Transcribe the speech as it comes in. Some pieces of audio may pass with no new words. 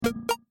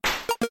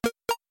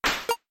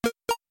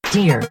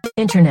Dear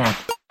Internet.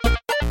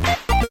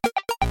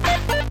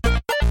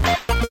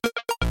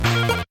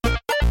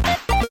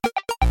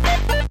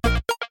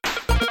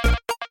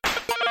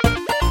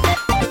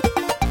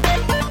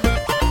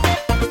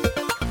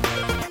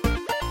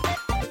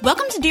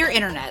 Welcome to Dear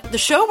Internet, the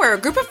show where a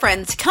group of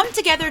friends come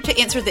together to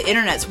answer the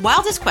internet's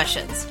wildest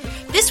questions.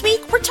 This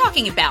week, we're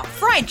talking about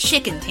fried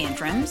chicken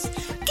tantrums,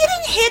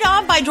 getting hit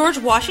on by George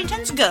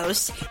Washington's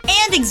ghost,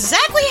 and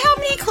exactly how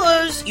many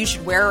clothes you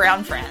should wear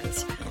around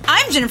friends.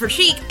 I'm Jennifer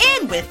Cheek,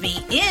 and with me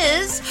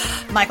is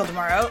Michael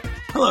DeMauro.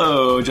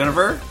 Hello,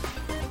 Jennifer.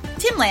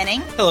 Tim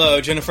Lanning.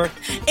 Hello, Jennifer.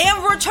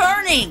 And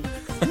returning,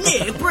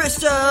 Nick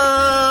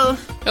Bristow.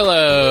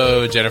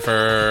 Hello,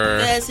 Jennifer.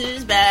 Guess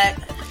who's back?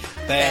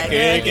 Back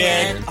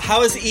again.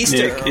 How is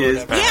Easter? Nick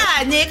is back.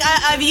 Yeah, Nick,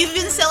 have you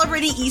been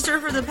celebrating Easter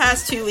for the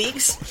past 2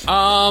 weeks?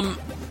 No.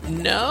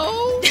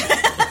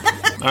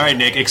 All right,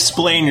 Nick,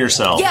 explain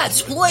yourself. Yeah,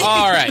 explain.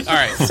 All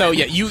right. So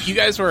yeah, you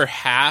guys were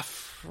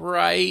half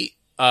right.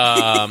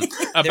 About,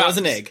 There was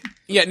an egg.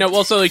 Yeah, no.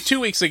 Well, so like 2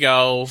 weeks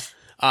ago,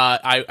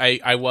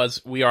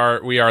 we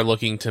are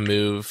looking to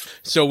move.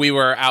 So we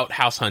were out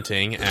house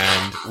hunting,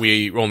 and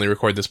we only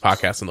record this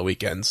podcast on the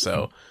weekends.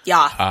 So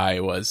Yeah. I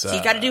was. So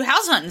you got to do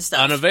house hunting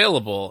stuff.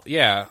 Unavailable.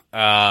 Yeah.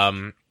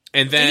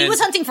 And then He was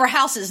hunting for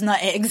houses, not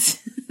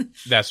eggs.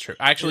 that's true.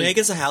 An Actually, egg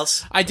is a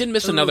house. I did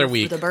miss another for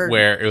week the bird.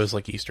 where it was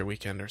like Easter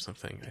weekend or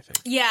something. I think.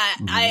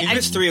 Yeah, You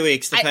missed 3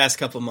 weeks the past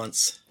couple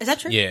months. is that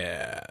true?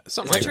 Yeah,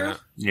 something Is like that true? that.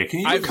 Yeah,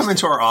 can you I've- come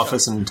into our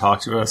office and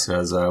talk to us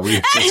as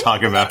we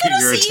talk about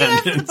your See you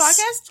after the attendance?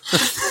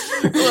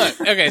 podcast.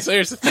 Look, okay, so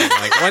here's the thing.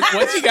 Like,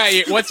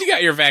 once you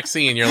got your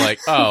vaccine, you're like,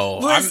 oh,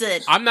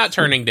 Listen. I'm not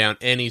turning down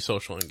any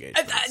social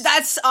engagement.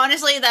 That's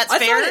honestly, that's I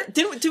fair. thought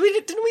didn't we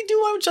do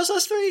one with just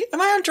us three?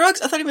 Am I on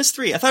drugs? I thought he missed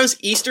 3. I thought it was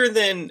Easter,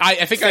 then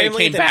I think I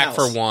family, came then back house.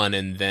 for one,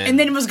 and then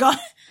it was gone.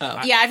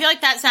 Oh. Yeah, I feel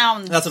like that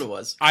sounds. That's what it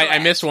was. I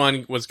missed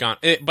one, was gone.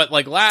 But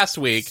like last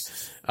week,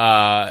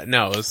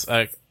 no, it was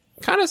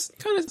kind of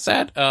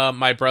sad.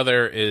 My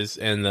brother is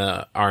in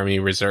the Army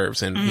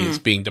Reserves, and he's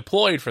being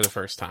deployed for the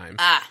first time.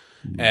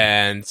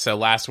 And so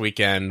last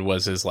weekend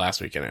was his last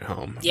weekend at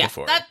home. Yeah,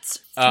 before. that's.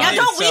 Now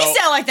don't we so-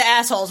 sound like the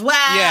assholes? Wow.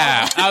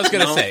 Yeah, I was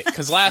gonna No. say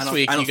because last I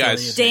week don't you feel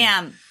guys, anything.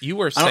 Damn. you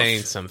were don't saying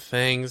f- some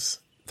things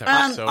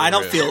that were so I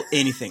don't rude. feel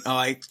anything. Oh,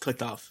 I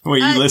clicked off.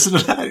 Wait, you listen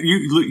to that?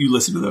 You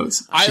listen to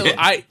those?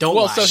 I Don't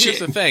well, lie. so here's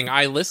Shit. the thing.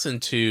 I listen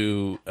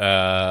to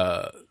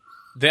the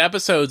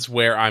episodes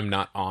where I'm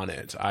not on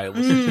it. I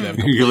listen to them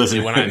You listen-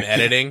 completely when I'm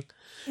editing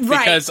Right.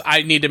 because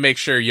I need to make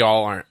sure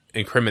y'all aren't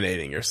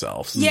incriminating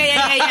yourselves.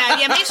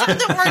 Yeah. Make sure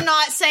that we're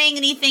not saying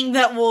anything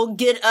that will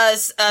get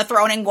us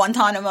thrown in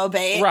Guantanamo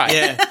Bay. Right.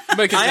 Yeah.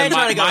 Because I then ain't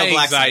trying to go my to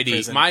black site anxiety,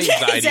 prison. my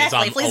anxiety Exactly. is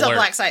on Please don't alert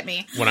black site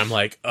me. when I'm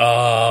like,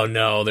 oh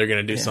no, they're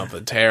gonna do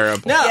something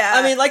terrible. No,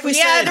 I mean, like we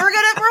said,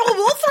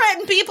 we'll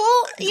threaten people.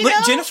 You look,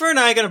 know? Jennifer and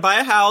I are going to buy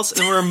a house,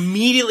 and we're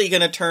immediately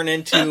going to turn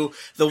into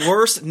the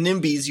worst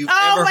NIMBYs you've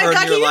Oh ever my heard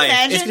God, in your can you life.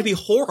 imagine? It's going to be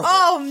horrible.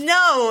 Oh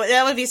no,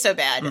 that would be so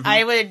bad. Mm-hmm.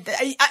 I would,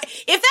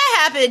 if that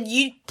happened,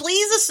 you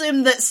please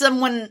assume that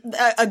someone,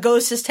 a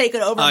ghost has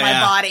taken over my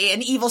yeah. body,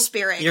 an evil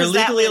spirit. You're 'cause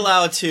that legally would-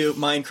 allowed to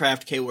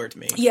Minecraft K-word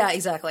me. Yeah,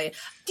 exactly.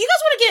 Do you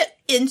guys want to get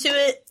into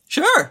it,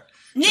 Sure.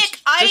 Nick?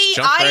 Just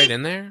jump right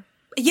in there.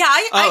 Yeah,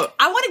 I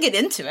Oh. want to get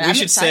into it. We I'm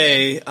should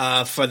excited.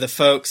 say, for the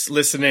folks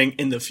listening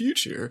in the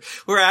future,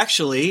 we're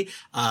actually,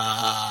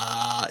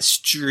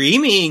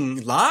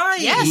 streaming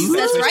live. Yes,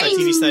 that's right.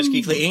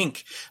 Twitch.tv/Geekly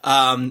Inc.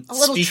 A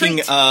little Speaking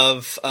treat.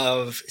 of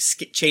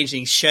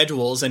changing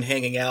schedules and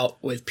hanging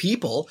out with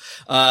people,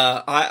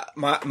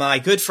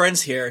 my good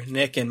friends here,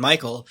 Nick and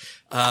Michael,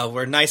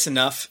 were nice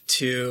enough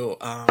to,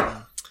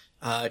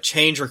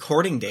 change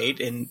recording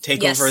date and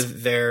take Yes. over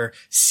their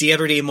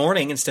Saturday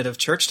morning instead of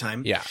church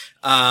time. Yeah.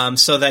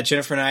 So that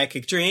Jennifer and I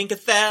could drink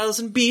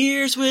 1,000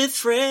 beers with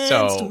friends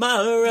So-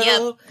 tomorrow.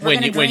 Yep. We're When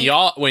gonna you, when drink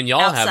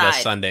y'all have a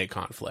outside. Sunday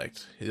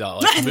conflict,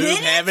 y'all like, move Minutes?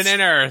 heaven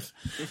and earth.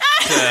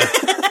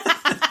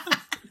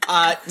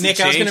 Nick,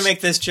 I was going to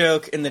make this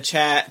joke in the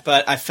chat,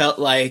 but I felt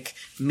like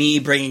me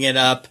bringing it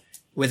up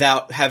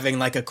without having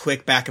like a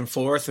quick back and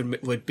forth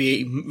would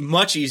be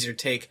much easier to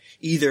take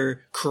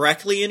either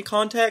correctly in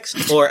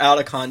context or out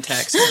of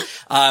context.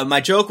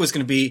 My joke was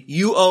going to be,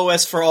 you owe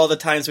us for all the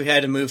times we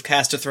had to move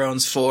Cast of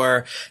Thrones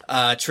for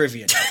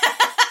trivia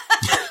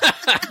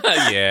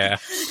night. Yeah.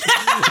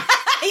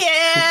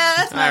 Yeah,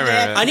 that's my I remember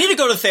bad. that. I need to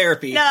go to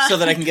therapy No. so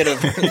that I can get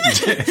over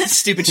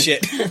stupid shit.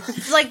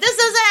 It's like, this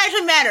doesn't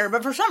actually matter,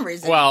 but for some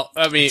reason. Well,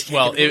 I mean,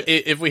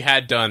 if we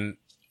had done,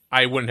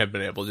 I wouldn't have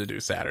been able to do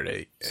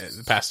Saturday in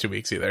the past 2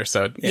 weeks either.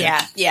 So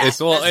yeah.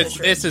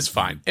 this is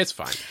fine. It's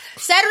fine.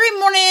 Saturday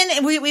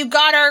morning, we've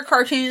got our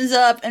cartoons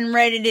up and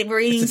ready to, we're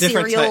eating It's a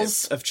different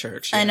cereals. type of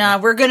church. And yeah.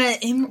 we're gonna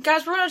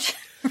talk about some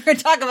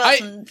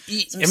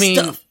I mean,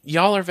 stuff.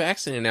 y'all are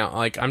vaccinated now.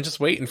 Like, I'm just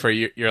waiting for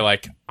you. You're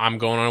like, I'm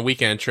going on a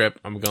weekend trip.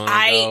 I'm going to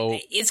go.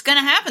 It's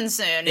gonna happen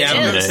soon. Yeah, It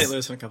I'm going to is. is. St.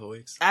 Louis in a couple of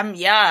weeks. I'm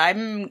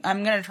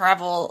gonna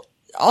travel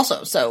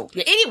also. So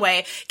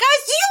anyway, guys,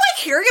 do you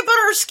like hearing about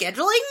our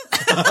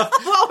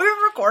scheduling while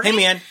we're recording? Hey,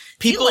 man.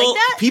 People, you like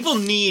that? people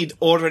need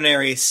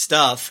ordinary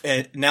stuff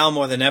now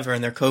more than ever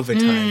in their COVID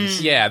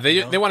times. Yeah,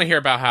 they want to hear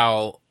about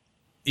how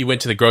you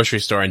went to the grocery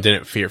store and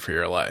didn't fear for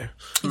your life.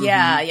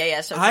 Yeah.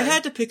 So I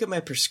had to pick up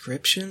my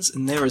prescriptions,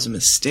 and there was a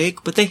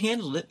mistake, but they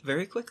handled it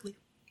very quickly.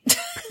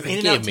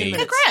 Give me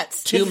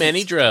Congrats. too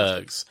many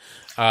drugs.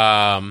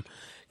 Can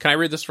I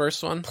read this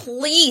first one?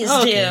 Please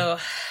Okay. do.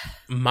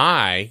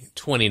 My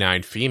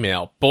 29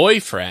 female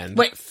boyfriend,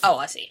 Wait. Oh,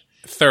 I see.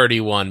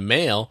 31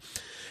 male,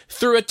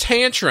 threw a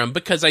tantrum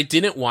because I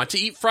didn't want to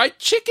eat fried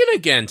chicken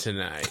again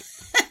tonight.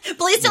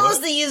 Please tell us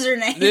the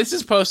username. This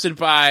is posted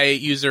by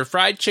user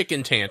Fried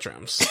Chicken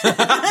Tantrums.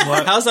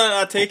 How's that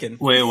not taken?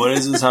 Wait, what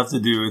does this have to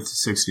do with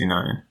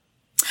 69?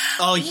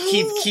 Oh, you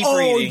keep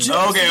reading.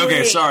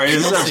 Okay, sorry.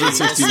 This is episode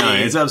 69.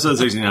 It's episode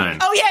 69.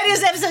 Oh yeah, it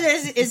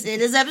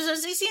is episode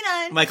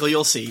 69. Michael,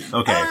 you'll see.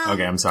 Okay,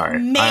 I'm sorry.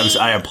 May-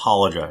 I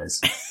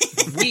apologize.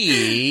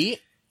 We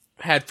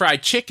had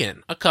fried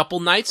chicken a couple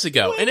nights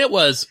ago, and it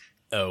was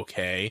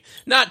okay.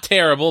 Not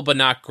terrible, but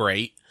not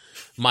great.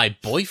 My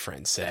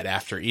boyfriend said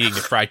after eating the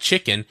fried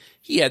chicken,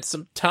 he had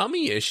some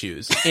tummy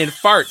issues and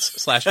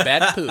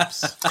farts/bad poops.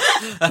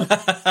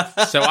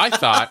 So I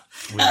thought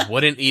we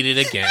wouldn't eat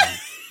it again.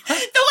 The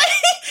way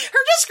her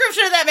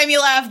description of that made me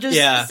laugh. Just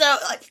Yeah. so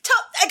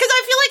because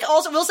I feel like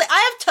also we'll say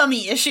I have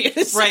tummy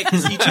issues. Right,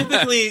 because you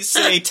typically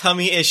say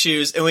tummy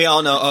issues, and we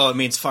all know, it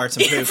means farts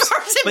and poops.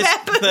 Farts and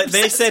bad poops. But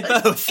they said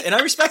both, and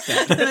I respect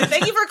that.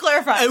 Thank you for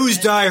clarifying. It was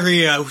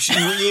diarrhea.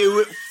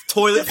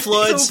 Toilet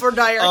floods. Poop or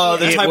diarrhea. Oh,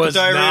 the It type of was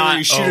diarrhea where you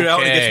not shoot it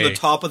out and it gets to okay. the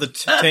top of the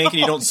tank and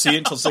you don't see it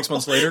until 6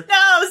 months later.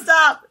 No,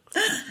 stop.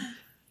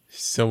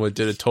 Someone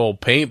did a total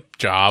paint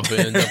job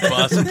in the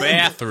bus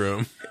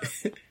bathroom.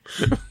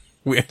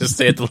 We had to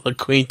stay at the La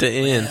Quinta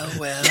Inn.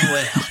 Well.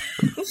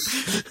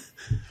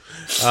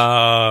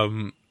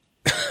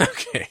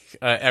 Okay.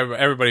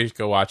 Everybody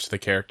go watch the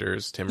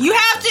characters. Tim You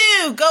Robinson. have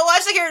to go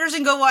watch the characters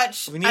and go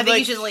watch. We need, I think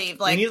you should leave.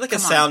 we need a come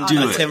sound,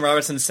 on, a Tim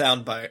Robertson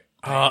soundbite.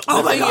 Oh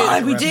my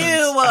god, we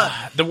do.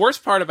 The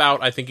worst part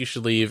about I Think You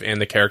Should Leave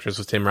and the characters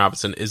with Tim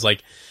Robinson is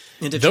like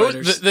Into those,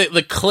 Detroiters.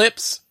 the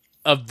clips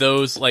of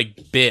those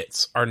like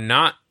bits are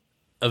not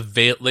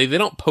available. They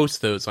don't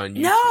post those on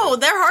YouTube. No,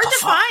 they're hard to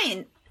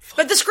find.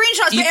 But the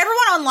screenshots, but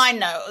everyone online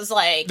knows.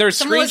 Like There's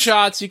someone was-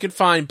 screenshots you could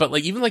find, but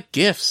like even like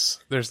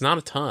GIFs, there's not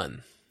a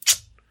ton.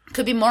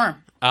 Could be more.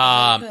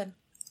 Good.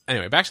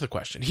 Anyway, back to the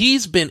question.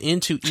 He's been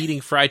into eating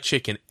fried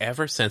chicken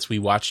ever since we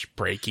watched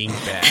Breaking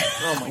Bad.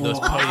 Oh my Those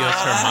god. pollos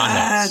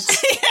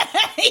hermanos.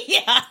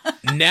 Yeah.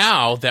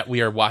 Now that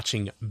we are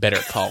watching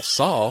Better Call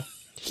Saul,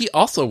 he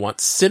also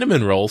wants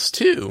cinnamon rolls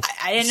too.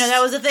 I didn't know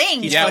that was a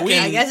thing. He's Yeah, fucking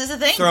I guess it's a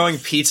thing. throwing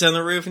pizza on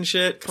the roof and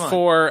shit. Come on.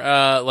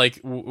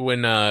 For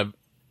when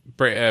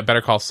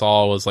Better Call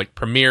Saul was like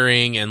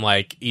premiering, and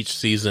like each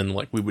season,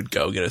 like we would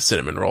go get a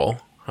cinnamon roll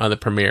on the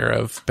premiere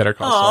of Better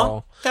Call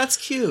Saul. That's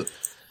cute.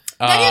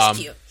 That is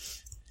cute.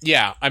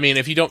 Yeah, I mean,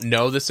 if you don't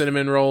know the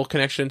cinnamon roll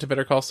connection to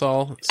Better Call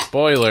Saul,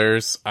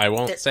 spoilers. I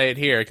won't say it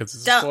here because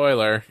it's a Don't.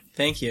 spoiler.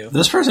 Thank you.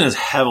 This person is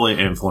heavily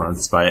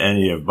influenced by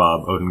any of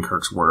Bob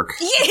Odenkirk's work.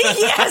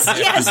 Yes.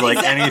 It's like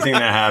exactly. anything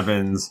that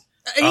happens.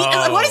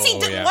 What is he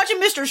yeah.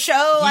 watching Mr.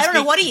 Show? I don't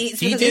know what he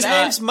eats. he because did of His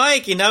that. name's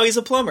Mike, and now he's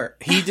a plumber.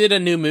 He did a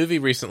new movie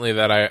recently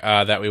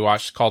that we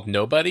watched called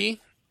Nobody.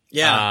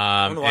 Yeah.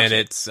 I wanna watch And it.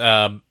 it's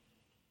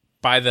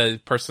by the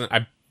person,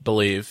 I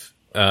believe,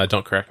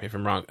 don't correct me if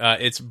I'm wrong,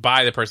 it's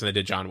by the person that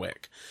did John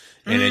Wick.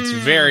 And it's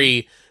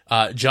very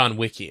John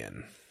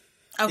Wickian.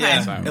 Okay.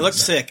 Yeah, it looks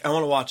sick. I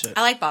want to watch it.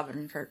 I like Bob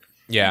and Kirk.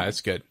 Yeah,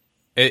 it's good.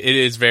 It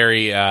is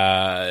very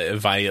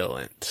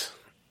violent.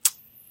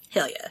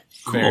 Hell yeah.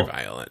 Very Cool.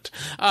 violent.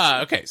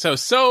 Okay,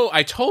 so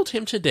I told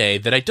him today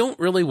that I don't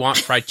really want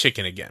fried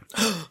chicken again.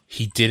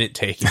 He didn't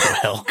take it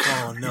well.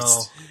 Oh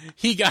no.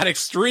 He got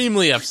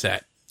extremely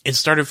upset and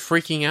started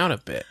freaking out a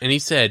bit. And he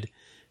said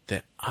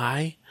that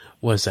I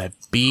was a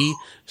B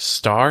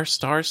star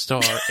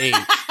H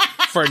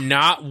for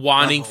not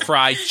wanting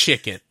fried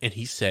chicken. And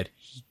he said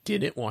he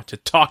didn't want to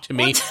talk to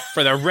me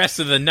for the rest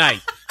of the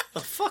night.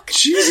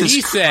 Jesus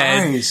He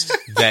Christ. said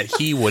that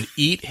he would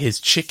eat his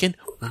chicken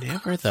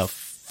whenever the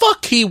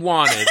fuck he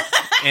wanted.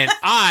 And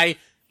I,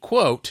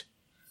 quote,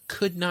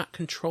 could not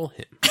control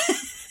him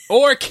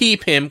or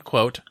keep him,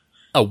 quote,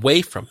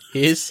 away from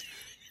his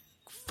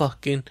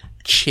fucking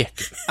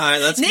chicken. All right,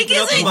 let's Nick keep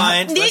an open isn't-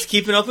 mind. Nick- Let's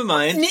keep an open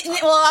mind.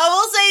 Well,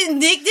 I will say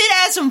Nick did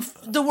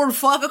add the word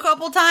fuck a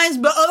couple times,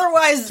 but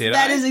otherwise Did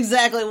that I? is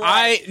exactly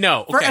what.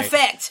 No, For okay.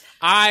 effect.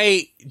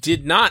 I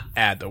did not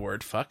add the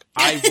word fuck.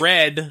 I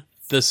read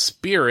the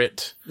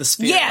spirit The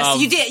spirit. Yes,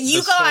 of you did.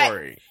 You the got.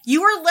 story.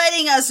 You were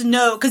letting us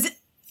know because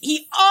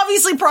he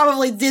obviously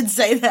probably did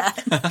say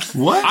that.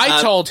 What?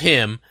 I told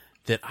him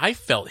that I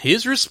felt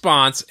his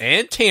response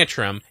and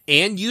tantrum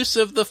and use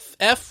of the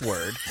F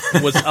word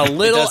was a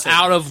little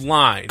out of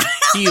line.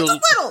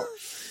 Little.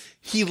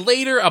 He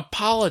later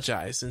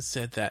apologized and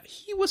said that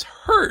he was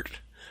hurt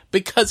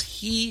because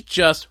he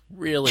just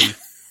really,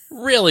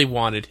 really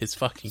wanted his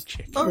fucking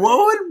chicken. What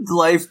would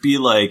life be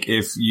like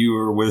if you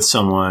were with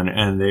someone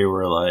and they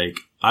were like,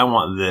 I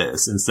want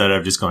this, instead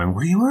of just going,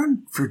 what do you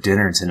want for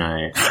dinner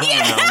tonight? I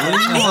don't know. What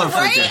do you want for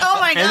Right? dinner? Oh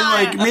my And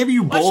God. like, maybe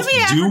you What both should we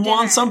have for do dinner?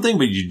 want something,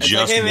 but you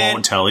just hey, man.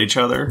 won't tell each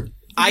other.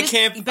 I Just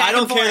can't. back I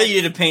don't and care forth. that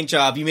you did a paint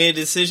job. You made a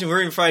decision. We're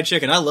eating fried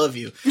chicken. I love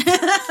you.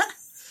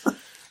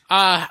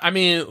 I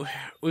mean,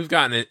 we've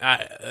gotten it,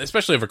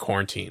 especially over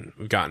quarantine,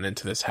 we've gotten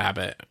into this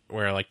habit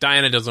where, like,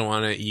 Diana doesn't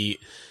want to eat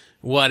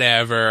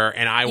whatever,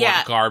 and I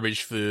want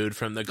garbage food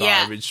from the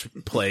garbage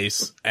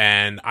place,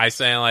 and I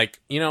say, like,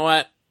 you know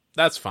what?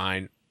 That's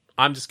fine.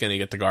 I'm just going to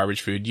get the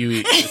garbage food. You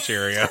eat the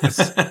Cheerios.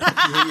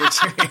 You eat your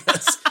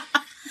Cheerios.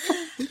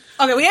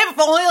 Okay, we have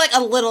only like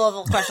a little of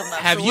a question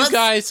left. Have so you let's-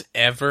 guys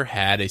ever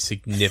had a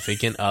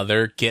significant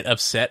other get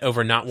upset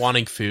over not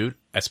wanting food,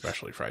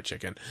 especially fried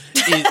chicken?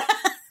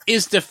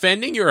 Is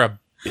defending your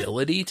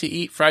ability to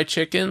eat fried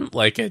chicken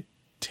like a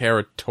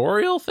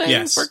territorial thing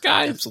Yes, for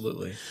guys?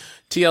 absolutely.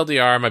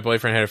 TLDR, my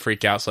boyfriend had a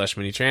freak out /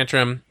 mini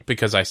tantrum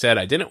because I said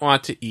I didn't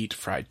want to eat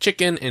fried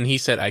chicken, and he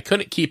said I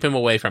couldn't keep him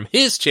away from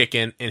his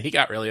chicken, and he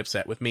got really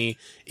upset with me.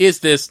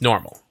 Is this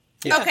normal?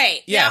 Yeah.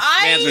 Okay, Yes,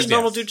 yeah, the answer is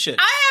Normal yes. dude shit.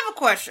 I have a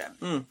question.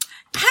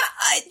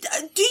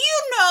 Do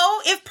you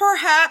know if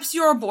perhaps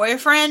your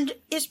boyfriend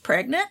is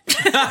pregnant?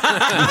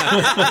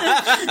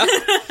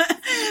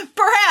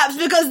 Perhaps,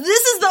 because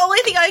this is the only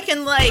thing I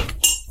can, like,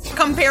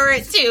 compare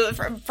it to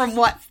from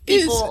what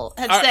people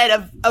have said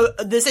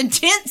of this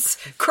intense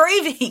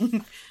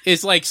craving.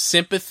 Is, like,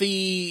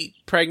 sympathy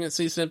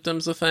pregnancy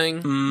symptoms a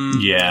thing?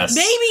 Yes.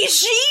 Maybe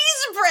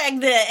she's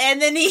pregnant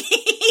and then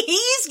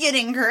he's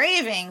getting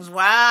cravings.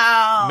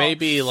 Wow.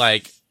 Maybe,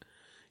 like,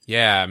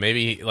 yeah,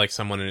 maybe, like,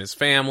 someone in his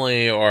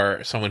family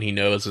or someone he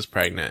knows is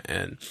pregnant,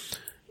 and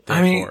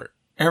I mean, therefore...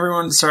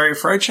 everyone, sorry,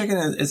 fried chicken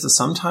is a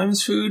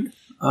sometimes food.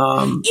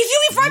 If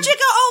you eat fried chicken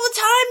all the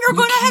time, you're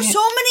going to have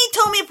so many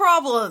tummy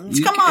problems.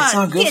 Come on. It's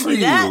not you good can't for do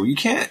that. you. You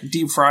can't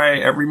deep fry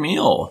every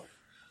meal.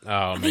 Oh,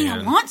 I mean, I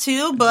man. want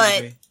to,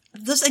 but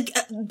just admit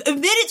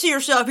it to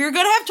yourself. You're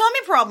going to have tummy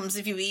problems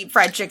if you eat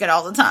fried chicken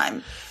all the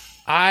time.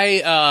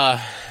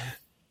 I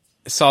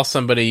saw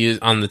somebody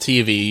on the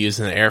TV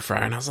using the air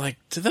fryer, and I was like,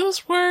 do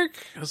those work?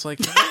 I was like,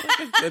 is that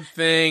like a good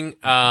thing?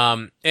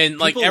 And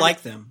like, People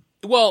like them.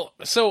 well,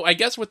 so I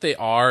guess what they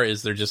are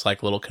is they're just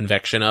like little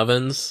convection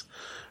ovens,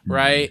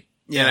 right?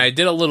 Yeah. And I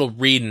did a little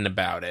reading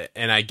about it,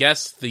 and I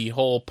guess the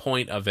whole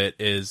point of it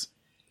is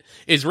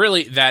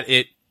really that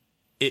it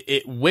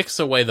wicks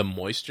away the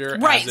moisture.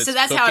 Right, as it's so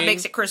that's how it cooking.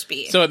 makes it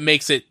crispy. So it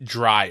makes it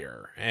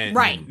drier and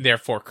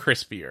therefore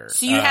crispier.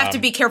 So you have to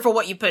be careful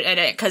what you put in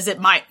it, because it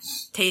might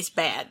taste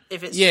bad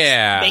if it's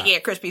just making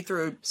it crispy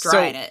through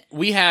drying it.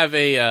 We have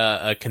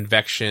a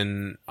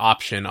convection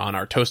option on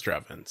our toaster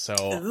oven. So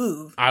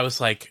Ooh. I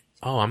was like,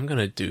 oh, I'm going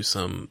to do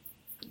some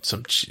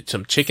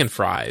chicken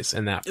fries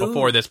and that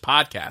before this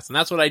podcast. And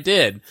that's what I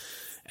did.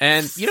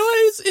 And you know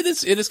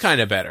what? It is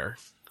kind of better.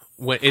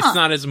 When it's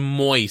not as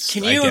moist.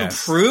 Can I you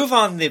guess. improve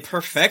on the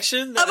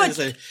perfection that Of is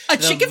a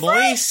chicken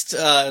fry? moist,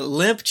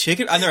 limp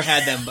chicken? I've never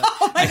had them, but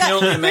Oh my I can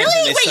God. only imagine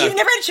Really? they Wait, suck. you've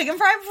never had chicken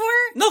fry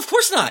before? No, of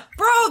course not.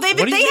 Bro, they What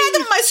do you had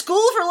them mean? at my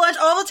school for lunch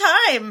all the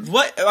time.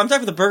 What? I'm talking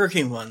about the Burger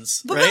King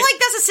ones, But right? then, like,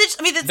 it's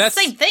the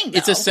same thing, though.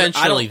 It's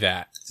essentially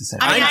that. It's the same.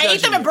 I mean, I I'm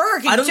eat them judging at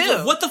Burger King, I don't too.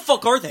 know. What the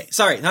fuck are they?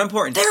 Sorry, not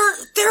important. I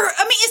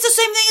mean, it's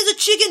the same thing as a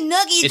chicken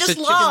nugget, It's just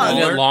a long. chicken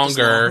nugget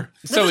longer.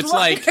 So Just it's long.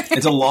 like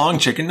It's a long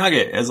chicken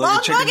nugget. It's like long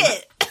a chicken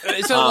nugget.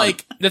 so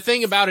like the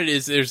thing about it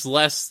is there's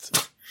less.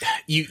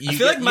 You I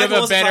feel like you Michael have a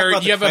wants to talk better about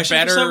the you have a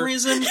question for some better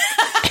reason.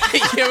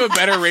 you have a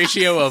better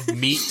ratio of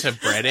meat to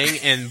breading,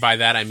 and by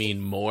that I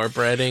mean more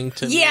breading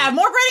to Yeah, meat.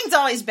 more breading's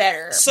always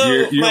better.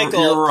 So,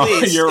 Michael, you're wrong.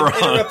 please You're wrong.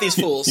 interrupt these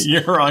fools.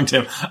 You're wrong,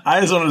 Tim. I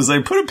just wanted to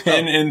say, put a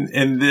pin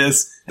in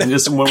this, and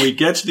just when we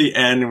get to the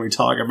end and we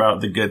talk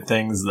about the good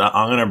things, that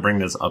I'm going to bring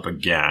this up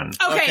again.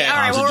 Okay, all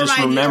right, So we'll just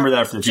remind remember you.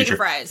 that for the Chicken future.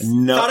 fries.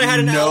 No, Thought I had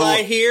an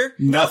ally here.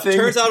 Nothing.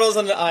 Turns out I was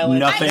on the island.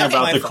 Nothing Okay,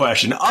 about my the fault.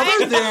 question,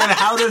 other than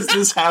how does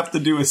this have to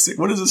do with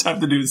what does this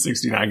have to do with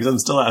 69? Because I'm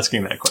still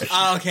asking that question.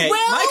 Okay,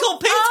 Well, Michael,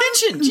 pay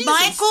attention. Jesus.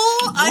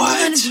 Michael, I'm What?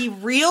 going to be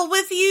real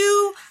with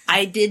you.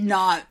 I did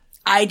not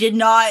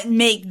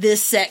make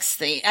this sex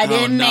thing. I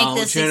didn't no,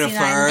 make this 69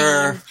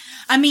 Jennifer. thing.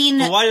 I mean,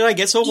 Well, why did I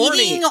get so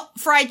horny? eating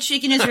fried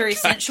chicken is very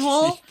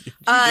sensual.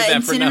 that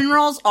And for cinnamon nothing.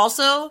 rolls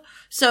also.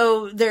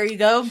 So there you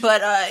go.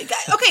 But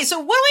okay, so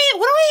what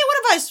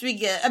advice do we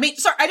get? I mean,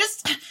 sorry, I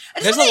just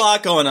There's wanna, a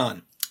lot going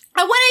on.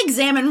 I want to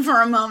examine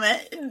for a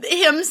moment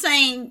him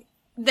saying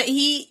that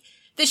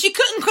she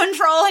couldn't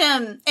control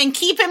him and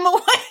keep him away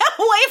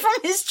from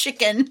his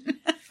chicken.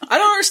 I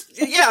don't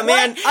understand. Yeah,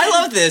 man, I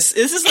love this.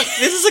 This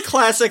is a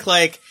classic.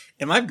 Like,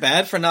 am I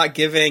bad for not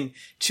giving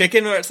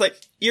chicken? Where it's like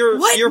your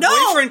What?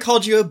 No. boyfriend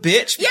called you a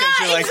bitch because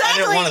Yeah, you're like, I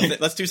didn't exactly. want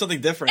to. Let's do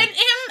something different. And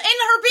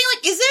her being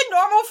like, is it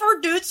normal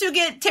for dudes to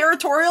get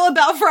territorial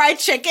about fried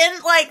chicken?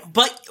 Like,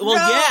 But well,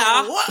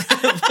 no.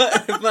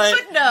 yeah, but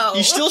no.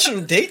 you still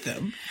shouldn't date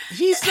them.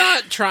 He's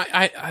not trying.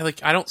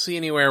 I don't see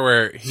anywhere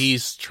where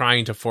he's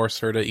trying to force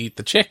her to eat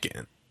the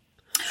chicken.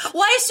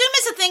 Well, I assume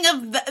it's a thing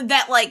of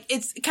that, like,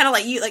 it's kind of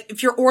like you, like,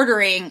 if you're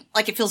ordering,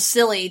 like, it feels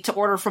silly to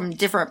order from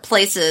different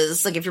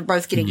places, like, if you're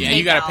both getting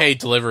you gotta pay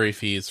delivery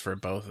fees for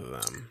both of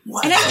them.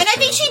 And I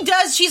think she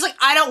does, she's like,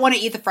 I don't want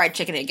to eat the fried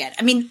chicken again.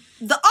 I mean,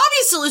 the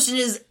obvious solution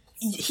is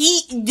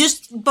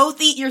just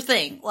both eat your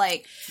thing.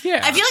 Like,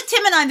 I feel like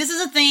Tim and I, this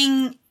is a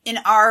thing in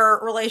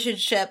our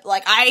relationship,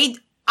 like, I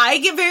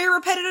get very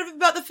repetitive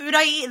about the food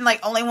I eat and,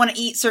 like, only want to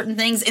eat certain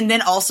things, and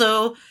then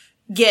also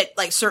get,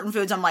 like, certain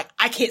foods I'm like,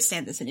 I can't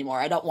stand this anymore.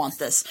 I don't want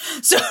this.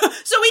 So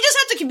we just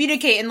have to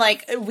communicate, and,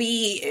 like,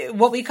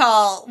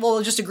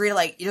 we'll just agree,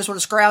 like, you just want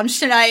to scrounge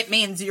tonight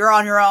means you're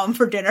on your own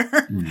for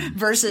dinner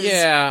versus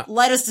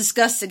let us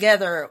discuss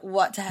together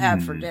what to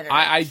have for dinner.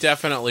 I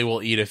definitely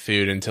will eat a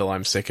food until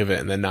I'm sick of it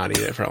and then not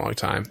eat it for a long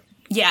time.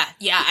 Yeah,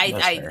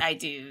 I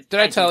do. Did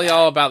I tell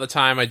y'all about the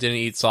time I didn't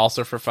eat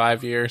salsa for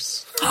 5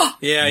 years?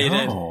 Yeah, you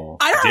did.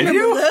 I don't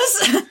remember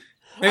this.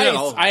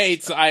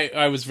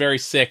 I was very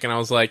sick, and I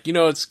was like,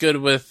 it's good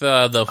with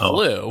the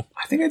flu.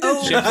 I think I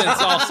did. Chips and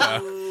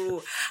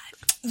salsa.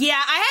 Yeah,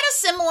 I had a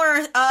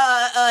similar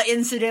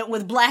incident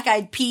with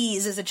black-eyed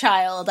peas as a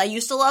child. I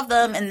used to love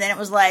them, and then it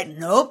was like,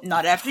 nope,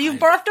 not after you've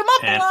barfed them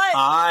up a lot.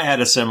 I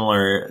had a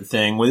similar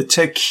thing with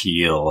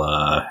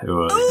tequila. It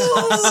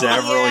was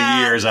several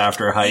years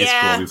after high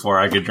school before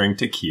I could drink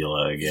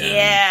tequila again.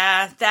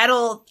 Yeah, I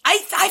feel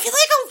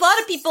like a lot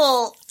of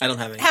people I don't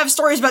have any. Have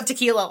stories about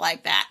tequila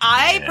like that.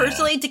 I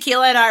personally,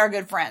 tequila and I are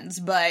good friends,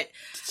 but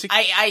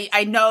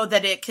I know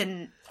that it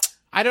can...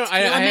 I've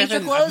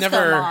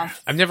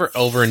never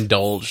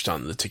overindulged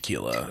on the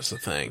tequila as a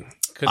thing.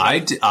 I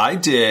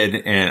did,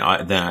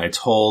 and then I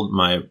told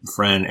my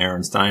friend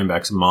Aaron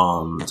Steinbeck's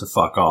mom to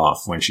fuck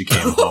off when she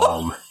came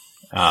home.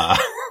 I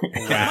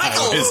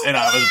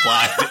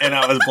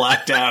was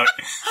blacked out,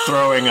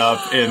 throwing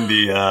up in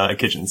the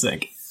kitchen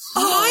sink.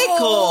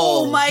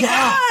 Oh my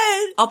God!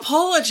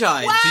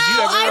 Apologize.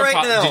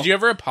 Wow. Did you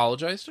ever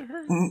apologize to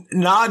her?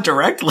 Not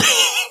directly.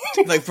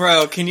 Like,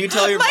 bro, can you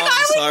tell your mom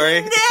I'm sorry?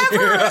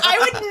 I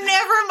would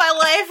never in my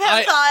life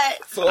have thought.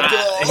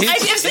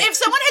 If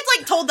someone had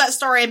like told that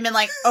story and been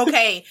like,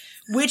 okay,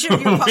 which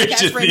of your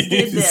podcast friends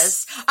did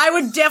this? I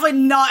would definitely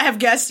not have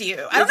guessed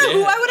you. I don't know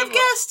who I would have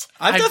guessed.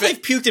 I've definitely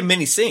puked in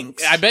many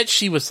sinks. I bet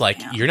she was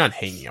like, you're not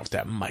hanging out with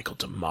that Michael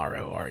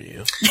DeMaro, are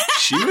you?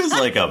 She was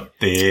like a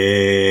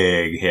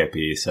big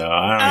hippie, so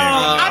I don't know.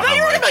 I thought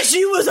you were like,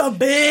 she was a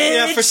bitch.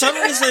 Yeah, for some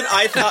reason,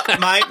 I thought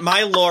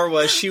my lore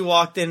was she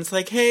walked in, it's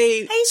like,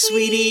 hey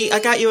sweetie, I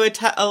got you a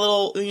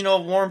little,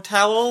 warm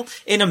towel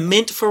and a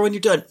mint for when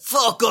you're done.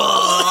 Fuck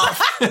off!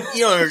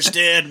 You don't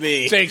understand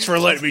me. Thanks for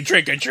letting me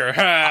drink at your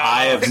house.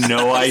 I have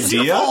no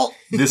idea.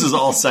 This is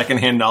all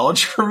secondhand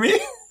knowledge for me.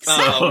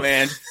 Oh,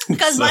 man.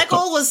 Because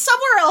Michael was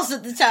somewhere else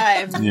at the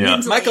time.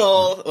 Yeah.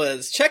 Michael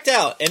was checked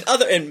out, and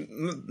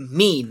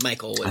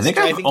Michael was. I think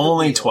I've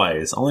only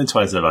twice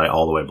have I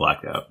all the way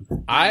blacked out.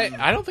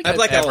 I don't think I've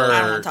blacked out.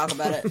 I don't want to talk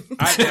about it.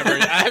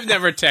 I've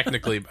never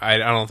technically. I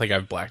don't think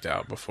I've blacked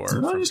out before.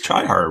 No, just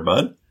try harder,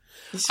 bud.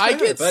 I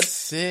get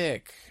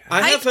sick.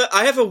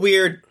 I have a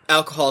weird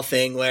alcohol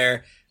thing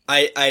where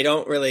I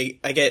don't really,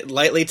 I get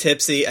lightly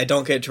tipsy, I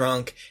don't get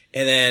drunk,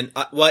 and then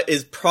what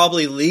is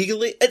probably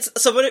legally,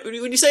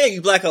 when you say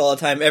you black out all the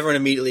time, everyone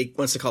immediately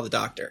wants to call the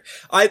doctor.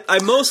 I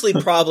mostly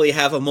probably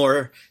have a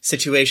more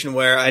situation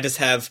where I just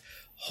have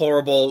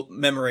horrible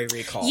memory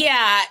recall.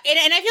 Yeah,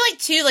 and I feel like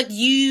too, like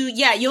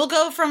you'll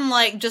go from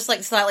like just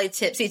like slightly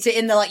tipsy to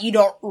in the like you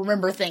don't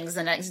remember things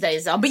the next day,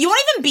 so, but you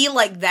won't even be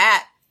like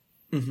that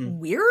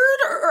weird,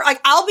 or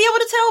like I'll be able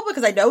to tell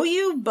because I know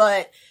you,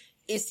 but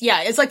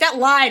it's like that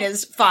line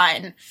is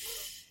fine.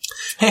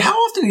 Hey, how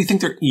often do you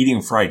think they're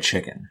eating fried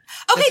chicken?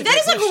 Okay, that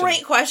is a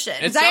great question.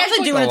 Because I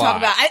actually do want to talk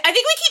about it. I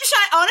think we keep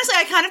honestly,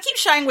 I kind of keep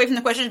shying away from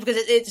the questions because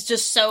it's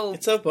just so...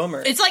 It's a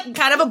bummer. It's like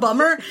kind of a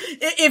bummer.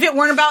 If it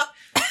weren't about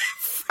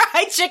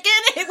fried chicken,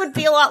 it would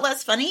be a lot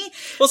less funny.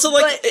 Well, so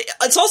like,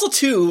 it's also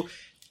too...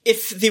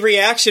 If the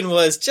reaction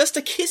was just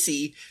a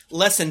kissy,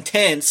 less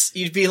intense,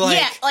 you'd be like,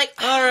 all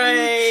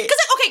right.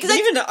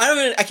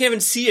 I can't even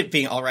see it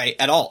being all right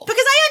at all.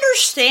 Because I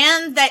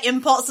understand that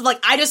impulse of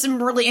like, I just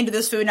am really into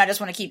this food and I just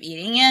want to keep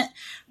eating it.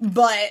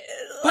 But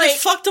it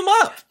fucked them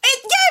up.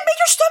 It made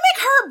your stomach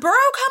hurt, bro.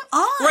 Come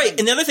on. Right.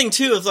 And the other thing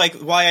too is like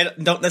why I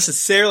don't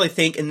necessarily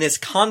think in this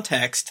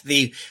context,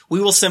 we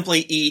will simply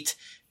eat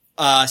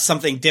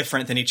something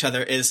different than each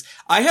other is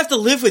I have to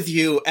live with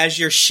you as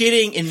you're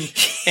shitting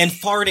and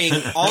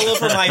farting all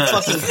over my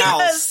fucking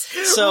house.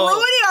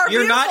 So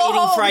you're not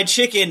eating fried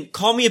chicken.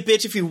 Call me a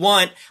bitch if you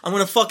want. I'm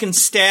gonna fucking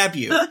stab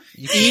you.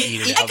 You can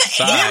eat it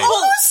outside. It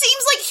almost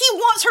seems like he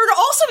wants her to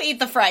also eat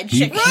the fried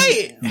chicken.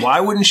 Right. Why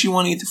wouldn't she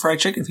want to eat the fried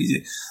chicken if he's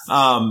eating?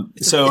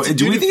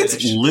 Do we think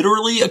it's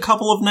literally a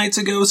couple of nights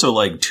ago? So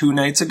like 2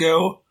 nights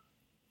ago?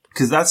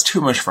 Because that's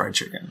too much fried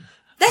chicken.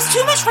 That's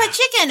too much fried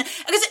chicken.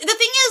 Because the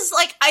thing is,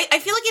 like, I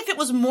feel like if it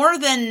was more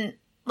than,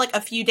 like,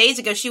 a few days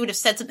ago, she would have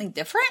said something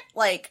different.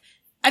 Like,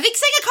 I think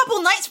saying a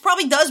couple nights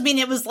probably does mean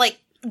it was, like,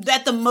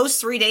 at the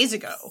most 3 days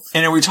ago.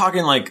 And are we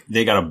talking like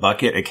they got a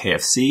bucket at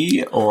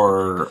KFC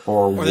or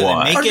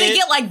what? Or do they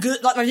get like good,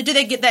 or do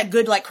they get that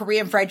good like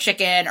Korean fried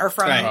chicken or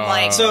from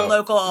like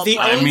local?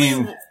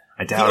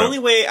 I doubt the only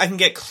way I can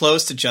get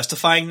close to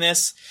justifying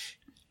this,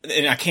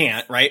 and I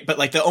can't, right? But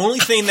like the only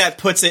thing that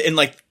puts it in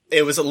like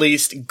it was at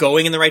least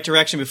going in the right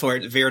direction before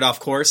it veered off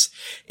course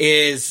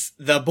is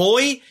the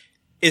boy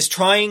is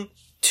trying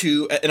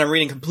to, and I'm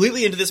reading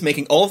completely into this,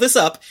 making all of this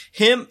up.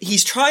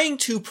 He's trying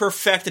to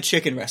perfect the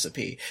chicken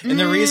recipe, and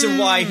the reason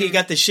why he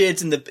got the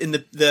shits in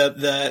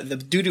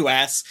the doo-doo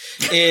ass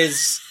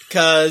is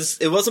because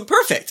it wasn't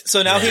perfect.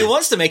 So now he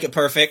wants to make it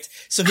perfect,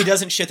 so he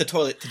doesn't shit the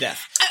toilet to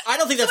death. I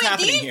don't think that's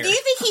happening here. Do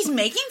you think he's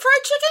making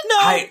fried chicken?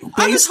 No,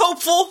 I'm just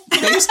hopeful.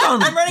 Based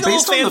on, I'm writing a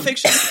little fan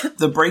fiction.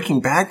 The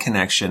Breaking Bad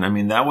connection, I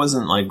mean, that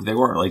wasn't like, they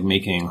weren't like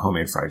making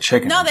homemade fried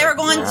chicken. No, they were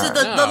going to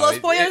the Los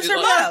Pollos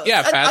Hermanos.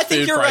 Yeah, fast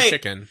food you're fried right.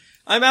 chicken.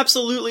 I'm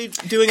absolutely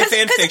doing a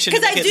fan fiction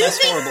to make it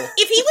less horrible.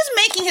 If he was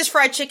making his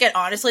fried chicken,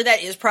 honestly,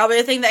 that is probably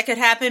a thing that could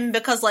happen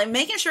because, like,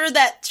 making sure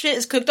that shit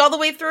is cooked all the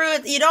way through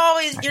it, you're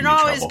always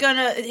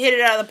gonna hit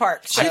it out of the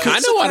park. So I kind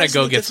of want to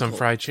go get some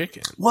fried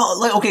chicken.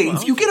 Well, like, okay,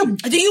 if you get a...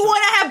 Do you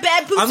want to have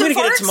bad poops I'm and gonna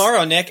get farts? it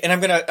tomorrow, Nick, and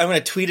I'm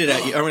gonna tweet it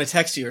at you. I'm gonna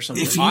text you or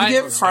something. If you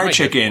get fried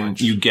chicken,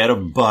 you get a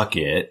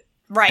bucket.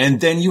 Right.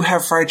 And then you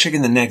have fried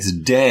chicken the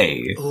next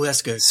day. Oh,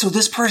 that's good. So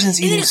this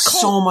person's eating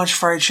so much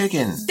fried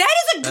chicken. That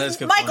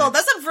is a Michael,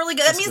 that's a really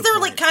good. That means they're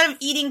like kind of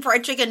eating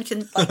fried chicken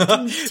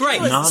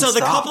right. Non-stop. So the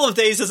couple of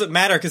days doesn't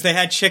matter because they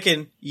had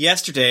chicken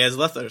yesterday as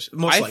leftovers.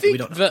 Most likely, we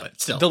don't know, but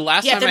still. The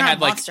last time I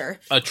had like monster.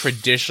 a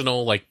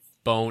traditional like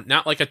bone,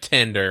 not like a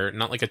tender,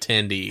 not like a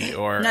tendy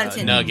or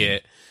a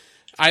nugget.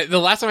 The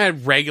last time I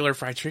had regular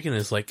fried chicken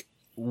is like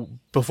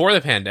before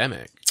the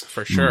pandemic,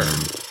 for sure.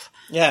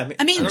 Yeah,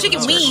 I mean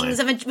chicken wings.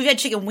 We've had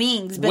chicken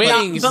wings, but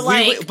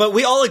but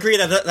we all agree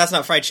that that's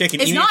not fried chicken.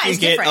 It's Even not. if you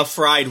get different. a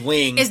fried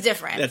wing, it's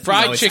different.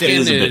 Fried chicken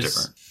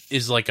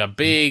is like a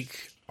big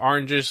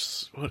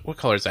orangish. What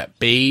color is that?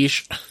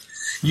 Beige.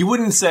 You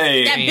wouldn't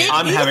say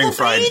I'm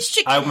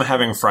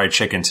having fried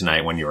chicken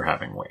tonight when you were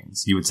having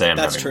wings. You would say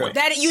that's having true. wings.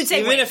 That you'd say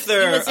even wings. if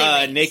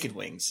they're naked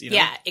wings. You know?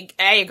 Yeah,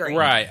 I agree.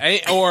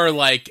 Right, or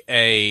like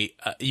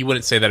you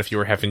wouldn't say that if you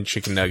were having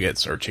chicken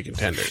nuggets or chicken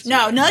tenders.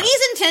 No, nuggies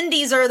and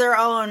tendies are their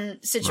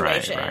own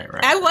situation.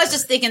 Right, I was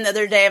just thinking the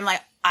other day, I'm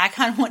like, I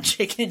kind of want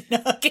chicken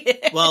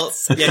nuggets. Well,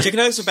 yeah, chicken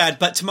nuggets are bad,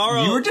 but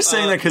tomorrow... You were just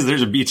saying that because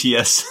there's a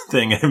BTS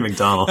thing at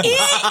McDonald's. It is!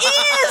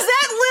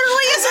 That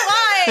literally is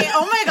why!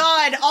 Oh my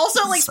god.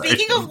 Also, like,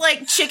 speaking of,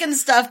 like, chicken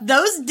stuff,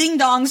 those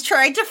ding-dongs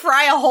tried to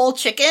fry a whole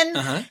chicken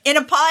in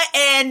a pot,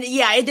 and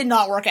yeah, it did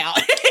not work out.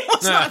 It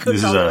was not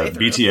cooked all the way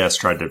through. BTS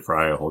tried to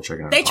fry a whole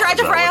chicken in a pot. They tried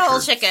to fry a whole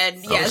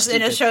chicken, yes,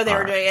 in a show they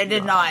were doing. It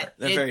did not.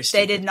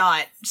 They did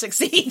not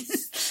succeed.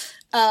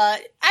 I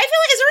feel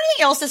like, is there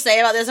anything else to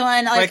say about this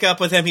one? Like, break up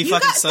with him. He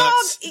fucking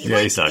sucks.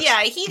 Yeah, he sucks.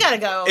 Yeah, he gotta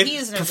go.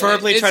 He's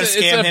preferably try to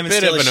scam him and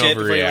steal his shit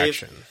before you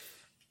leave.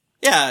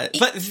 Yeah,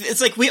 but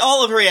it's like we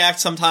all overreact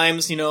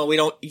sometimes. You know, we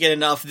don't get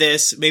enough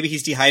this. Maybe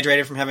he's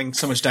dehydrated from having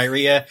so much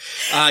diarrhea.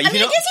 I guess he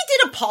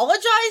did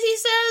apologize. He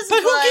says,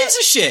 but who gives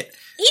a shit?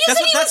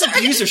 That's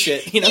abuser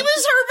shit. You know? He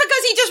was hurt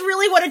because he just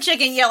really wanted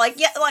chicken. Yeah, like.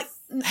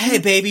 Hey,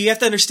 baby, you have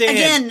to understand.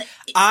 Again,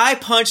 I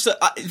punched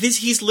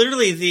he's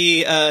literally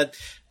the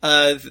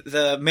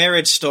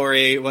Marriage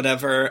Story,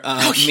 whatever,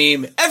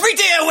 meme. Every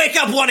day I wake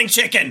up wanting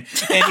chicken!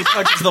 And he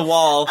punches the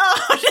wall.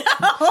 Oh,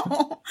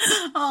 no.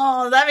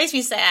 Oh, that makes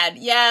me sad.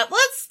 Yeah,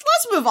 let's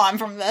move on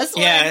from this.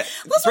 Yeah,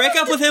 let's break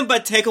up with him,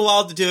 but take a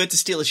while to do it to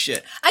steal his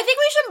shit. I think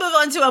we should move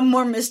on to a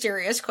more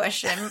mysterious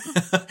question.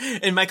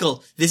 And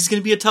Michael, this is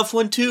going to be a tough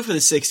one too for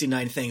the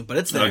 69 thing, but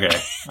it's there. Okay,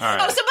 all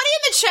right. Oh, somebody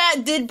in the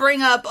chat did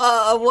bring up,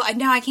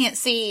 now I can't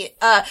see,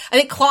 I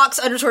think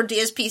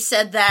Clocks_DSP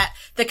said that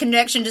the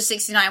connection to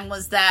 69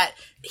 was that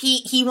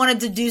he wanted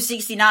to do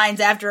 69s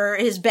after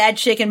his bad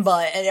chicken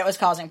butt, and it was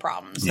causing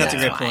problems. That's a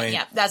good point.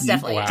 Yeah, that's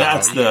definitely. Wow.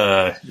 That's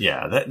that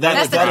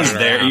is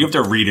there. You have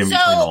to read in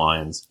between the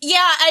lines. Yeah,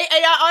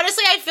 I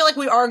honestly, I feel like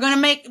we are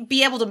going to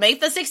be able to make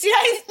the 69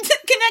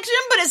 connection,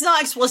 but it's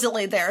not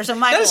explicitly there. So,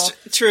 Michael,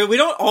 that's true. We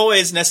don't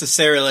always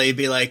necessarily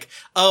be like,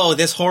 oh,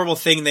 this horrible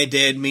thing they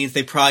did means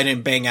they probably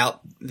didn't bang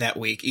out that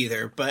week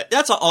either. But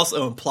that's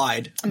also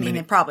implied. I mean,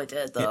 they probably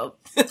did though.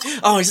 Yeah.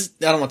 I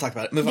don't want to talk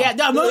about it. Move on. Yeah,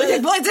 no,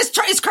 this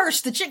is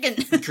cursed. The chicken,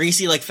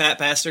 greasy like fat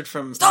bastard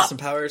from Austin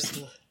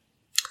Powers.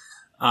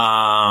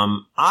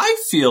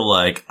 I feel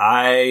like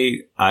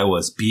I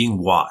was being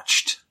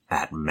watched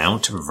at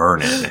Mount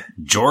Vernon,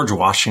 George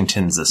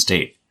Washington's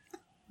estate.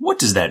 What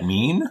does that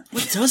mean?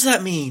 What does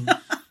that mean?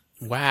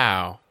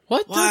 Wow.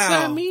 What does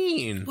that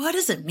mean? What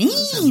does it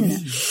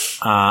mean?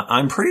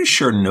 I'm pretty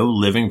sure no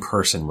living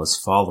person was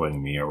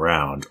following me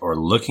around or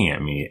looking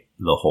at me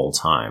the whole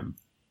time.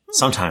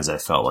 Sometimes I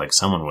felt like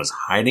someone was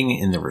hiding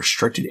in the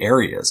restricted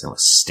areas and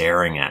was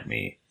staring at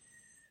me.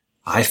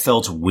 I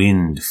felt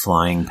wind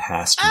flying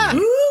past me.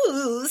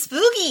 Ooh,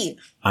 spooky.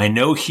 I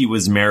know he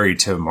was married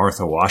to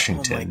Martha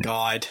Washington. Oh my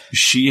God.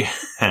 She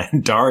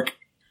had dark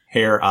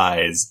hair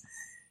eyes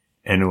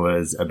and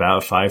was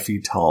about 5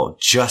 feet tall,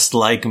 just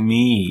like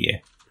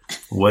me.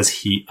 Was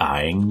he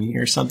eyeing me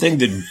or something?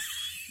 Did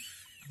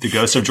the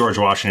ghost of George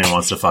Washington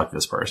wants to fuck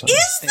this person?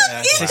 Does the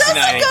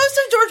ghost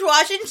of George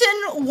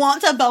Washington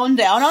want to bone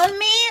down on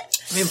me?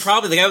 I mean,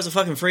 probably. The guy was a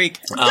fucking freak.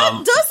 Does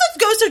the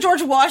ghost of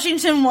George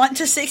Washington want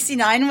to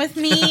 69 with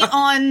me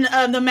on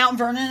the Mount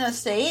Vernon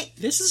estate?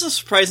 This is a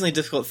surprisingly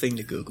difficult thing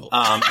to Google.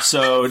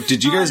 So,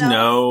 did you guys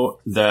know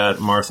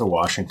that Martha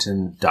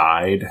Washington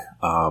died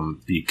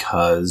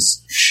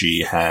because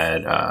she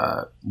had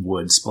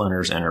wood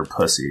splinters in her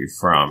pussy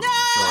from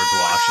George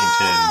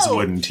Washington's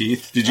wooden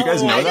teeth? Did you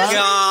guys know that?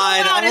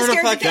 God, I don't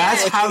know if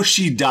That's how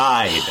she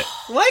died.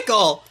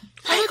 Michael!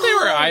 I thought they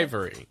were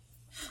ivory.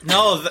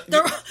 No, that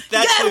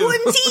too.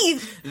 Wooden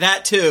teeth.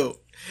 That too.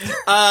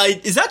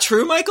 Is that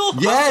true, Michael?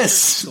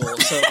 Yes.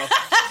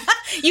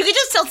 You could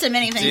just tell Tim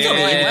anything. Did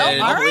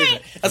Well, all right.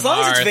 As long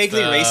as it's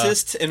vaguely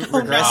racist and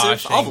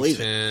regressive, I'll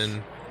believe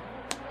it.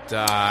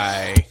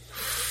 Die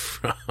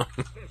from...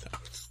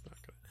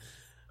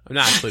 I'm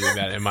not including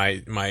that in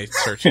my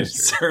search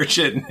history. Search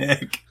it,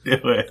 Nick. Do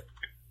it.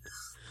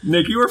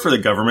 Nick, you work for the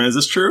government. Is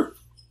this true?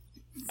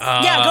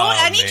 Yeah, go.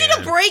 I need you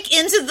to break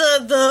into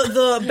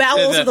the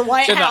bowels of the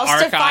White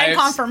House to find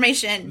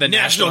confirmation. The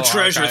National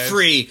Treasure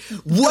 3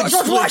 wood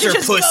splinter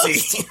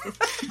pussy.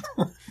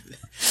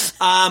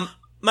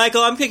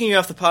 Michael, I'm kicking you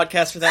off the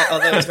podcast for that,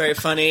 although it was very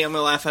funny. I'm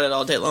going to laugh at it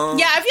all day long.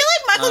 Yeah, I feel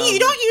like, Michael, you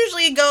don't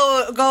usually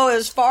go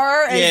as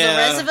far as the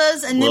rest of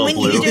us, and then when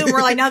you do,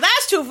 we're like, no,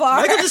 that's too far.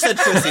 Michael just said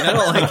pussy, and I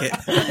don't like it.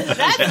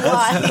 That's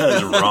why. That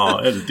is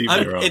wrong. That is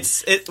deeply wrong.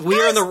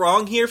 We are in the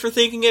wrong here for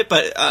thinking it,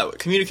 but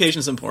communication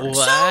is important.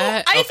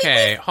 What?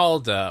 Okay,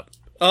 hold up.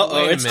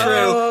 Uh-oh, it's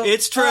true.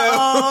 It's true.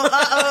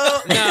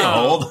 Uh-oh. No.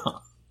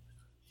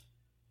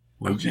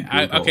 Hold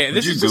on. Okay,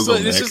 this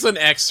is an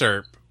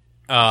excerpt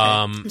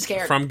I'm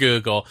scared. from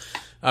Google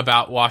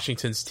about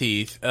Washington's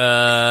teeth.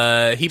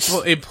 He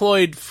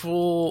employed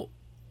full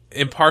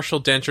impartial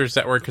dentures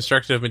that were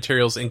constructed of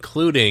materials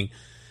including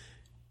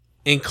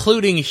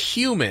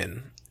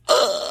human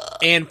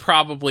and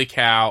probably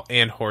cow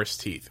and horse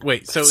teeth.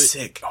 Wait, so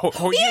sick. He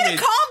had a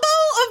combo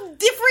of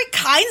different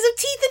kinds of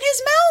teeth in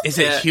his mouth? Is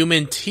it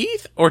human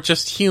teeth or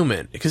just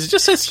human? Because it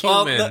just says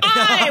human.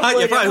 I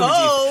would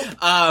hope.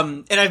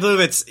 And I believe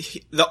it's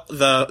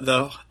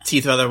the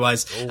teeth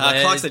otherwise.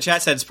 Clocks the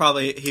chat said it's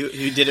probably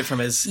who did it from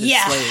his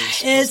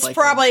slaves. It's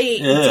probably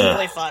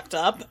totally fucked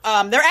up.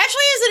 There actually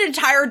is an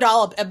entire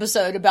Dollop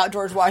episode about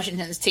George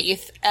Washington's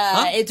teeth.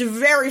 It's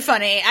very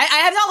funny. I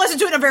have not listened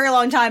to it in a very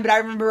long time, but I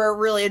remember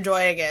really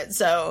enjoying it.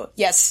 So,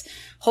 yes,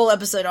 whole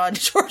episode on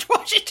George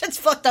Washington's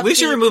fucked up We teeth.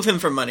 should remove him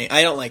from money.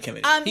 I don't like him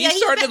anymore.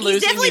 He's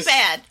definitely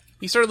bad.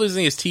 He started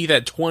losing his teeth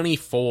at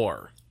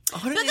 24.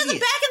 Because back in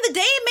the day,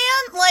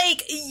 man,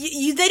 like,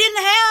 they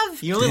didn't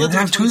have... You only didn't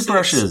have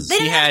toothbrushes. They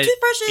didn't have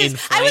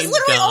toothbrushes. I was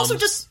literally also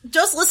just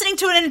listening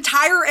to an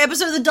entire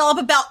episode of The Dollop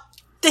about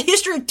the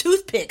history of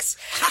toothpicks.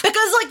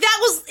 Because, like,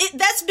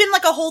 that's been,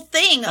 like, a whole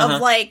thing of,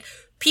 like,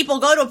 people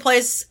go to a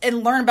place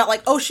and learn about,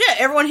 like, oh shit,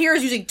 everyone here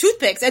is using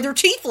toothpicks and their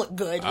teeth look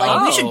good.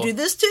 Like, we should do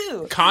this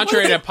too.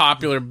 Contrary to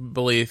popular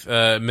belief,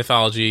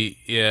 mythology,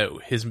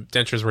 his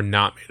dentures were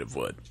not made of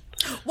wood.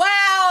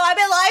 Wow, I've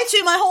been lied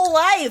to my whole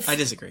life. I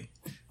disagree.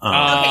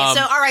 Okay,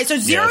 so alright, so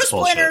zero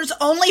splinters,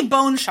 only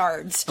bone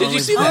shards. Did you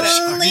see that?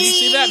 Did you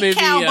see that movie?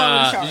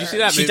 Did you see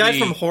that movie? She died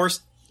from horse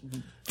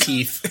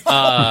teeth.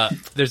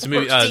 There's a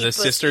movie, The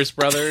Sisters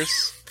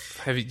Brothers.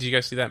 Did you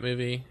guys see that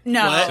movie?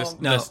 No.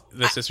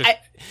 The Sisters.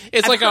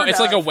 It's like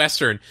a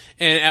Western,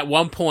 and at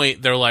one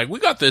point they're like, "We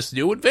got this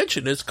new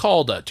invention. It's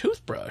called a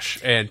toothbrush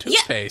and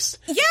toothpaste."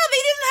 Yeah, they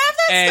didn't have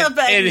that stuff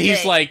back and then.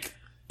 he's like,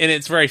 and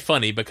it's very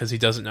funny because he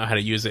doesn't know how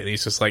to use it, and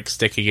he's just like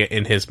sticking it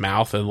in his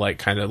mouth and like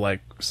kind of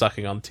like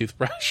sucking on the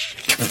toothbrush.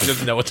 He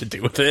doesn't know what to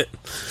do with it.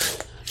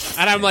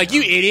 And I'm like,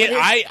 you idiot!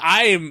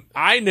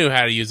 I knew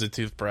how to use a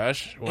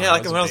toothbrush. When I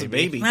was a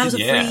baby. When I was a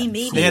freaking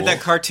baby. They had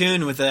that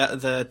cartoon with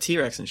the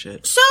T-Rex and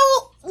shit. So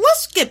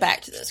let's get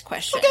back to this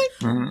question.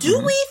 Okay. Do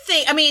we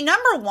think? I mean,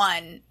 number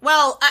one.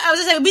 Well, I was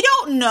gonna say we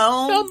don't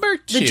know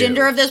the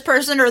gender of this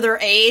person or their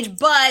age,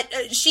 but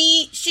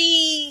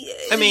she.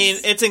 I mean,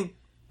 it's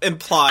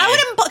implied. I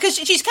would because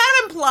she's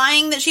kind of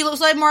implying that she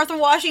looks like Martha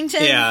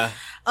Washington. Yeah.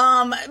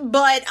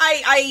 But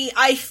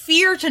I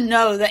fear to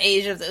know the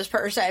age of this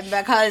person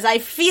because I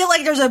feel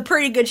like there's a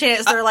pretty good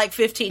chance they're like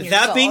 15 years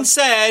old. That being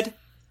said,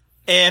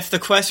 if the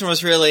question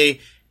was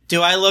really,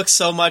 do I look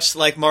so much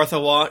like Martha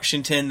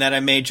Washington that I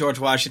made George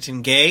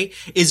Washington gay,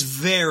 is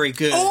very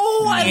good.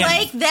 Oh, I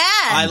like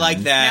that. I like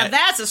that. Now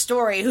that's a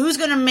story. Who's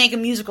going to make a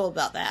musical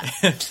about that?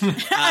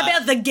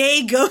 About the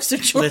gay ghost of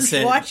George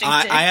Washington.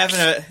 I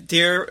have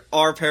Dear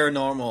R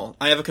Paranormal,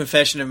 I have a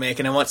confession to make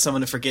and I want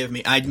someone to forgive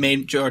me. I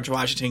made George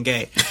Washington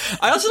gay.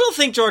 I also don't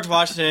think George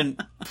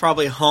Washington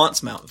probably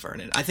haunts Mount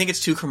Vernon. I think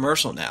it's too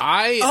commercial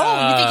now. you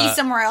think he's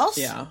somewhere else?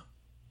 Yeah.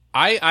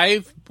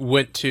 I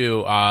went to,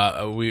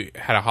 we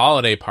had a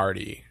holiday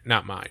party,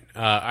 not mine.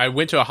 I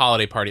went to a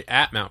holiday party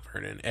at Mount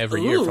Vernon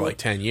every year for like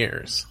 10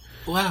 years.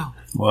 Wow.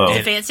 Whoa. Is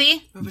it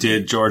fancy?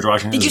 Did George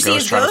Washington's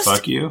ghost try to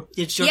fuck you?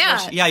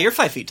 Yeah, you're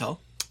 5 feet tall.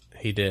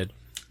 He did.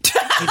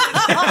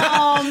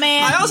 Oh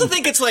man! I also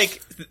think it's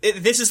like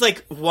this is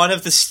like one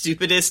of the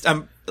stupidest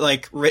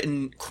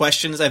written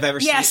questions I've ever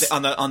seen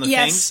on the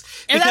things.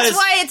 And that's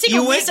why it tickled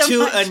you went me so to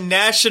much. a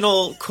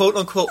national quote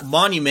unquote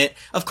monument.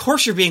 Of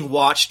course, you're being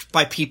watched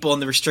by people in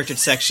the restricted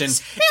section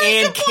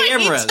and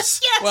cameras.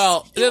 Yes,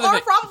 Well, you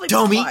are probably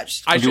being dummy.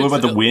 watched. What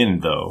about the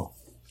wind, though?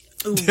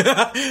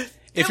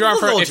 If you're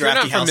not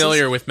drafty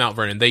familiar with Mount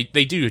Vernon, they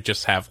do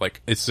just have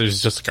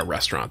there's just like a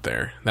restaurant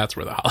there. That's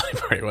where the holiday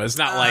party was.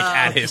 Not like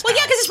at his Well,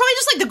 yeah, house. because it's probably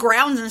just like the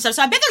grounds and stuff.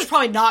 So I bet there's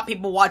probably not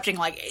people watching.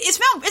 Like it's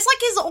like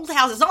his old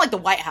house. It's not like the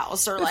White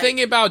House or The like.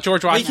 thing about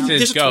George Washington's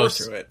there's a tour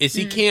ghost through it. is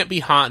he can't be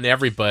haunting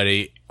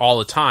everybody all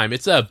the time.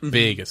 It's a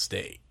big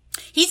estate.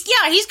 He's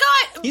got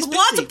He's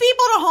lots busy. of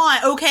people to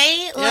haunt.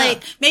 Okay,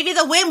 like maybe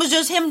the wind was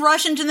just him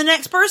rushing to the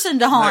next person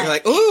to haunt. You're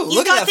like, ooh, He's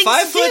look got at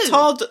that things to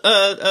 5 do.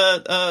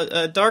 foot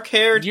tall,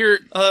 dark-haired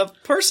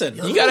person.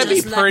 You gotta be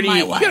Just like pretty. my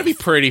You gotta wife. be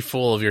pretty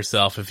full of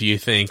yourself if you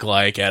think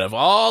like out of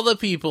all the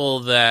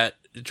people that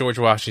George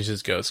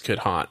Washington's ghost could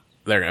haunt,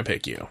 they're gonna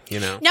pick you. You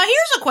know. Now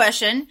here's a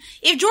question: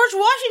 if George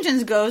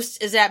Washington's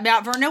ghost is at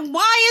Mount Vernon,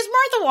 why is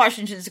Martha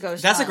Washington's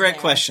ghost? That's a not great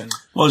there? question.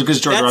 Well, it's because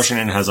George That's-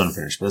 Washington has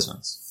unfinished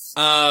business.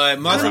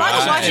 Martha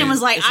Washington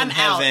was like, is in "I'm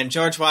out." heaven.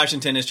 George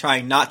Washington is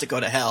trying not to go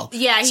to hell.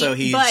 Yeah, so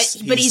he's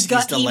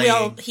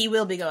delaying. he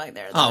will be going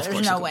there. Oh, of There's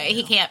course no he'll go way to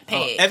he hell. can't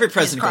pay. Every his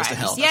president goes to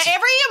crimes. hell. Yeah,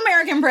 every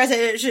American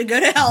president should go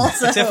to hell.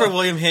 So. Except for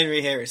William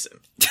Henry Harrison.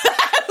 Who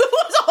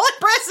was only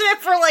president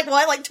for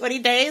like 20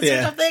 days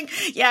or something.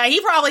 Yeah, he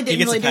probably didn't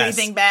gets really a do pass.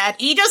 anything bad.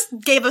 He just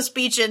gave a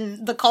speech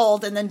in the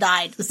cold and then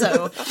died.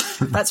 So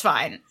that's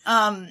fine.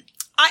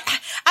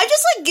 I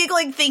just like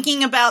giggling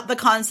thinking about the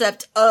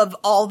concept of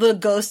all the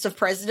ghosts of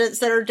presidents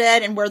that are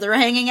dead and where they're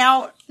hanging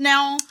out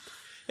now.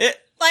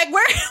 Like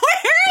where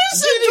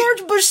is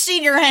George Bush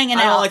Sr. hanging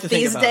I don't out like to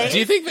think these about days? it. Do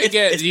you think they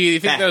get? Do you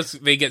think bad.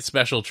 they get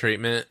special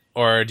treatment,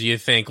 or do you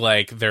think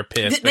like they're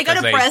pissed They go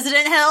because to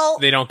president hell.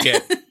 they don't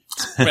get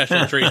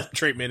special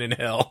treatment in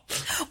hell?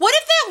 What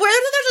if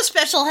there's a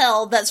special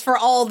hell that's for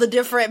all the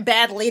different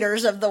bad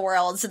leaders of the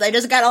world? So they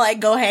just gotta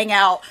like go hang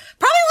out.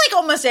 Probably like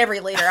almost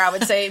every leader, I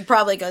would say,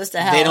 probably goes to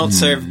hell. They don't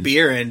serve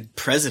beer in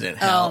president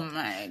hell. Oh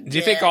my god. Do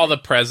you think all the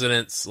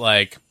presidents'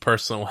 like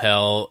personal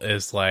hell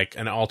is like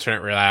an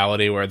alternate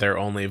reality where they're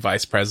only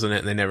vice president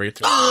and they never get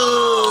to?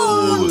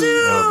 Oh,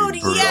 That would be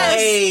dude, brutal.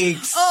 yes.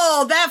 Yikes.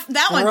 Oh, that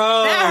one,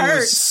 that Gross.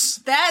 hurts.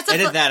 That's a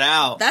Edit that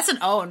out. That's an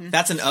own.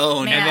 That's an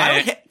own.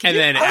 Man. And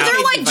then Or out-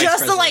 they're like Vice just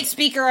the president. like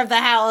speaker of the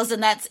house,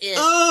 and that's it.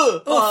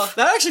 Ugh.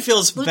 That actually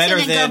feels better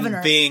Lieutenant than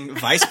governor. being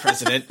vice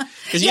president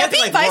because you Yeah, have to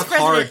being like vice work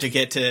president- hard to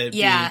get to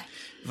Yeah.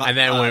 be And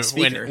then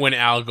speaker. when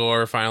Al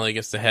Gore finally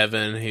gets to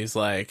heaven, he's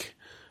like,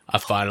 "I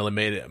finally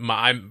made it.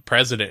 I'm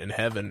president in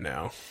heaven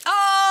now."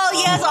 Oh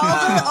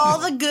yes, all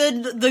the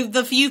good,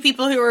 the few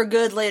people who are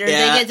good later,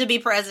 Yeah. they get to be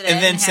president.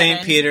 And then in St.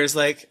 heaven. Peter's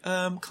like,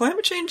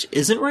 climate change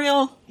isn't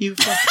real. You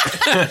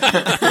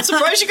I'm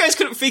surprised you guys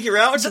couldn't figure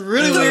out. It's a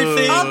really weird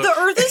thing. The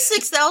Earth is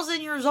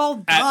 6,000 years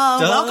old. At-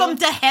 Welcome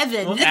to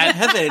heaven. At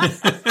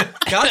heaven.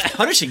 God's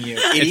punishing you,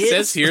 It idiots.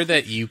 says here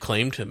that you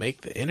claim to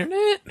make the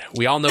internet.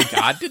 We all know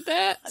God did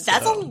that.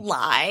 That's a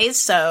lie.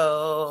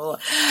 So,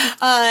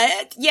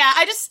 yeah,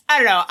 I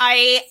don't know.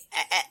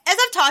 As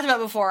I've talked about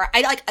before,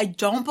 I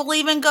don't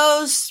believe in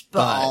ghosts,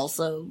 but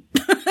also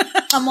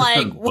I'm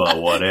like,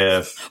 But what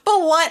if?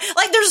 But what?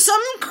 Like, there's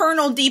some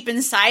kernel deep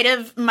inside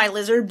of my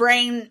lizard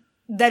brain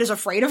that is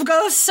afraid of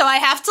ghosts, so I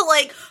have to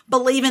like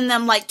believe in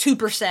them like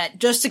 2%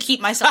 just to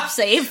keep myself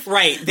safe.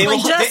 Right.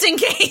 In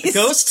case.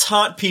 Ghosts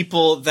haunt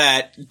people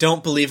that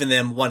don't believe in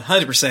them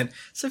 100%.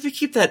 So if you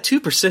keep that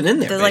 2% in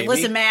there, They're like,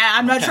 listen, man,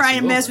 I'm not pass trying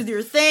to you mess over. with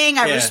your thing.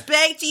 I Yeah.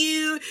 respect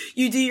you.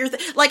 You do your thing.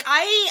 Like,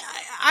 I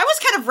was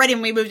kind of ready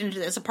when we moved into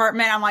this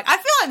apartment. I'm like, I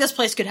feel like this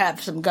place could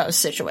have some ghost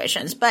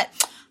situations, but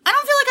I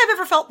don't feel like I've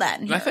ever felt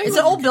that. in here. I think It's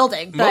an old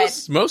building,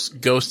 but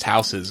most ghost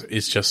houses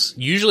is just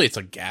usually it's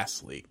a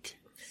gas leak.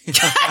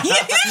 usually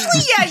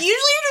you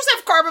just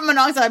have carbon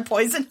monoxide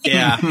poisoning.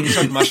 Yeah,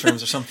 some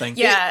mushrooms or something.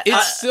 Yeah.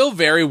 It's still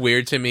very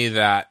weird to me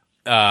that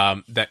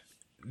that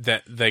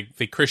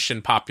the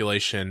Christian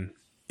population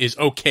is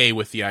okay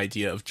with the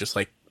idea of just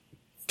like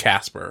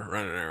Casper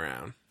running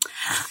around.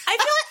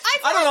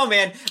 I don't know,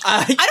 man.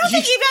 I don't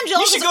think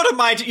evangelicals.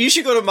 You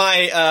should go to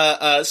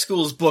my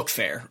school's book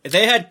fair.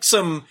 They had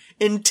some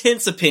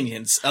intense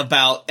opinions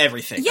about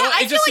everything. Yeah, Well, I it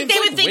feel just like seems they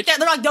like would think that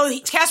they're like, no,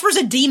 Casper's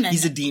a demon.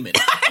 He's a demon.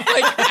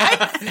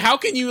 How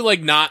can you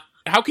like not?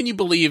 How can you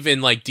believe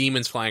in like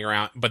demons flying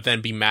around, but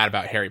then be mad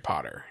about Harry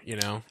Potter? You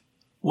know.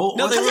 Well,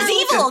 No, Because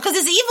it's evil. Because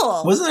it's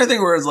evil. wasn't there a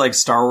thing where it's like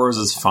Star Wars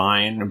is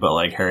fine, but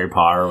like Harry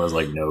Potter was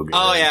like no good?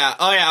 Oh yeah.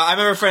 I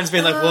remember friends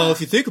being like, "Well,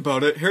 if you think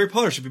about it, Harry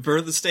Potter should be burned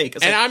at the stake."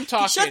 It's And like, I'm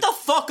talking- Shut the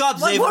fuck up,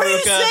 Like, Zay what are you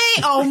Baruka.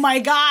 saying? Oh my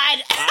god.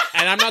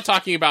 And I'm not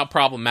talking about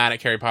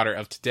problematic Harry Potter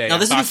of today. Now, I'm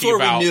this is talking before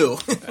we about,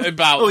 knew.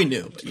 about Oh, we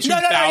knew. No,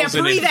 yeah,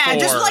 pre that. 2004.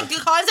 Just like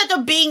the concept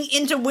of being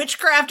into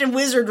witchcraft and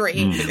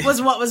wizardry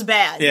was what was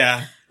bad.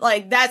 Yeah.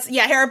 Like,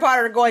 Harry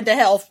Potter going to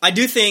hell. I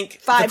do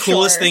think the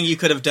coolest thing you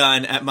could have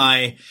done at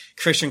my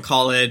Christian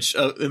college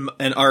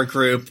in our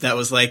group that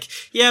was like,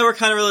 yeah, we're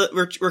kind of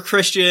we're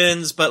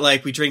Christians, but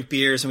like we drink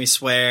beers and we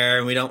swear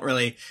and we don't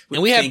really.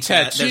 And we have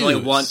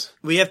tattoos.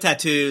 We have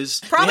tattoos.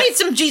 Probably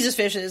some Jesus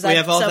fishes. We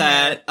have all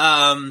that.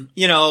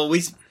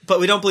 But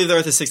we don't believe the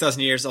Earth is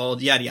 6,000 years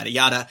old. Yada yada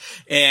yada.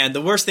 And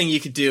the worst thing you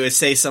could do is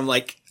say some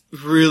like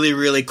really,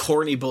 really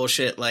corny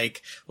bullshit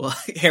like, well,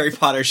 Harry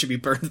Potter should be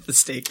burned at the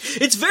stake.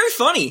 It's very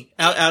funny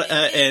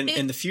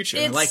in the future.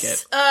 I like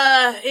it.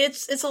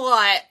 It's a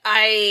lot.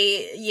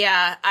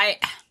 I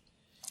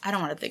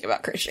don't want to think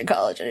about Christian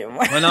college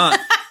anymore. Why not?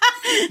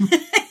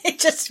 It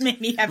just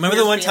made me have Remember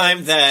the one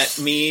time that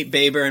me,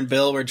 Baber, and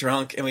Bill were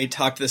drunk and we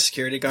talked to the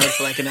security guard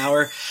for like an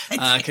hour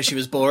because she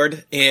was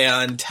bored,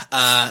 and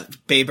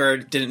Baber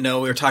didn't know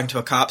we were talking to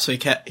a cop, so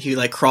he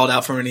like crawled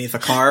out from underneath a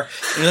car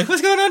and we're like,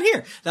 what's going on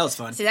here? That was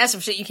fun. See, that's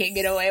some shit you can't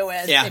get away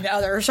with in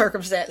other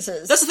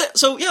circumstances. That's the thing.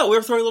 So yeah, we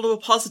were throwing a little bit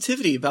of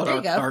positivity about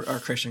our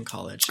Christian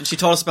college, and she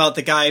told us about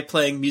the guy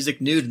playing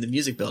music nude in the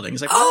music building.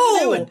 He's like, what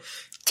are you doing?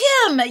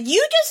 Tim,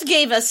 you just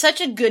gave us such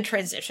a good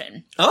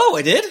transition. Oh,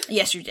 I did?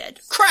 Yes, you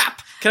did.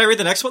 Crap! Can I read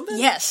the next one then?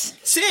 Yes.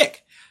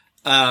 Sick!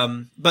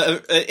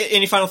 But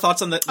any final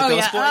thoughts on the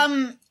Ghost Boy?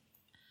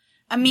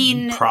 I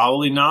mean...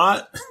 Probably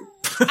not.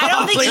 I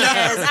don't think he is.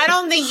 I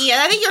don't think he is.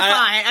 I think you're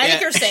fine. I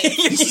think you're safe.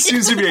 It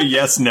seems to be a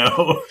yes-no.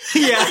 No,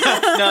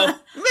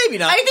 maybe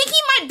not. I think he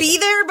might be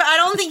there, but I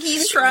don't think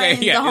he's trying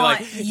to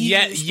haunt you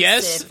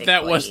yes,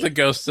 that was the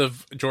ghost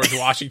of George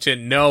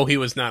Washington. No, he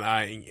was not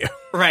eyeing you.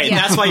 Right, and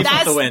that's why you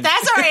got the win.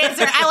 That's our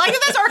answer. I like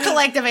that that's our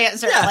collective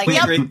answer.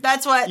 Yeah,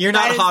 that's what... You're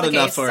not hot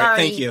enough for it.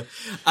 Thank you.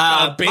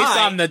 Based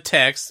on the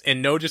text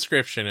and no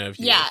description of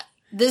you. Yeah.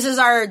 This is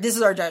our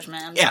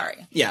judgment. I'm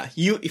sorry. Yeah,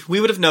 we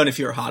would have known if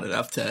you were hot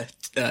enough to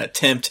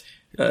tempt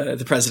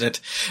the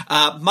president.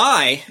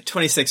 My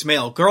 26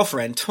 male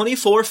girlfriend,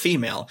 24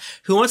 female,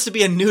 who wants to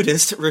be a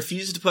nudist,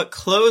 refuses to put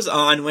clothes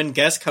on when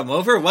guests come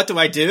over. What do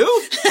I do?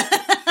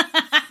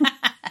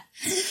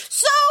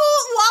 So,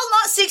 while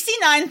not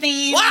 69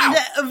 themed, wow,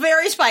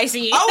 very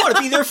spicy. I want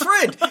to be their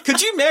friend.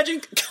 Could you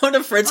imagine going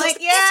to friends like,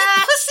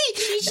 yeah, pussy?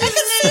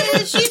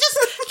 She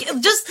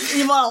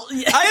just well.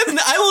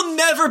 I will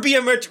never be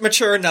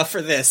mature enough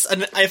for this,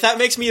 and if that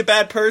makes me a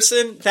bad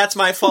person, that's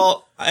my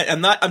fault.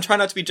 I'm trying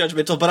not to be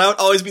judgmental, but I would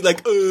always be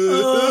like,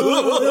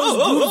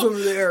 over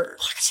there.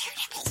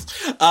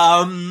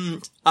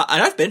 And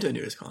I've been to a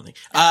nudist colony.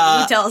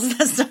 Tell us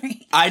that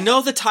story. I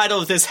know the title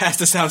of this has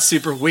to sound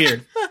super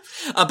weird,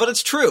 but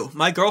it's true.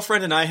 My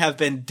girlfriend and I have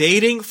been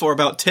dating for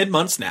about 10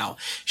 months now.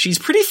 She's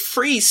pretty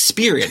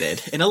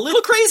free-spirited and a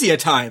little crazy at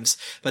times,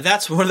 but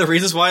that's one of the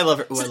reasons why I love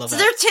her. So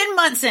they're 10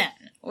 months in,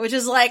 which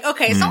is like,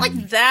 okay, it's not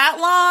like that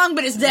long,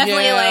 but it's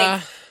definitely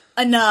like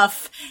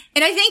enough.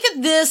 And I think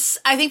that this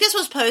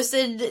was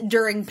posted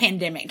during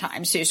pandemic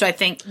times too, so I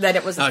think that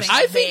it was a thing.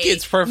 I think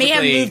it's perfectly may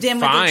have moved in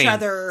fine with each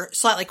other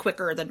slightly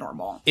quicker than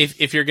normal.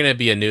 If you're going to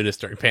be a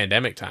nudist during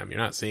pandemic time, you're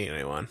not seeing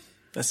anyone.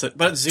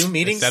 But Zoom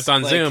meetings? That's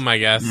on Zoom, I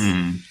guess.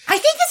 I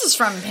think this is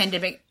from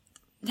pandemic.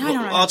 No, I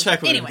don't know. I'll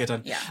check when we get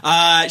done.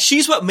 Yeah.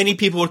 She's what many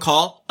people would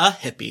call a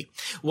hippie.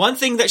 One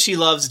thing that she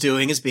loves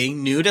doing is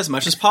being nude as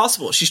much as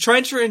possible. She's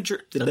trying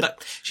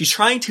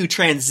to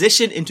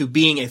transition into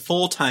being a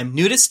full-time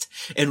nudist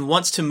and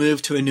wants to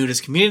move to a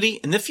nudist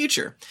community in the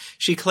future.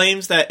 She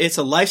claims that it's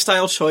a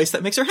lifestyle choice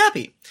that makes her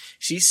happy.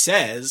 She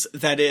says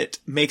that it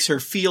makes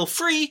her feel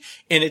free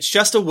and it's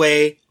just a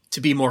way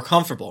to be more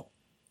comfortable.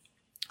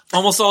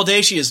 Almost all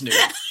day she is nude.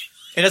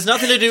 It has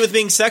nothing to do with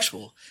being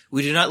sexual.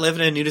 We do not live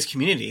in a nudist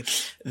community,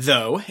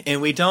 though,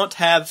 and we don't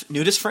have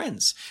nudist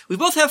friends. We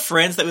both have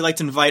friends that we like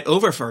to invite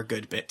over for a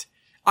good bit.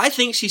 I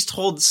think she's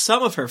told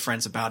some of her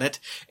friends about it,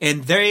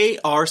 and they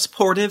are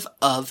supportive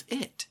of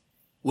it.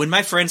 When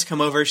my friends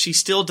come over, she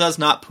still does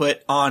not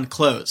put on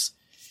clothes.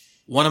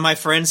 One of my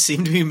friends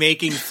seemed to be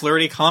making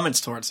flirty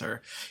comments towards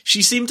her.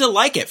 She seemed to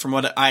like it from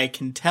what I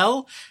can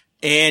tell,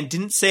 and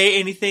didn't say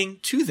anything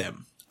to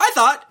them. I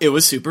thought it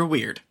was super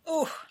weird.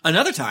 Ooh.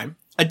 Another time,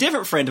 a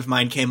different friend of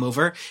mine came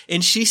over,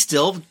 and she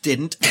still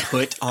didn't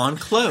put on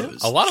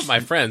clothes. A lot of my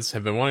friends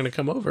have been wanting to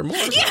come over more.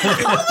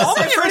 All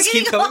my friends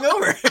keep coming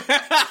over.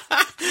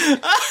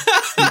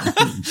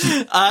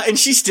 And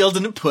she still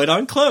didn't put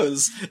on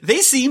clothes.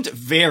 They seemed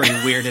very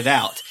weirded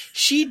out.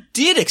 She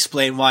did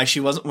explain why she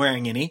wasn't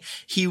wearing any.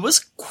 He was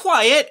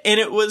quiet, and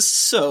it was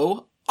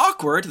so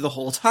awkward the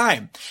whole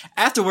time.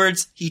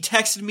 Afterwards, he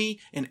texted me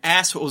and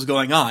asked what was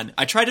going on.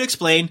 I tried to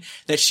explain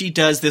that she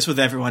does this with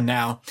everyone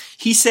now.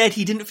 He said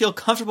he didn't feel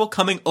comfortable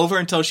coming over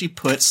until she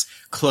puts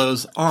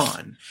clothes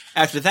on.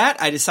 After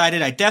that, I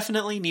decided I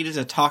definitely needed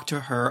to talk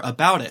to her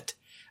about it.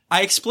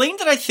 I explained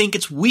that I think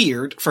it's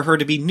weird for her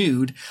to be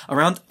nude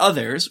around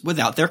others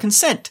without their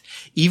consent,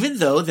 even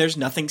though there's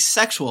nothing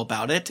sexual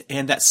about it,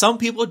 and that some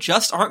people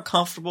just aren't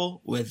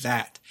comfortable with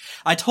that.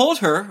 I told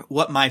her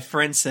what my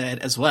friend said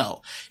as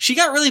well. She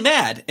got really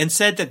mad and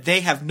said that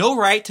they have no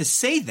right to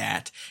say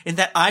that and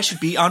that I should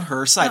be on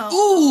her side.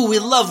 Ooh, we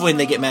love when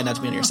they get mad not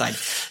to be on your side.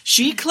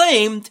 She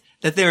claimed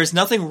that there is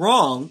nothing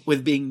wrong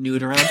with being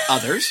nude around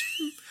others,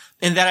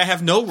 and that I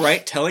have no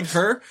right telling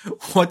her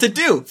what to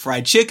do.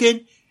 Fried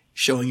chicken,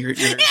 showing your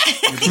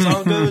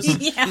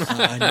bongos,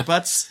 and your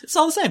butts. It's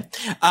all the same.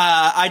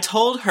 I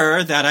told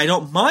her that I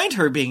don't mind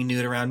her being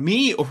nude around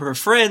me or her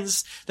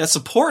friends that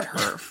support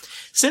her.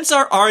 Since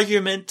our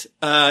argument,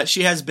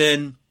 she has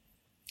been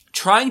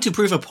trying to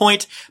prove a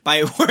point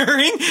by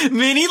wearing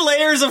many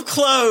layers of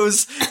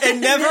clothes and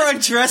never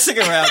undressing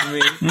around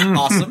me.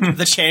 Awesome.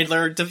 The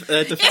Chandler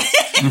defense.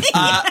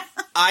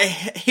 I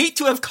hate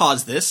to have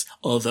caused this,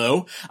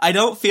 although I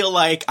don't feel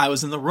like I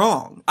was in the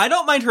wrong. I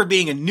don't mind her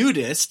being a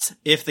nudist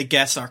if the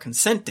guests are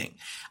consenting.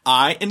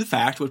 I, in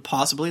fact, would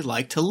possibly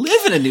like to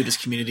live in a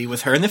nudist community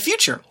with her in the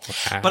future.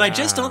 Wow. But I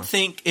just don't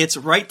think it's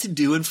right to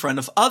do in front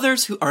of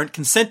others who aren't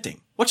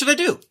consenting. What should I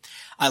do?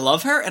 I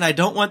love her and I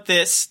don't want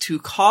this to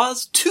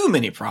cause too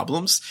many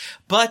problems,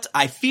 but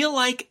I feel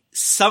like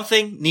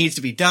something needs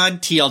to be done.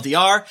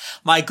 TLDR,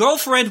 my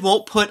girlfriend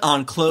won't put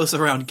on clothes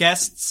around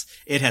guests.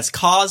 It has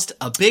caused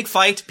a big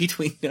fight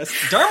between us.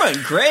 Dharma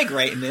and Greg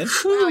writing in.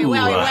 Wowie,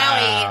 wowie,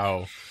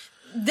 wowie.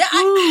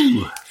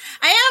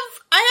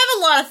 I have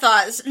a lot of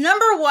thoughts.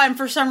 Number one,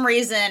 for some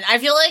reason, I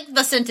feel like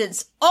the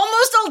sentence,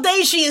 almost all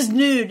day she is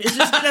nude, is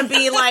just gonna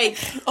be like,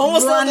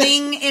 almost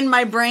running in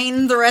my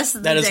brain the rest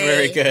of the day. That is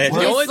very good.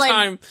 The only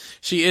time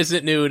she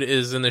isn't nude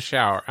is in the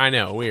shower. I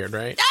know, weird,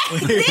 right? Then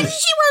she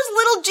wears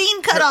little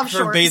jean cutoff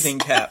shorts. Her bathing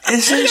cap.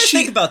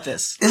 Think about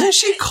this. Isn't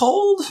she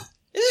cold?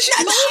 Isn't she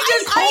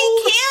cold?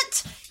 I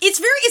can't. It's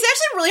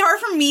actually really hard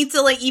for me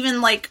to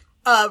even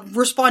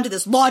respond to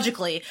this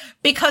logically,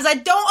 because I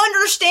don't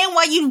understand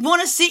why you'd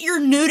want to sit your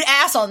nude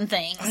ass on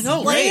things. I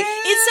know, right?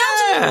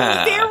 It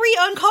sounds very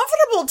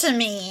uncomfortable to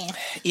me.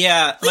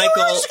 Yeah, Michael.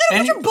 You're just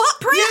gonna put your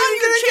butt print on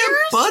your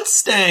chairs? Butt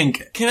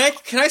stank. Can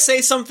I say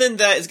something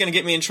that is gonna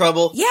get me in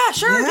trouble? Yeah,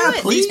 sure, do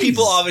it. Please. These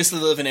people obviously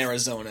live in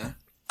Arizona.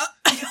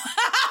 That's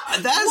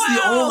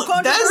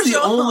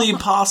the only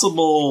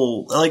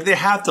possible, they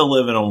have to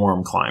live in a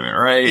warm climate,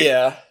 right?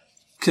 Yeah.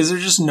 Because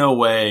there's just no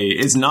way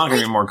it's not going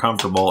to be more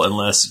comfortable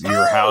unless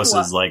your house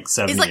is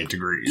 78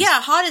 degrees. Yeah,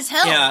 hot as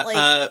hell.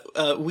 Yeah,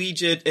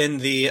 Weejit in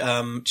the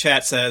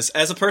chat says,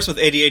 as a person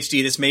with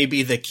ADHD, this may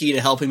be the key to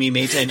helping me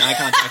maintain eye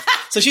contact.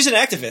 So she's an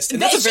activist,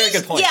 and that's a very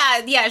good point.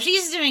 Yeah,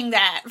 she's doing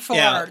that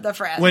for the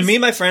friends. When me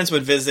and my friends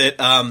would visit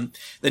the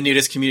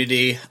nudist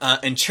community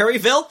in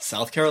Cherryville,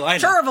 South Carolina.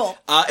 Cherryville.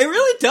 It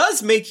really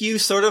does make you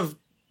sort of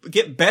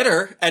get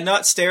better at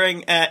not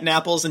staring at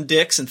napples and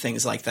dicks and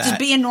things like that. Just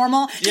being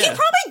normal. Yeah. You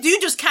probably do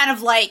just kind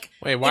of wait,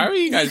 why are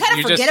you guys? You kind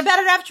of forget about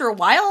it after a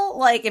while.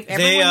 If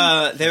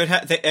everyone they would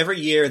have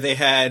every year they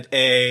had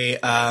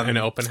an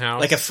open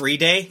house, like a free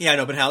day, an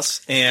open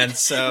house, and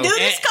so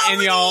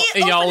and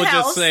y'all would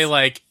just say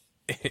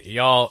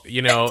y'all,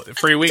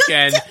 free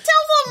weekend, tell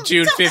them,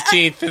 June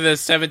 15th to the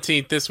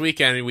 17th this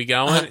weekend. Are we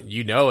going?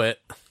 You know it.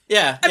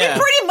 Yeah, I mean,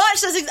 pretty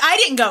much. I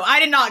didn't go. I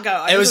did not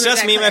go. It was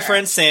just me and my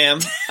friend Sam.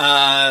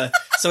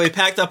 So we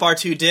packed up our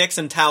 2 dicks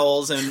and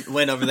towels and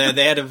went over there.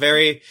 They had a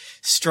very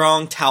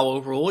strong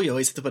towel rule. You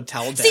always have to put a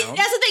towel down. See, that's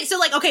the thing. So,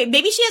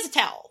 maybe she has a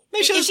towel.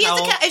 Maybe she has a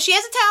towel. If she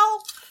has a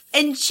towel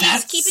and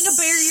she's keeping a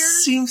barrier.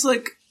 Seems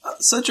like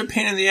such a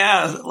pain in the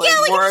ass.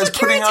 Whereas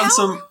putting on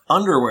some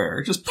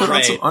underwear. Just put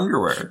on some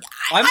underwear.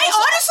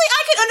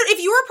 If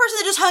you were a person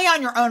that just hung out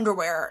in your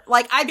underwear,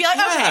 I'd be like,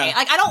 okay.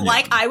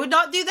 I would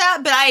not do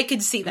that, but I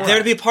could see that.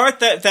 There'd be a part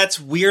that's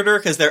weirder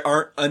because there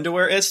aren't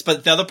underwear-ists,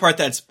 but the other part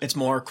it's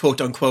more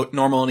quote-unquote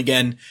normal, and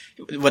again,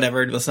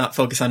 whatever, let's not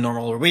focus on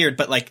normal or weird,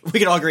 but we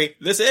can all agree,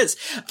 this is.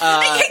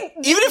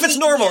 Even if it's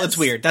normal, it's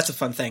weird. That's a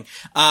fun thing.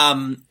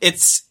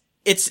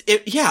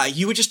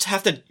 You would just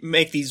have to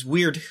make these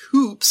weird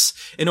hoops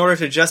in order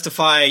to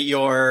justify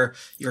your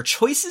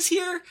choices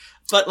here.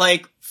 But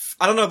I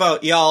don't know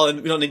about y'all,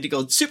 and we don't need to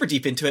go super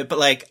deep into it, but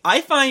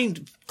I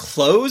find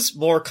clothes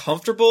more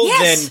comfortable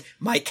than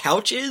my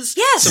couch is.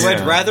 Yes. So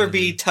I'd rather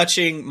be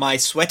touching my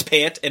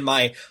sweatpant and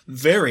my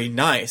very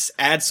nice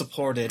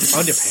ad-supported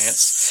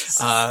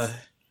underpants.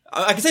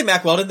 I can say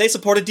Mac Weldon, they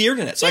supported the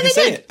internet, so I can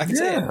say it. I can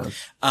say it.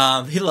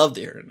 He loved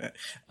the internet.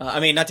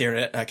 Not the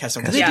internet, Cast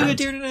of Thrones. Did they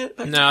do the internet?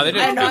 No, they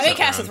didn't. I think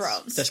Cast of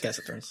Thrones. That's Cast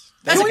of Thrones.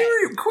 Can we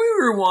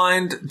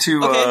rewind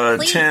to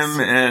Tim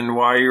and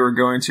why you were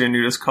going to a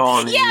nudist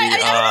colony?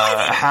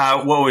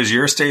 What was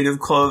your state of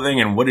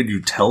clothing, and what did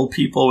you tell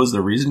people was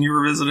the reason you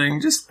were visiting?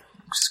 Just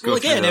go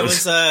through it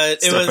was the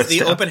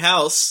step. open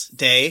house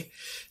day.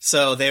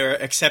 So they were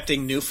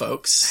accepting new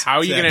folks. How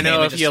are you going to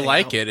know if you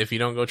like it if you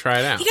don't go try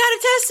it out? You got to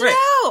test it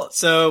out.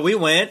 So we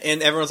went,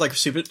 and everyone was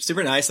super,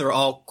 super nice. They were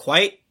all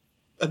quite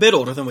a bit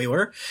older than we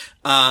were.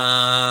 They also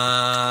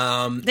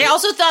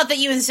thought that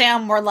you and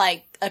Sam were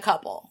a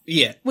couple.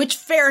 Yeah. Which,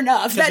 fair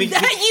enough. That you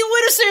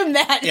would assume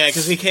that. Yeah,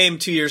 because we came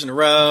 2 years in a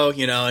row,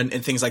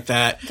 and things like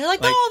that. They're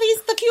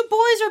the cute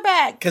boys are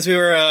back. Because we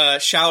were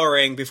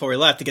showering before we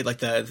left to get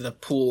the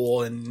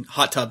pool and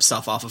hot tub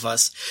stuff off of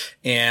us.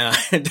 And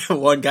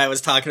one guy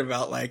was talking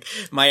about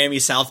Miami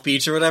South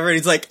Beach or whatever. And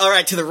he's like, all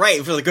right, to the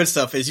right where the good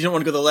stuff is. You don't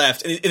want to go to the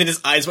left. And then his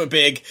eyes went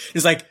big.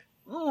 He's like,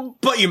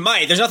 But you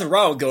might. There's nothing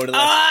wrong with going to the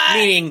left.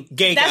 Meaning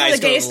gay guys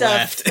go to the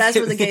left. That's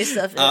where the gay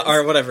stuff is.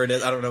 Or whatever it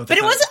is. I don't know what But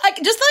it wasn't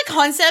like just the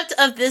concept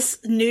of this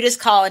nudist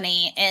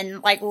colony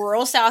in like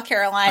rural South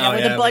Carolina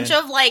with a bunch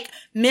of like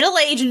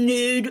middle-aged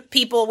nude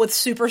people with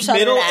super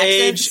southern accents.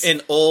 Middle-aged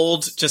and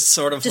old, just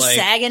sort of just like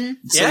sagging.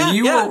 So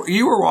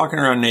you were walking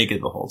around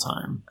naked the whole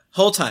time.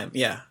 Whole time,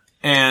 yeah.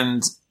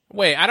 And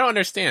wait, I don't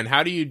understand.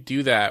 How do you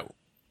do that?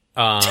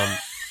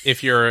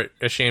 If you're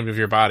ashamed of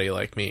your body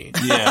like me.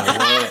 Yeah.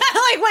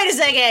 Like, wait a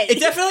second. It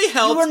definitely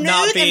helped you were nude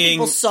not being... and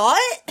people saw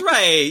it?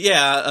 Right,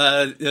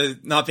 yeah.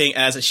 Not being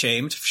as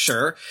ashamed,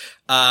 sure.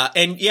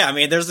 And yeah, I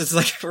mean, there's this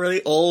like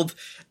really old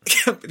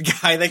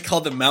guy they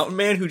called the Mountain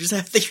Man who just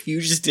had the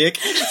hugest dick.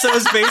 So it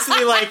was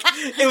basically like,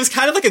 it was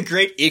kind of like a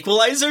great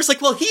equalizer. It's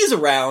like, well, he's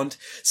around,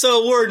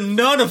 so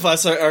none of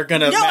us are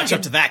gonna match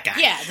up to that guy.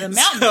 Yeah, the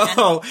Mountain Man.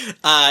 So,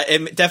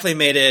 it definitely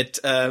made it,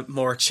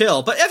 more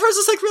chill. But everyone's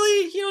just like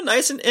really,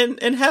 nice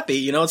and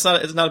happy. It's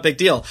not a big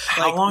deal.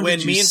 How long when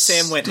did me you and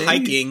Sam went stay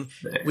hiking,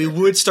 there? we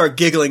would start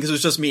giggling because it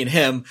was just me and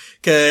him.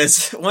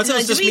 Because once it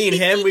was just me and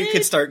him, we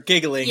could start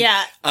giggling.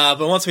 Yeah.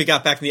 But once we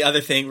got back to the other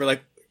thing, we're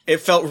like, it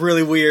felt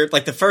really weird.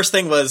 Like the first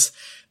thing was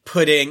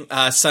putting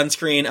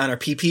sunscreen on our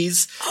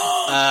peepees.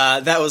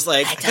 That was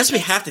like, I guess we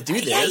have to do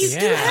this. Yeah, you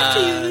do have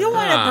to. You don't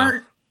want to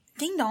burn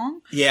ding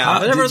dong. Yeah,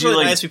 but everyone was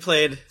really nice. We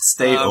played.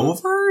 Stay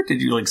over?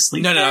 Did you like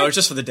sleep? No, there? it was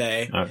just for the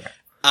day. Okay.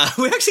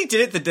 We actually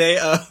did it the day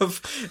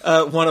of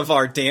one of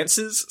our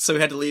dances, so we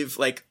had to leave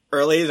like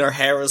early, and our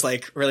hair was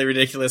like really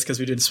ridiculous because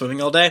we did swimming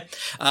all day.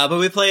 But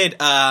we played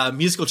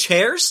musical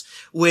chairs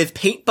with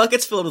paint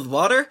buckets filled with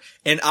water,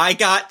 and I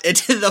got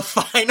into the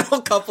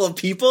final couple of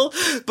people,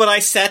 but I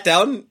sat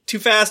down too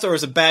fast, or it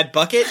was a bad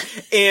bucket,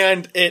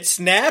 and it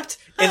snapped.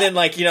 And then,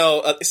 like,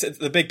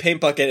 the big paint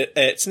bucket,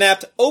 it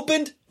snapped,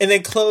 opened, and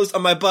then closed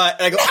on my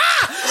butt. And I go, and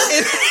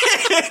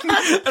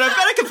I bet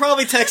I could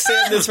probably text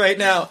Sam this right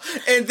now.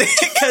 And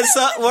because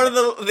one of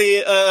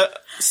the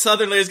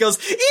Southern ladies goes,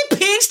 "It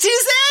pinched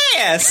his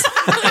ass!"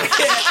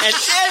 And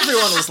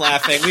everyone was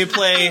laughing. We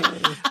play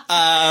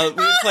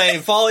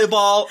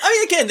volleyball. I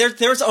mean, again,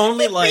 there was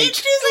only like...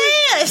 pinched his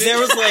ass! There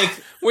was like...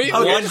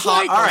 one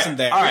hot person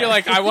there. You're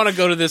like, I want to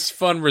go to this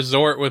fun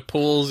resort with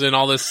pools and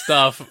all this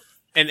stuff.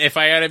 And if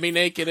I gotta be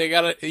naked, I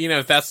gotta,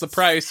 if that's the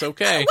price,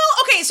 okay.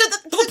 Well, okay, so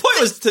the point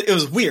was, it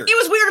was weird. It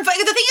was weird. But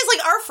the thing is,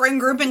 like, our friend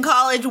group in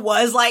college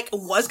was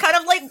kind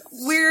of like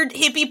weird,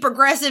 hippie,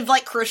 progressive,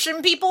 like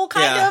Christian people,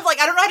 kind of. Like,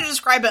 I don't know how to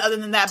describe it other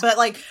than that. But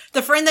like,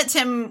 the friend that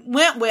Tim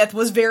went with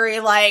was very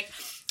like,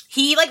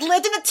 he like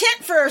lived in a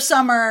tent for a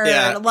summer.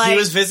 Yeah, like, he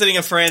was visiting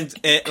a friend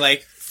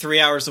like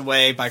 3 hours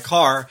away by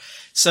car.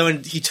 So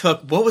he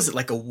took, what was it,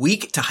 like a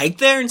week to hike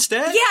there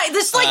instead? Yeah,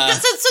 this like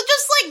so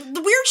just like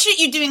the weird shit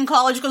you do in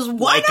college, because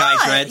why white not?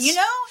 Guy dreads.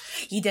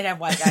 He did have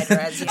white guy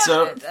dreads. Yeah.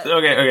 So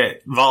okay,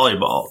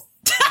 volleyball.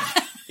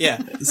 Yeah.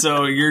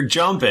 So you're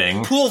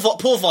jumping. Pool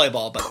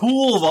volleyball. But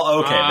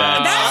Okay,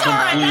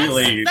 that's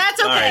completely. That's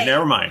okay. All right,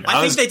 never mind.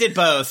 I think they did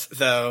both,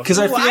 though. Because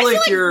I feel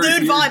like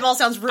nude volleyball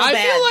sounds real bad.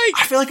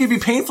 I feel like it'd be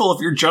painful if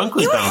your junk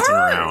was bouncing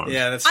around.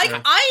 Yeah, that's true.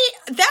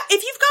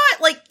 If you've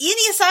got like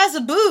any size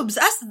of boobs,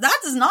 that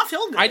does not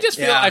feel good.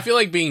 I feel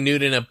like being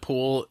nude in a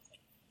pool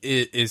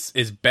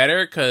is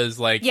better because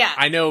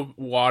I know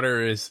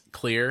water is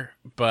clear,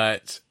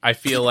 but I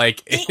feel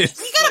like you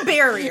got a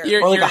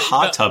barrier. Or like a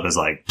hot tub is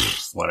like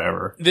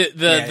whatever.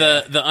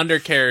 The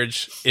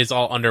undercarriage is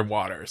all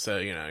underwater, so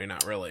you're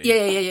not really.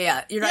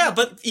 Yeah. You're not.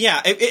 But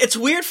it's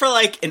weird for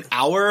like an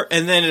hour,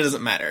 and then it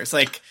doesn't matter. It's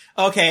like,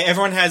 okay,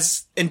 everyone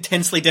has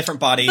intensely different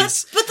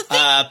bodies. But the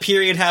thing,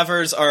 period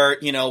havers are,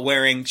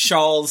 wearing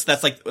shawls.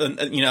 That's like, or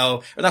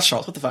not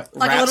shawls. What the fuck?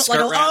 like wraps, a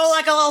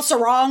little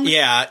sarong.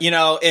 Yeah,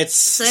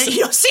 it's.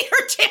 You don't see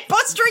her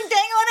tampon string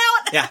dangling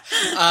out.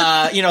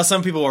 Yeah.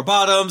 Some people wore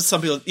bottoms.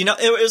 Some people,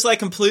 it was like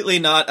completely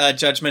not a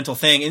judgmental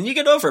thing, and you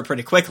get over it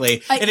pretty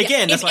quickly. And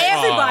again, that's why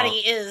everybody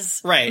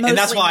is right, and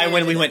that's why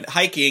when we went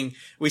hiking,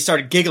 we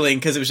started giggling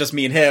because it was just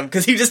me and him,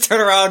 because he just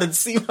turned around and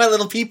see my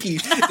little pee-pee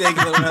dangling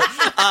around.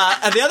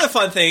 And the other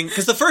fun thing,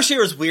 because the first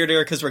year was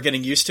weirder because we're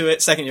getting used to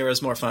it. Second year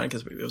was more fun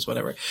because it was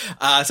whatever.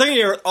 Second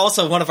year,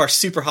 also one of our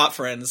super hot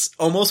friends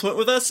almost went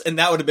with us, and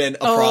that would have been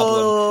a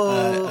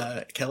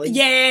problem. Kelly?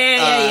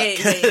 Yeah.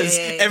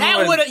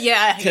 That would have,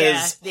 yeah.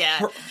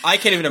 I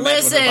can't even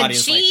imagine what her body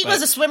is she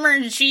was a swimmer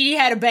and she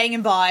had a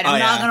banging bod. I'm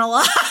not gonna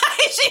lie.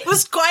 She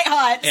was quite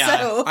hot.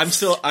 Yeah.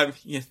 So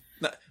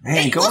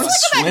Man, going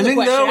swimming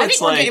though,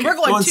 it's like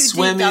going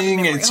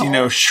swimming.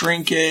 It's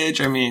shrinkage.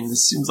 I mean,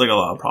 this seems like a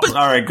lot of problems.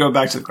 All right, go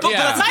back to the question.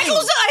 Yeah. Michael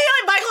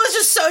is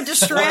just so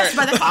distressed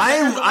by the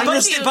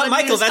but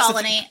Michael,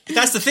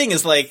 that's the thing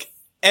is like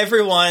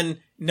everyone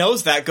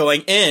knows that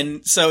going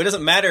in, so it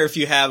doesn't matter if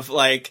you have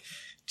like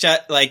one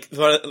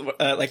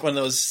of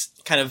those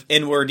kind of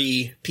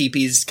inwardy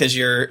peepees because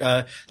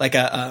you're like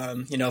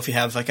if you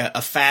have like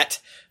a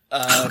fat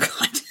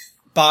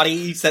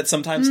body that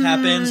sometimes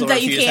happens, or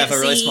if you just have a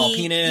really small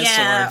penis,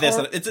 or this.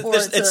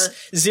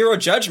 It's zero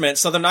judgment,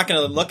 so they're not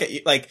going to look at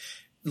you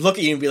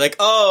and be like,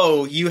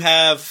 oh, you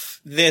have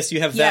this, you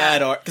have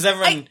that, or because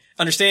everyone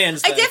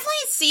understands. I definitely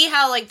see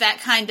how like that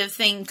kind of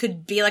thing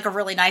could be like a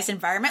really nice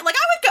environment. Like I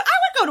would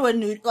go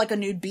to a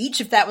nude beach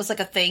if that was like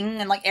a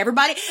thing, and like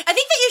everybody. I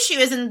think the issue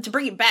is, and to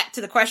bring it back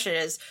to the question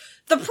is,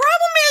 the problem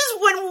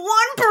is when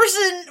one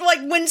person, like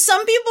when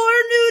some people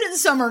are nude and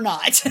some are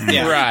not.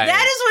 Yeah. Right.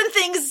 That is when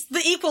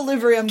the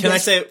equilibrium. Can I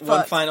gets say fucked.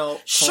 one final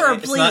point? Sure,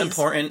 It's please. not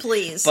important,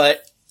 please.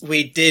 But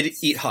we did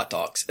eat hot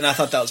dogs, and I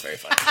thought that was very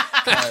funny.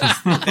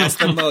 That's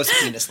the most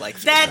penis-like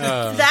thing.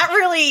 That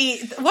really,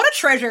 what a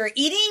treasure.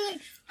 Eating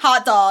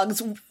hot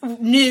dogs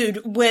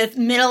nude with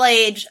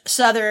middle-aged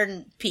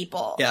Southern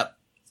people. Yep.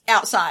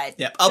 Outside.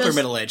 Yep. Upper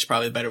middle age,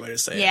 probably the better way to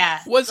say it. Yeah.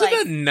 Was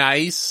it a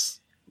nice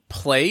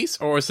place,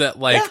 or was it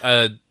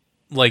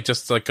like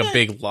just like a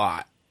big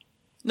lot?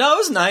 No, it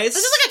was nice.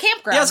 This is like a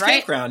campground, yeah, it's right?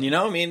 campground, you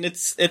know? I mean,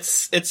 it's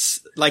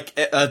like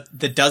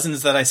the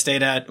dozens that I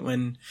stayed at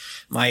when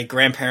my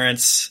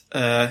grandparents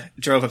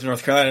drove up to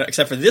North Carolina,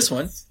 except for this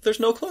one, there's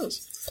no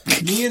clothes.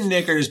 Me and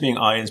Nick are just being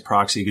audience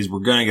proxy because we're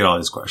going to get all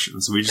these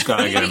questions. So we just got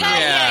to get them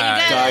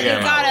out. You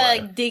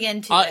gotta dig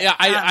into it. Yeah,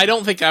 I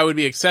don't think I would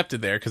be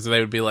accepted there because they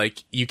would be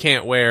like, you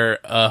can't wear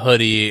a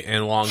hoodie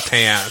and long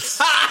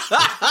pants.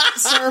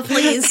 Sir,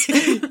 please.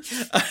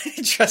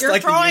 Just You're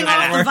like throwing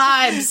off the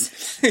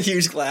vibes.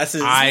 Huge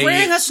glasses.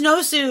 Wearing a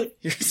snowsuit.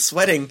 You're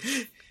sweating.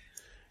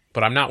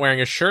 But I'm not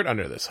wearing a shirt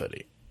under this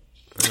hoodie.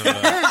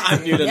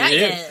 I'm new to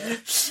you.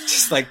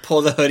 Just like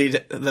pull the hoodie,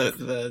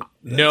 the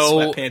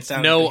sweatpants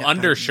down. No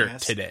undershirt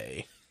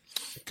today.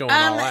 Going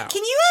all out.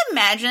 Can you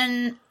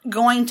imagine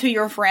going to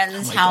your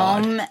friend's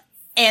home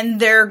and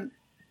their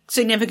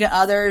significant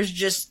others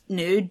just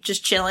nude,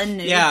 just chilling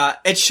nude? Yeah,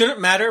 it shouldn't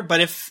matter, but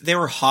if they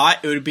were hot,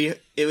 it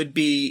would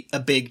be a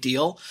big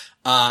deal.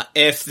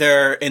 If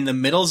they're in the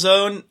middle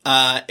zone,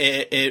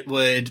 it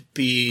would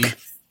be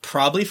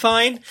probably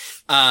fine.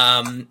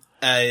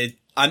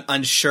 I'm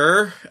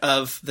unsure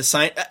of the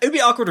sign. It would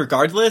be awkward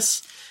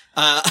regardless.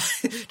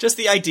 Just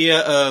the idea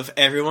of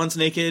everyone's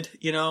naked,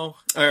 you know,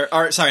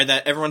 or sorry,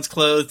 that everyone's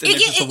clothed and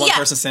there's just the one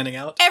person standing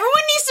out.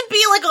 Everyone needs to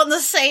be like on the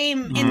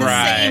same, in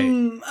the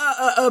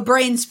same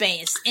brain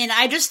space. And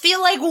I just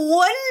feel like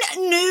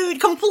one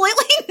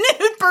completely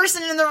nude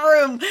person in the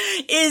room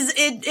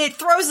it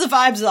throws the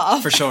vibes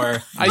off. For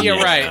sure. You're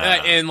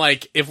right. And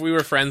like, if we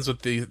were friends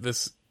with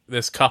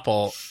this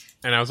couple,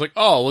 and I was like,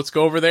 oh, let's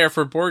go over there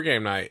for board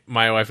game night,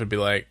 my wife would be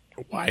like,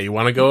 why you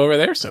want to go over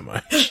there so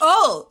much?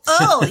 Oh,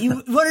 you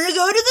wanted to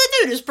go to the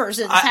nudist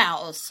person's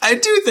house. I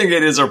do think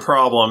it is a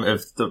problem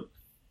if the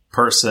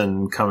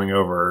person coming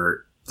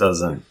over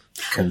doesn't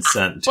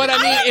consent. But I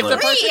mean, if the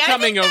person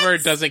coming over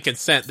doesn't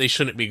consent, they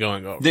shouldn't be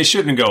going over. They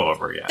shouldn't go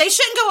over yet. They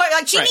shouldn't go over.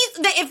 Like, she needs,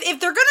 if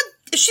they're gonna,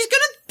 if she's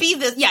gonna be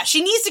this, yeah,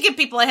 she needs to give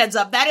people a heads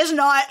up. That is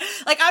not,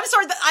 like, I'm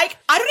sorry, I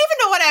don't even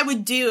know what I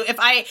would do if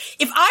I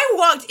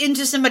walked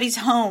into somebody's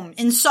home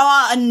and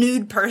saw a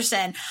nude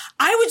person.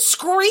 I would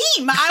scream.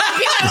 I would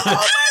be like, oh my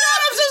God,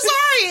 I'm so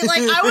sorry.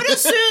 Like, I would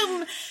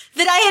assume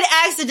that I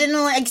had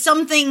accidentally, like,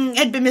 something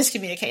had been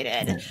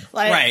miscommunicated.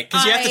 Like, right,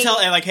 because you have to tell,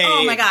 like, hey,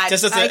 oh my God,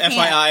 just as an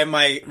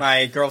FYI,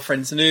 my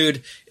girlfriend's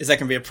nude. Is that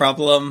going to be a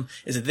problem?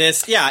 Is it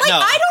this? Yeah, like, no.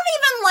 I don't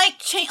even like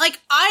change. Like,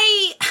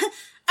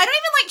 I don't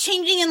even like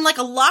changing in like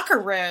a locker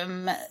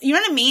room. You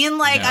know what I mean?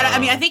 Like, no.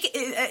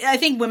 I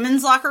think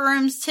women's locker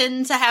rooms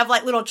tend to have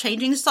like little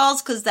changing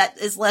stalls because that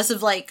is less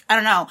of like, I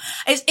don't know.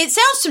 It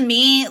sounds to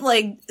me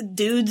like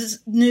dudes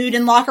nude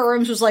in locker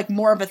rooms was like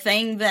more of a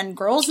thing than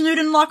girls nude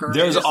in locker rooms.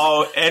 There's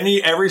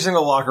every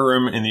single locker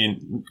room in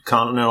the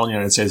continental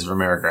United States of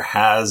America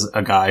has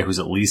a guy who's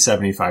at least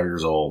 75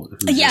 years old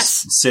who's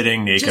just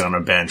sitting naked on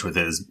a bench with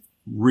his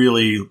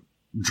really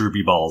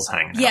droopy balls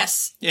hanging out.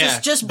 Yes. Yeah.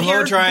 Just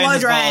blow drying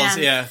his balls,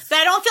 yeah. But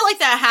I don't feel like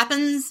that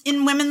happens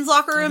in women's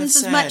locker rooms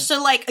as much.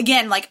 So like,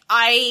 again, like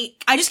I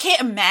just can't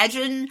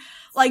imagine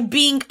like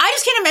being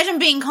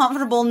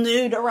comfortable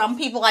nude around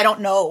people I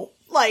don't know.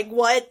 Like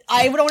what?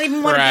 I don't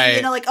even want to be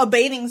in a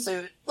bathing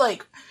suit.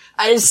 Like,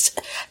 I just,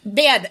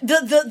 man,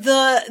 what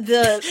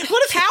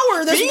a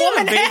power this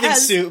woman has. A bathing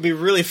has. suit would be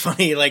really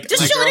funny. Like,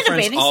 just my chilling in a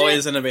girlfriend's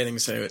always in a bathing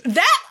suit.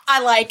 That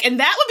I like, and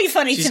that would be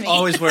funny She's to me. She's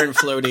always wearing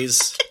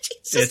floaties.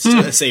 It's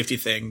a safety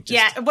thing.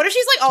 Yeah, what if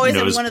she's like always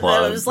in one of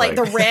those, like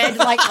the red,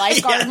 like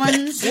lifeguard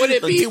ones? Would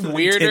it be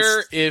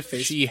weirder if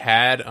she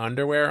had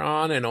underwear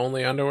on and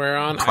only underwear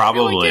on?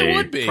 Probably. I feel like it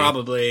would be.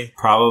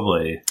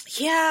 Probably.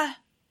 Yeah.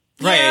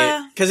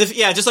 Right. Because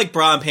just like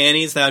bra and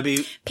panties, that would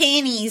be.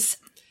 Panties.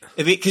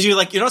 Because you're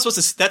not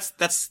supposed to,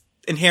 that's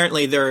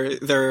inherently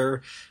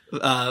their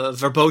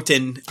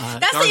verboten,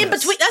 that's the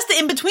in-between, that's the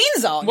in-between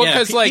zone. Well,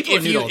 because like,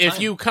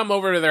 if you come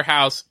over to their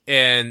house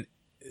and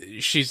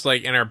she's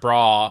like in her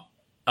bra,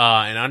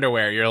 and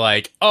underwear, you're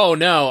like, oh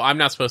no, I'm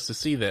not supposed to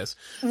see this.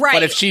 Right.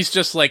 But if she's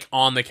just like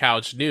on the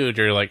couch nude,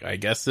 you're like, I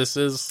guess this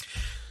is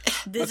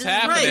what's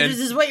happening. Right. This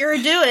is what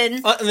you're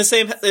doing. And the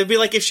same, it'd be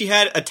like if she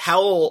had a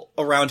towel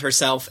around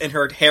herself and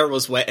her hair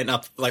was wet and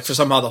up, like for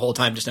somehow the whole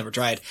time just never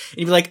dried. And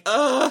you'd be like,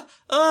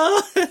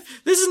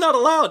 this is not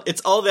allowed.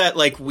 It's all that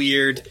like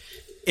weird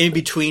in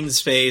between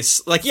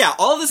space. Like, yeah,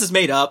 all of this is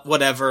made up,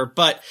 whatever,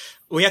 but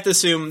we have to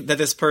assume that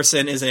this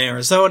person is in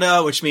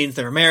Arizona, which means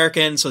they're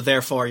American, so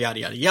therefore yada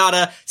yada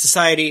yada,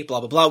 society, blah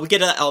blah blah. We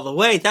get it out of the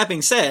way. That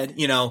being said,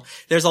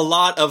 there's a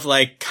lot of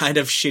like kind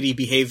of shitty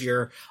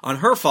behavior on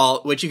her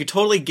fault, which you could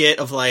totally get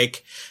of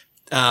like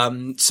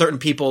certain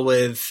people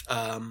with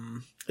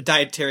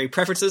dietary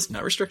preferences,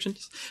 not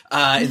restrictions,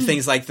 and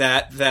things like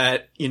that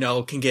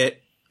can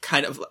get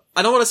kind of,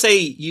 I don't want to say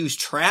use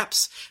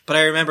traps, but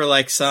I remember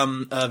like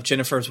some of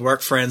Jennifer's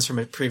work friends from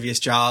a previous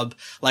job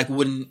like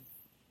wouldn't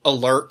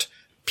alert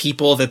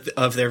people that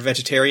of their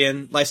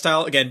vegetarian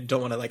lifestyle. Again,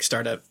 don't want to like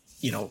start a,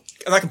 I'm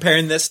not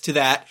comparing this to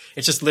that.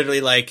 It's just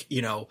literally like,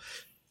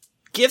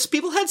 gives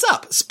people heads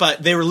up,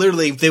 but they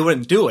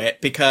wouldn't do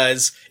it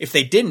because if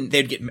they didn't,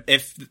 they'd get,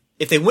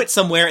 if they went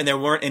somewhere and there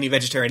weren't any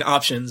vegetarian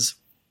options,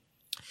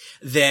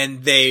 then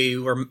they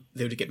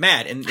would get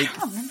mad, and it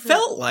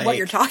felt like what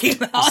you're talking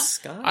about.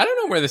 I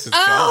don't know where this is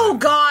going. Oh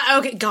God!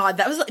 Okay, God,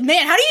 that was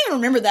man. How do you even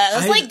remember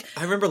that? That's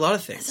I remember a lot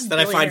of things that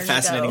I find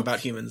fascinating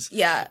about humans.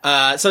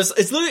 Yeah. So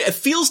it's literally, it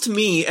feels to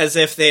me as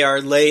if they are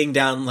laying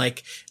down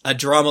like a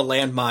drama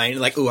landmine.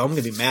 Like, ooh, I'm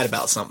going to be mad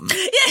about something.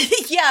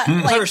 Yeah.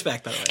 I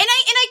respect, by the way. And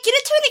I get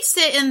it to an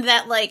extent in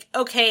that, like,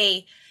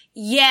 okay.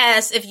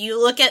 Yes, if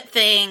you look at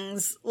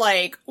things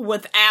like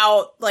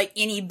without like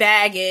any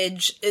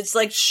baggage, it's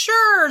like,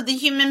 sure, the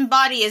human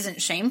body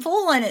isn't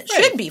shameful and it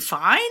should be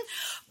fine,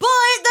 but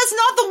that's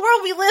not the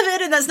world we live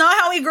in and that's not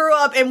how we grew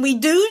up, and we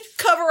do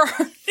cover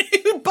our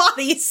nude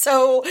bodies,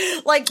 so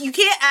like you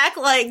can't act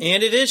like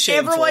and it is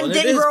shameful, everyone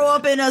didn't grow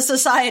up in a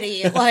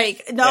society.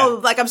 Like,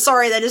 no, like I'm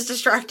sorry, that is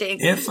distracting.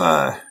 If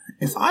I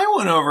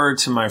went over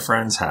to my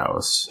friend's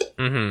house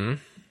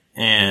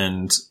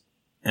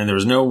and there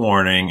was no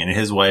warning, and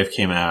his wife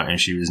came out and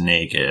she was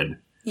naked,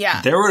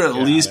 there would at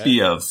least be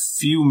a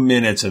few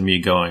minutes of me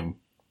going,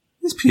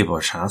 these people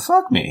are trying to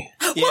fuck me.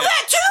 Well,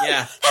 that too!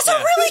 Yeah. That's a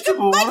really these good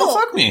people want to Michael.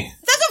 fuck me.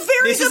 That's a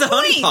very This good is a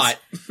point. honeypot.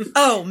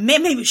 Oh,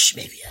 maybe she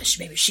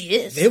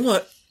is.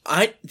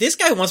 This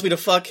guy wants me to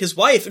fuck his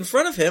wife in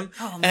front of him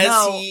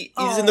as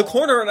he's in the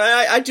corner, and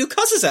I do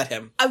cusses at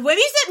him.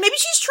 Maybe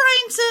she's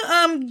trying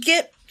to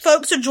get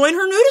folks to join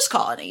her nudist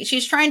colony.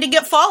 She's trying to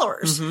get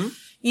followers.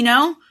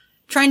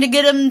 Trying to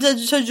get them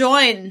to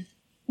join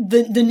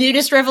the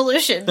nudist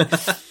revolution.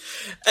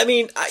 I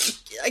mean,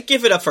 I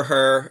give it up for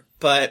her,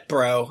 but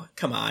bro,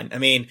 come on. I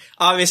mean,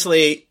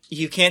 obviously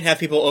you can't have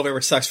people over,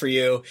 which sucks for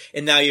you.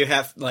 And now you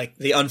have like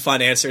the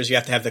unfun answers. You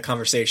have to have the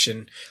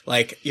conversation.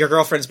 Like your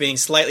girlfriend's being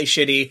slightly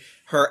shitty.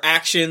 Her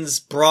actions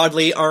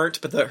broadly aren't,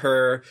 but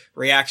her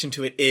reaction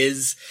to it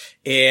is.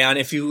 And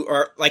if you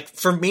are like,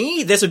 for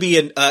me, this would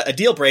be a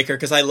deal breaker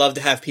because I love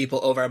to have people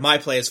over at my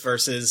place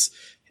versus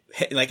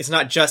like, it's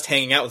not just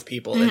hanging out with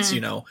people. It's,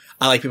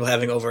 I like people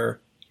having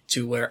over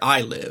to where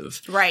I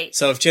live. Right.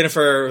 So if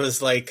Jennifer was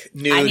like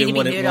nude and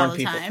wouldn't warn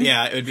people, time.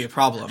 yeah, it would be a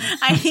problem.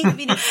 I need to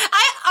be nude.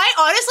 I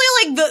honestly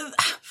like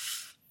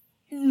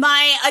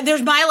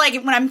there's my like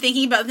when I'm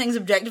thinking about things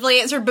objectively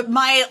answer, but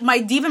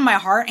my deep in my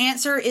heart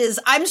answer is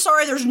I'm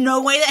sorry, there's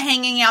no way that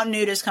hanging out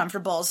nude is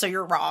comfortable, so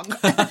you're wrong.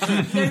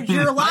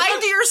 You're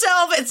lying to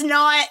yourself. It's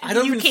not. I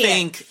don't even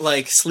think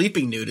like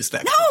sleeping nude is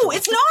that. No,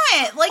 it's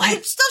not. Like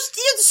stuff,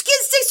 the skin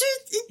sticks.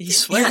 You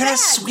swear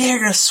You're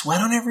gonna sweat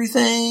on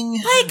everything.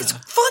 Like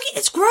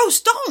it's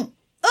gross. Don't.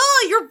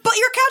 Oh, your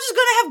couch is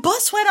gonna have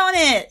butt sweat on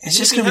it. It's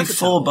just gonna be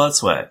full of butt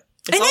sweat.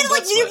 And then,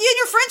 like, you and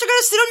your friends are going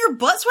to sit on your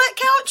butt sweat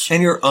couch?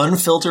 And your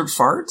unfiltered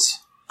farts?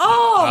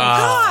 Oh,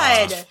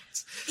 God.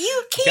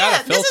 You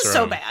can't. This is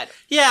so bad.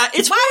 Yeah,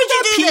 it's Why would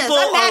you do people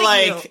this? I'm mad are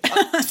like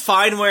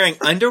fine wearing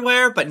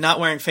underwear, but not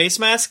wearing face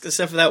masks,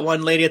 except for that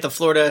one lady at the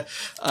Florida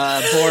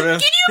border. Can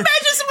you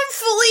imagine someone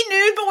fully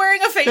nude but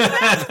wearing a face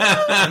mask?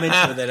 I'm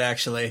into that,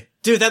 actually.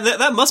 Dude,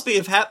 that must be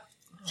happened.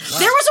 Wow.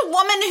 There was a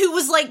woman who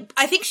was like,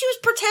 I think she was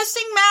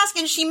protesting mask,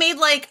 and she made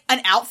like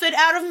an outfit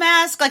out of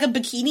mask, like a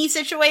bikini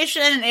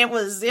situation, and it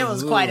was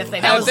quite a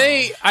thing. It was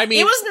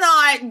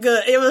not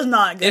good. It was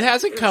not good. It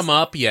hasn't come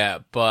up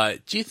yet,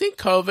 but do you think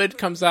COVID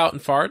comes out in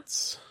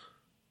farts?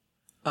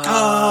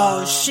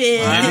 Oh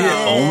shit! Maybe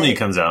it only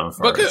comes out in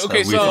farts.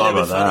 Okay, we thought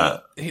about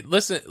that. Hey,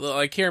 listen,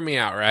 like, hear me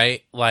out,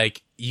 right?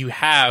 Like, you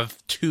have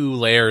 2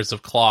 layers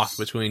of cloth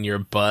between your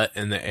butt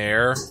and the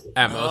air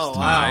at most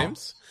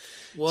times.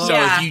 Whoa. So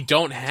if you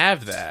don't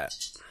have that,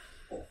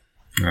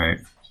 right?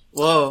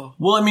 Whoa.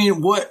 Well, I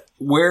mean,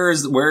 where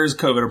is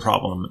COVID a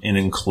problem in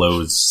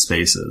enclosed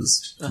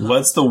spaces?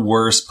 What's the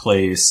worst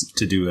place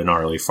to do a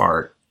gnarly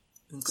fart?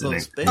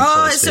 Enclosed space.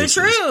 Oh, it's so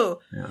true.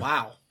 Yeah.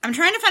 Wow. I'm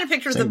trying to find a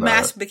picture of the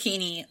mask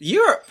bikini. We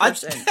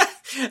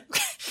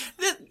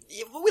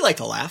like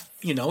to laugh,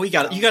 you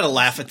got to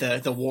laugh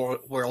at the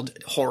world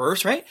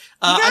horrors, right?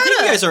 I think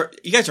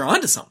you guys are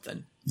onto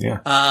something. Yeah,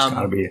 it's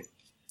gotta be.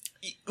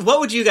 What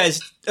would you guys?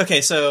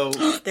 Okay, so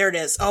there it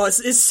is. Oh,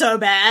 it's so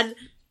bad.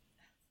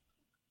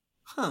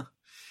 Huh.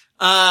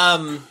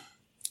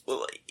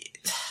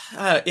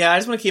 I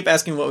just want to keep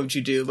asking what would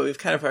you do, but we've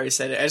kind of already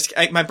said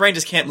it. My brain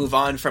just can't move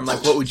on from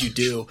like, what would you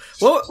do?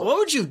 What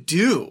would you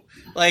do?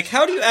 Like,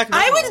 how do you act?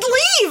 I would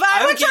leave.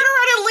 I would turn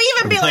around and leave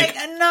and be like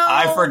no.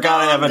 I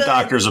forgot I have a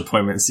doctor's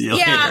appointment. See you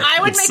later. I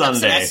would it's make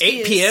Sunday. At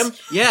 8 p.m.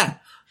 Yeah.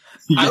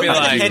 I would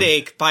have a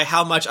headache by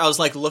how much I was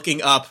like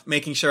looking up,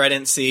 making sure I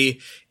didn't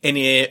see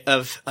any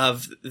of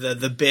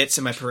the bits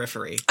in my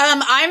periphery. I'm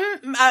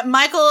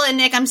Michael and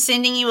Nick. I'm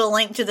sending you a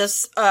link to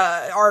this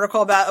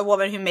article about a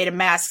woman who made a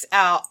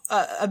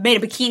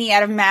bikini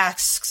out of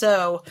masks.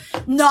 So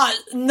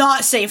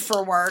not safe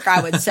for work,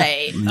 I would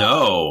say.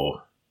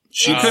 No.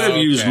 She could have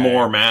used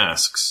more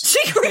masks. She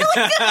really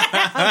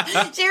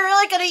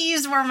could have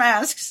used more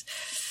masks.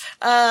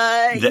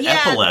 The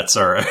epaulets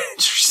are an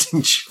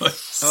interesting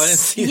choice. Oh, I didn't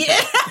see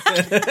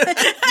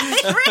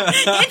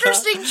that.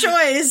 Interesting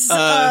choice.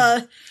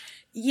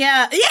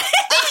 Yeah. She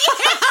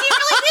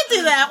really did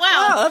do that.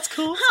 Wow. Oh, that's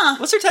cool. Huh.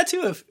 What's her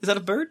tattoo of? Is that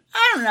a bird?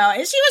 I don't know.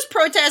 She was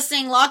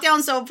protesting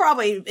lockdown, so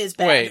probably is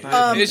bad.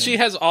 Wait, she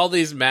has all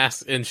these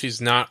masks and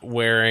she's not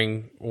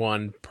wearing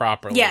one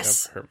properly.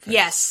 Yes. Of her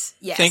face.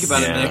 Yes. Think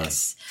about it, Nick.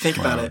 Think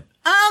about it.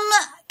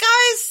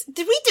 Guys,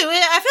 did we do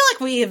it? I feel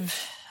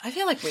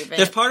like we've been.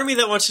 There's part of me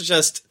that wants to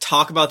just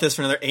talk about this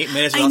for another 8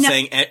 minutes without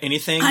saying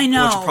anything. I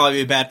know. Which would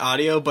probably be bad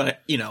audio,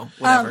 but,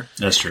 whatever.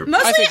 That's true.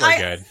 Mostly, I think we're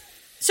good.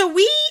 So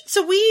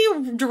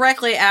we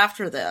directly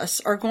after this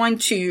are going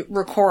to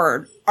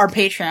record our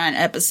Patreon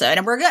episode,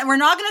 and we're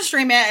not going to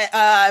stream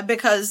it,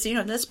 because,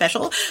 that's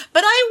special,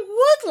 but I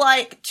would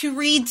like to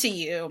read to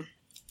you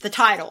the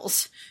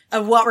titles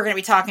of what we're going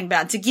to be talking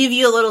about to give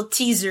you a little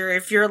teaser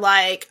if you're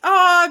like,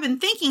 I've been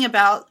thinking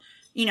about,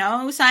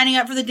 signing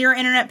up for the Dear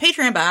Internet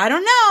Patreon, but I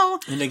don't know.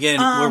 And again,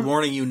 we're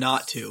warning you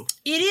not to.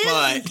 It is,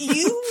 but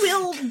you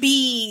will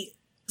be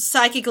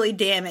psychically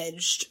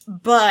damaged,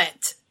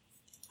 but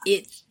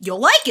you'll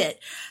like it.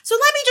 So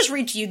let me just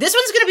read to you. This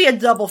one's going to be a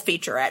double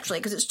feature, actually,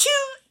 because it's two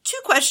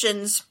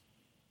questions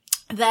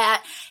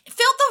that the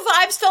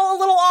vibes felt a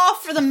little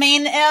off for the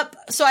main ep,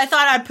 so I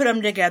thought I'd put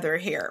them together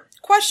here.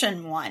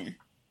 Question 1.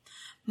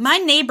 My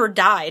neighbor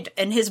died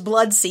and his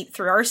blood seeped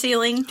through our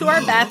ceiling to our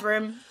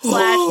bathroom /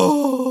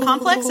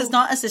 complex is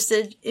not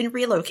assisted in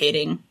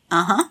relocating.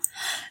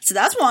 So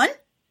that's one.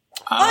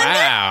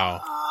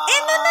 Wow.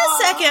 And then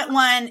the second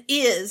one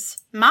is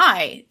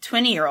my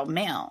 20-year-old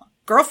male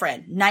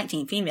girlfriend,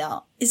 19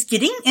 female, is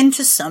getting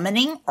into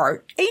summoning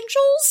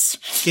archangels.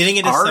 Getting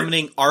into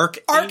summoning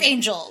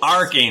archangels.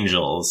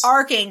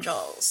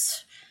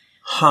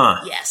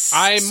 Huh. Yes.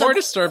 I'm more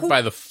disturbed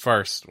by the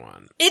first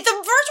one. The first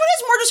one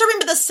is more disturbing,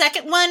 but the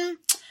second one,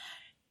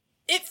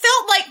 it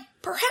felt like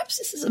perhaps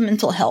this is a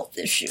mental health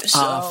issue. So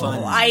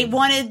fun. I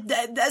wanted,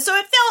 so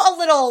it felt a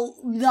little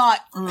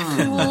not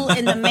cool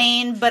in the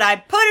main, but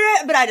I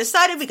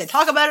decided we could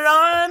talk about it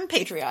on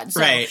Patreon. So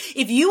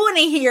if you want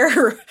to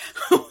hear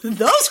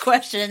those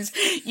questions,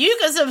 you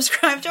can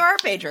subscribe to our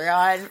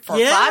Patreon for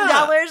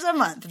 $5 a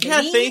month. Baby.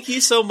 Yeah, thank you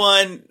so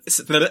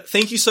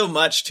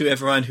much to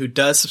everyone who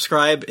does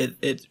subscribe.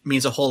 It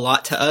means a whole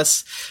lot to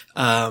us.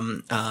 We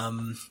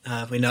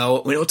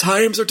know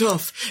times are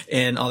tough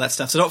and all that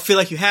stuff. So don't feel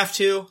like you have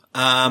to.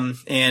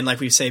 And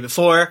like we say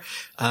before,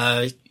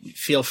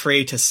 feel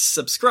free to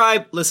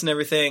subscribe, listen to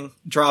everything,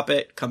 drop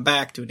it, come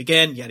back, do it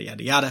again, yada,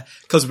 yada, yada.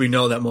 Cause we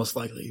know that most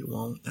likely you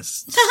won't.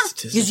 That's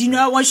because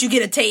once you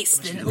get a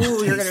taste, then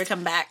you're going to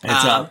come back.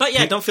 But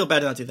yeah, don't feel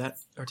bad to not do that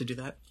or to do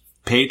that.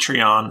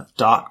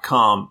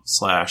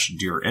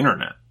 Patreon.com/Dear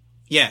Internet.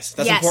 Yes,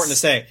 that's important to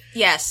say.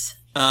 Yes.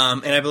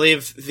 And I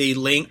believe the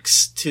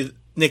links to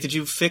Nick, did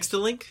you fix the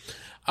link?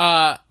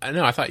 No,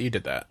 I thought you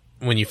did that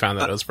when you found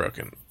that it was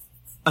broken.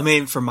 I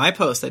mean, for my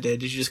post, I did.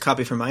 Did you just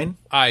copy from mine?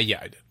 Yeah,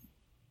 I did.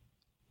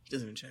 He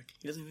doesn't even check.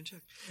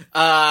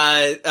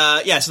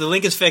 Yeah, so the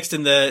link is fixed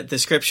in the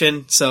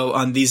description. So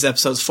on these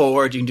episodes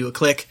forward, you can do a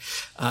click.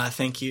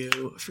 Thank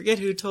you. I forget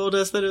who told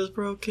us that it was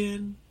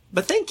broken,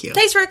 but thank you.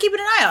 Thanks for keeping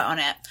an eye out on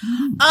it.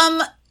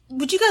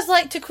 Would you guys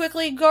like to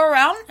quickly go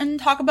around and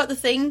talk about the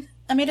thing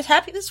that made us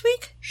happy this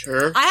week?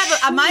 Sure. I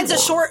have mine's a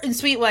short and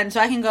sweet one,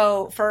 so I can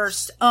go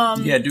first.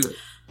 Yeah, do it.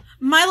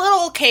 My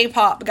little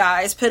K-pop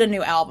guys put a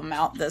new album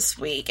out this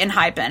week in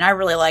Hypen. I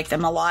really like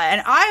them a lot. And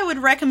I would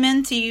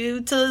recommend to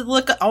you to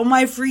look – oh,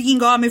 my freaking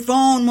God, my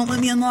phone won't let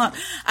me unlock.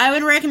 I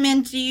would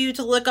recommend to you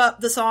to look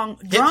up the song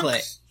Drunk. Hit play.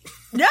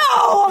 No,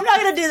 I'm not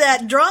going to do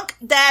that.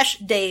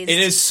 Drunk-Days. It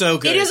is so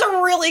good. It is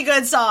a really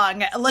good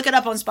song. Look it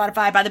up on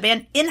Spotify by the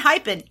band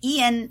Enhypen.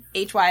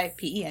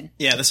 ENHYPEN.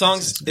 Yeah, the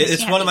song's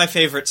it's one of my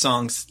favorite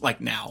songs like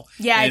now.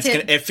 Yeah,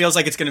 it feels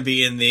like it's going to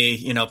be in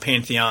the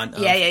pantheon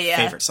of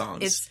favorite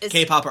songs, it's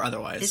K-pop or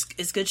otherwise.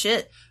 It's good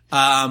shit.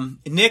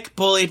 Nick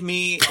bullied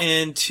me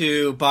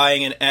into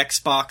buying an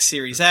Xbox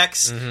Series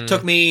X. Mm-hmm.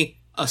 Took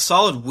me a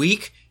solid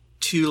week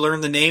to learn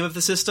the name of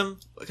the system,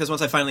 because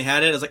once I finally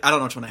had it, I was like, I don't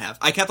know which one I have.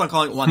 I kept on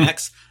calling it One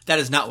X. That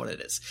is not what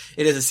it is.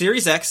 It is a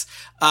Series X,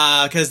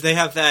 because they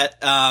have that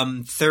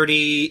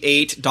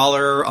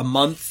 $38 a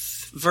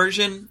month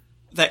version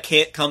that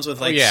comes with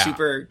like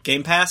Super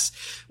Game Pass,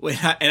 and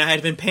I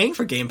had been paying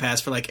for Game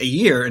Pass for like a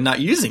year and not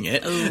using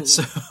it. Ooh.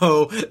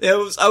 So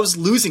I was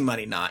losing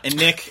money not. And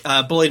Nick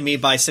bullied me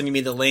by sending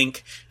me the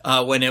link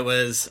when it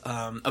was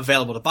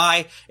available to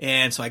buy,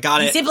 and so I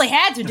got it. You simply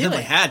had to do it.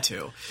 Simply had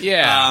to.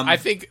 Yeah, I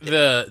think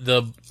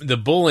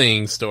the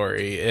bullying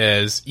story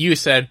is you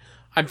said,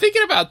 I'm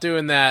thinking about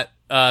doing that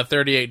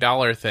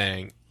 $38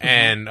 thing.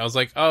 And I was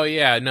like, oh,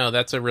 yeah, no,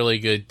 that's a really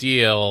good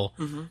deal.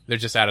 Mm-hmm. They're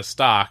just out of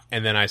stock.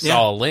 And then I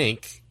saw a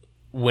link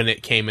when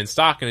it came in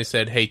stock, and it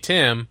said, hey,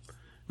 Tim,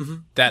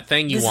 that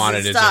thing you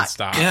wanted is in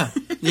stock. Yeah,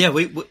 yeah,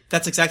 we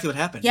that's exactly what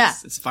happened. Yeah.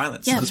 It's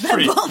violence. Yeah, it's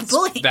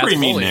bullying. That's pretty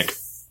mean, bullying. Nick.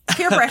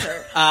 Peer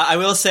pressure. I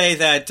will say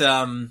that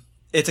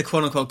it's a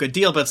quote-unquote good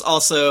deal, but it's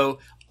also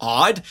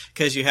odd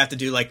because you have to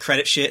do like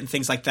credit shit and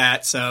things like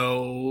that.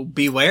 So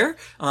beware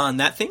on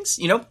that things,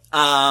 you know.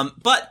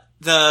 But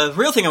the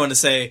real thing I want to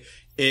say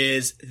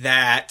is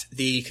that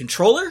the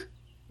controller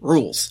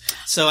rules.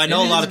 So I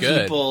know a lot of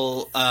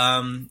people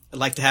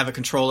like to have a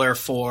controller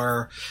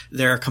for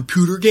their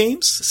computer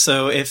games.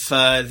 So if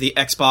the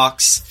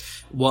Xbox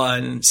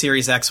One,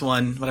 Series X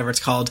One, whatever it's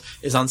called,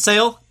 is on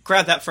sale,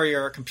 grab that for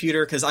your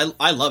computer, because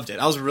I loved it.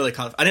 I was really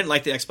I didn't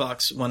like the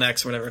Xbox One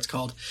X, or whatever it's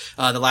called,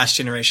 the last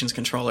generation's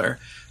controller.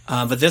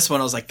 But this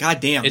one, I was like, God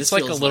damn, it's this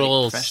like feels a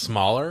little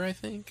smaller, I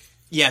think.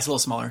 Yeah, it's a little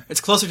smaller. It's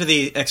closer to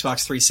the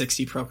Xbox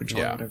 360 Pro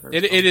controller. Yeah, whatever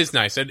it is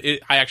nice. I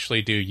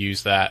actually do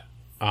use that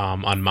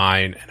on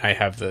mine, and I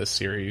have the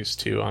Series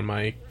 2 on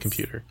my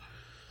computer.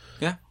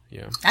 Yeah.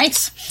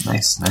 Nice.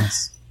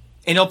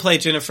 And you'll play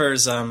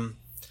Jennifer's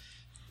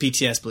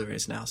BTS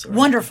Blu-rays now. So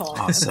wonderful.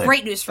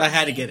 Great news for I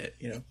had to get it,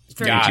 you know.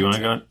 Do you want to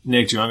go,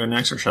 Nick? Do you want to go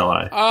next, or shall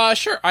I?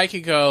 Sure, I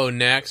could go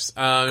next.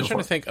 I'm trying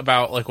to think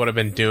about like what I've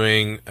been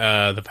doing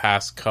the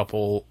past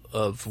couple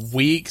of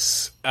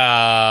weeks.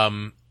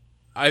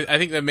 I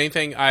think the main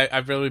thing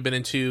I've really been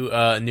into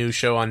a new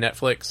show on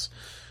Netflix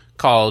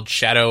called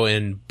Shadow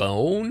and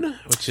Bone,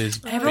 which is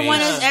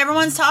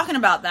everyone's talking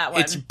about that one.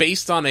 It's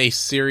based on a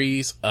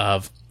series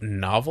of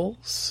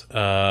novels.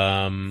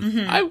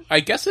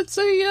 I guess it's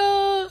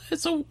a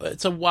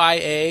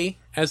YA,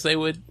 as they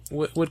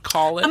would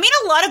call it. I mean,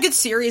 a lot of good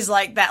series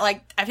like that.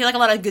 Like, I feel like a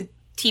lot of good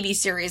TV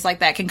series like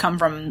that can come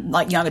from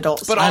like young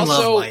adults. But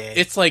also,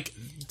 it's like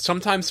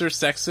sometimes there's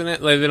sex in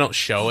it. Like, they don't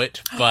show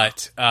it,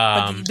 but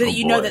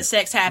you know that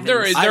sex happens.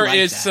 There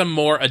is some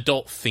more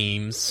adult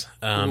themes.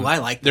 Ooh, I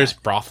like that. There's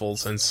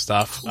brothels and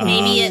stuff.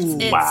 Maybe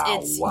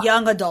it's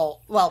young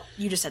adult. Well,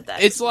 you just said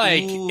that. It's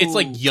like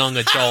young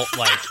adult.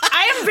 Like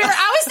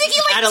I was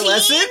thinking like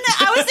adolescent.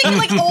 Teen. I was thinking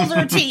like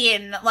older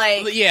teen.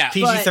 Like yeah,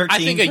 PG-13. I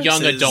think a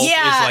young adult is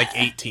like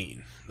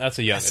 18. That's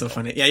a young adult. So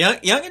funny. Yeah,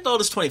 young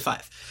adult is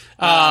 25.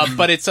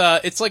 But it's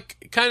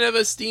like kind of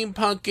a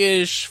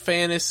steampunkish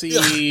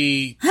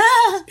fantasy.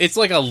 It's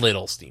like a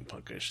little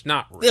steampunkish,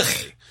 not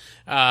really.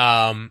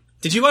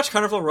 Did you watch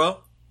Carnival Row?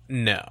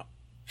 No.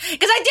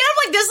 Because I did. I'm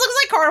like, this looks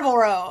like Carnival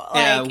Row.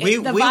 Yeah, we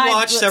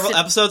watched several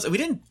episodes. We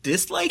didn't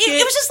dislike it.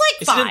 It was just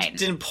like fine. It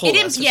didn't pull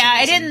us.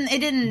 Yeah, it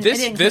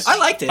didn't. I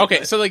liked it.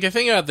 Okay, so like the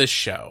thing about this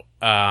show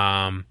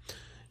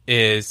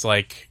is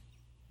like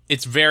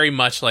it's very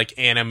much like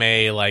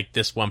anime, like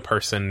this one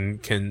person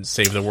can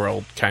save the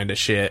world kind of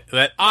shit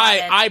that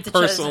I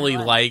personally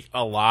like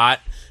a lot.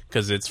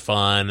 Because it's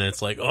fun, and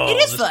it's like,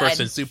 this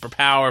person's super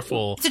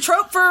powerful. It's a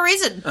trope for a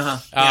reason. Yeah,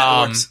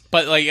 it works.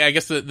 But like, I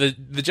guess the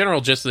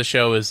general gist of the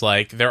show is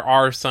like there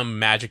are some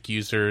magic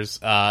users.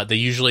 They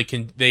usually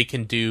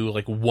can do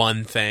like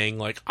one thing.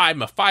 Like,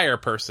 I'm a fire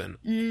person.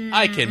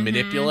 I can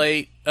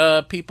manipulate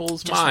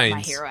people's minds. Like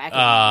My Hero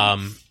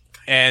Academia.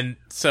 And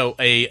so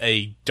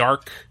a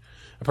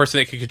person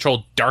that could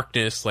control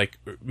darkness like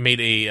made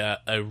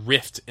a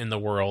rift in the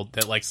world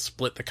that like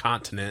split the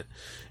continent.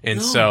 And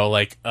so,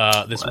 like,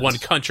 this one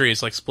country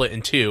is, like, split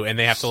in two, and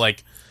they have to,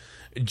 like,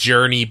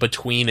 journey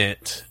between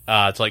it,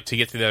 to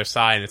get to the other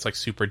side, and it's, like,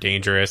 super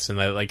dangerous, and,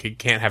 like, it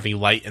can't have any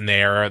light in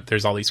there.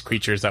 There's all these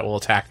creatures that will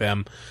attack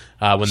them,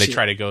 when they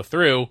try to go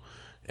through.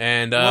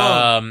 And,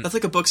 that's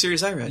like a book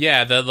series I read.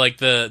 Yeah,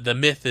 the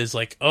myth is,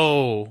 like,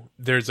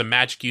 there's a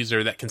magic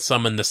user that can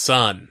summon the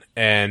sun,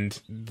 and,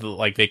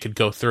 like, they could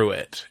go through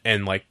it,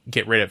 and, like,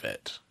 get rid of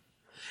it.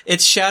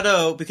 It's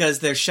Shadow because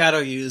there's Shadow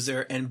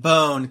user, and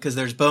Bone because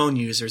there's Bone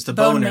users. The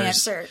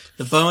Boners.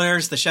 The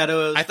Boners, the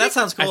Shadows. That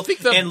sounds cool.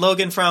 And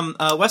Logan from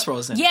Westworld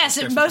is in it.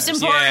 Yes, most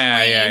importantly.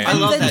 Yeah. I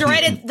love the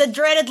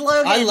dreaded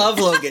Logan. I love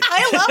Logan.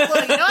 I love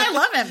Logan. No, I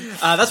love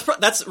him.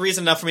 That's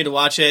reason enough for me to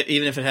watch it,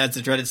 even if it has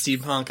the dreaded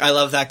steampunk. I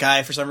love that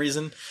guy for some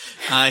reason.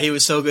 He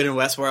was so good in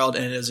Westworld,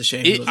 and it was a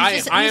shame. He's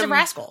a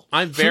rascal.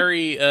 I'm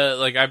very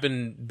I've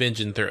been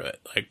binging through it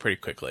like pretty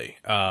quickly.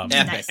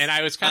 Epic. And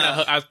I was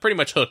I was pretty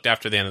much hooked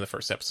after the end of the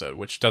first episode,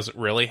 which doesn't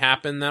really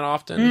happen that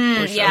often.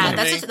 Yeah,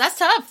 that's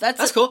tough.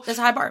 That's cool. That's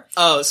a high bar.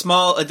 Oh,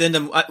 small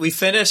addendum. We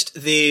finished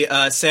the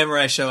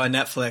Samurai show on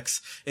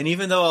Netflix, and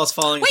even though I was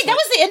falling asleep, that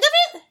was the end of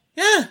it?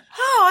 Yeah.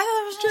 Oh, I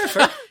thought it was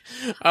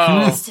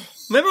Jennifer.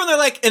 Remember when they're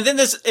like, and then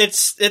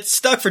it's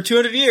stuck for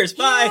 200 years.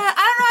 Bye. Yeah, I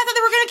don't know. I thought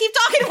they were going to keep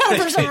talking about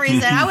it for some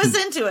reason. I was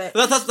into it.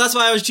 That's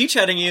why I was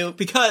G-chatting you,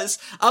 because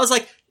I was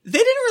like, they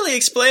didn't really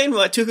explain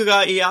what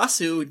Tokugawa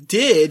Ieyasu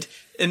did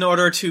in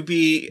order to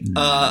be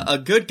a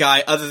good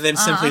guy other than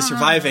simply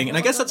surviving. And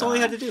I guess that's all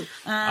he had to do.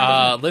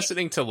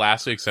 Listening to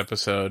last week's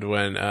episode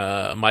when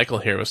Michael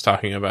here was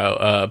talking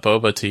about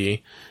boba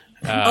tea,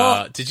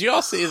 did you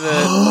all see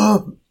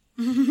the...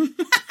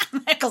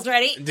 Michael's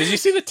ready. Did you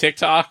see the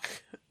TikTok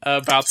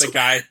about the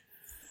guy?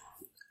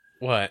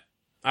 What?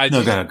 Go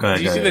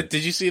ahead.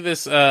 Did you see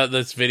this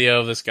this video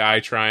of this guy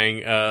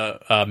trying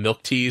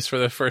milk teas for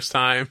the first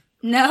time?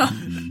 No.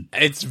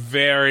 It's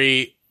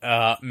very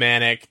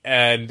manic,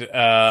 and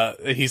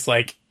he's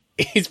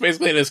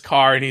basically in his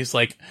car, and he's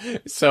like,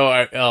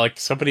 so like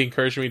somebody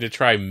encouraged me to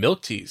try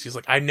milk teas. He's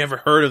like, I never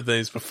heard of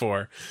these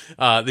before,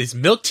 these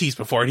milk teas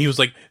before, and he was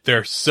like,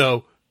 they're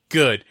so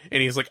good.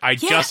 And he's like, I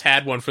just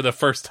had one for the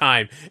first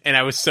time, and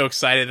I was so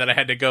excited that I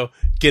had to go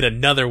get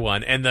another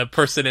one. And the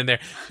person in there,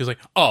 he was like,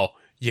 oh,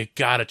 you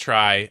gotta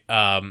try,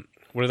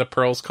 what are the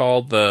pearls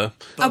called? Boba.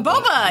 You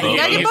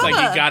gotta get He's boba.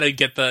 like, you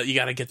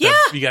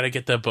gotta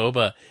get the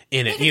boba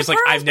in it. He's like,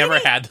 I've never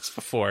had this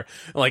before.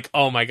 I'm like,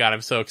 oh my god,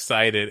 I'm so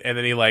excited. And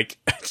then he like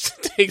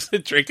takes a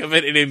drink of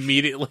it and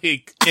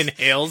immediately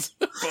inhales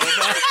the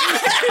boba.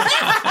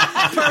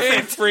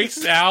 And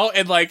freaks out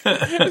and like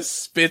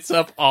spits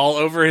up all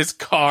over his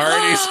car.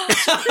 And he's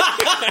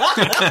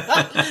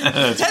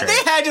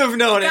They had to have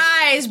known it.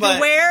 Guys,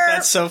 beware.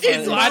 That's so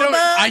funny.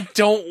 I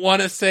don't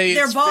want to say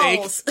They're it's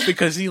balls. fake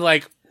because he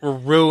like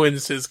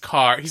ruins his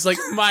car. He's like,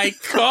 my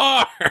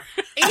car.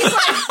 He's like,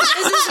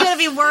 this is gonna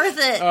be worth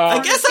it.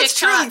 I guess that's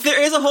true. TikTok.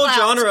 There is a whole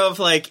Clout. genre of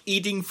like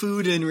eating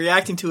food and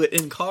reacting to it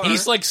in car.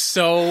 He's like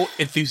so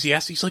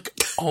enthusiastic. He's like,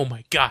 oh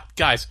my god,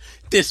 guys,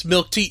 this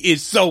milk tea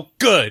is so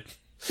good.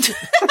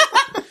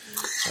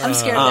 I'm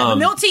scared of that. The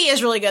milk tea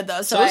is really good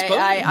though, so I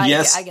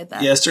get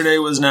that. Yesterday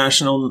was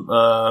National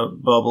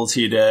Bubble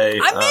Tea Day.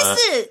 I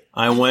missed it.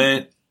 I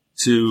went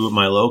to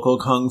my local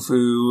Kung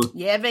Fu.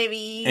 Yeah,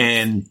 baby.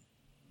 And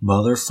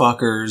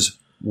motherfuckers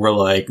were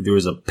like, there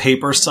was a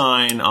paper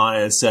sign on it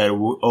that said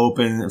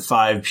open at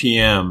 5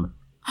 p.m.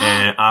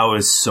 And I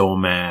was so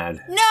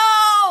mad.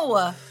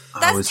 No!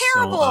 That's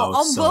terrible.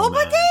 On Boba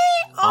mad.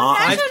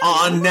 Day?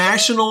 On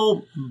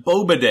National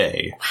Boba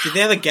Day. Did they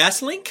have a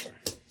gas link?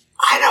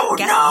 I don't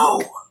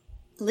know.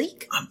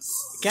 Leak? I'm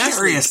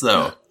curious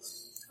though.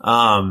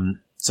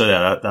 So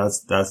yeah,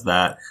 that's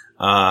that.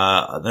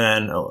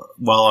 Then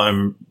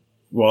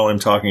while I'm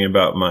talking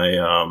about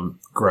my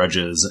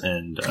grudges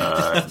and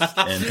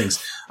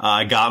things,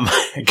 I got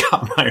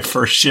my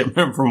first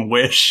shipment from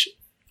Wish.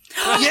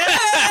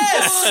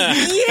 Yes!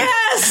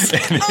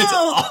 And it's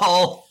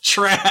all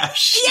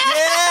trash.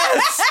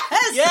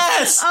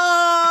 Yes!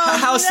 Oh,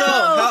 How so?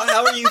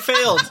 How are you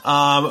failed?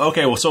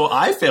 Okay, well, so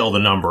I failed a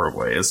number of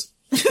ways.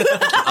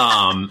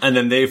 And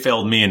then they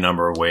failed me a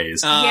number of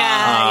ways.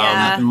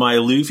 Yeah. My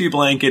Luffy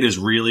blanket is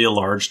really a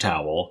large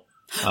towel,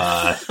 which,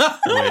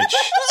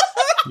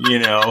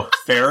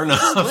 fair enough.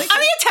 I mean,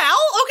 a towel?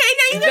 Okay,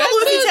 now you got a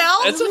Luffy towel.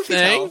 That's a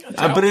thing.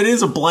 But it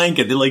is a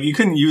blanket. Like, you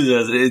couldn't use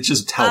it it's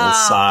just towel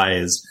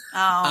size.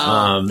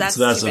 That's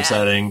so that's too bad.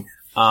 upsetting.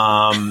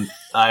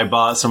 I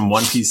bought some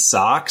One Piece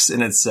socks,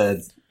 and it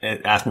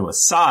asked me what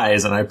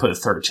size, and I put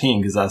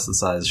 13 because that's the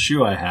size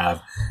shoe I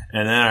have.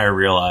 And then I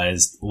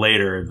realized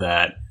later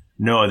that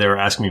no, they were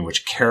asking me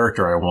which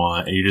character I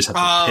want, and you just have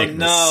to pick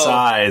the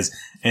size.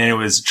 And it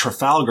was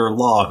Trafalgar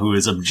Law, who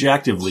is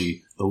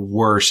objectively the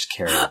worst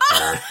character.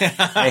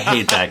 I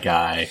hate that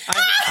guy.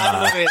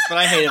 But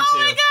I hate him too. Oh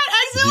my god,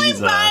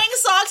 accidentally buying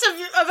socks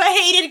of a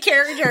hated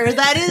character.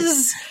 That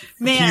is,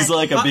 man. He's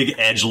like a big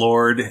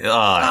edgelord.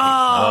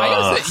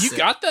 You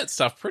got that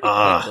stuff pretty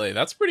quickly.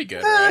 That's pretty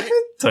good, right?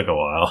 Took a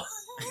while.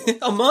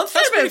 A month?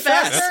 That's pretty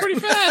fast. That's pretty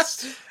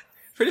fast.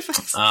 Pretty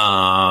fast.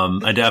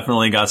 I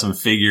definitely got some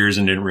figures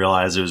and didn't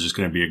realize it was just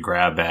going to be a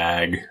grab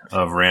bag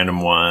of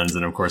random ones.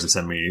 And of course, they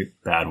sent me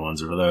bad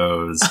ones for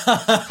those.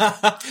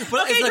 But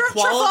Okay,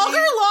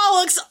 Trafalgar Law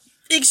looks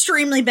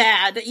extremely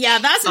bad. Yeah,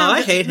 that's no good.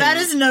 I hate him. That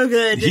is no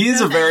good. He's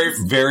a very,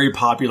 very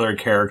popular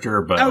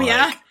character, but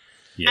yeah?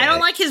 I don't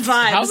like his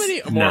vibes. How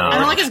many more? I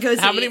don't like his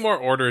goatee. How many more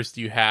orders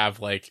do you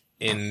have like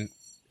in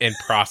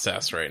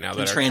process right now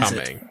that are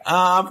coming?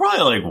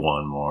 Probably like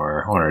one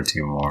or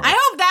two more. I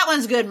hope that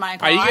one's good,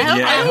 Michael. I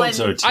hope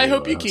so too. I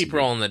hope you keep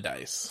rolling the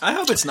dice. I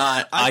hope it's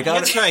not. I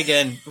gotta try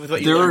again with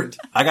what you learned.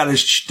 I got a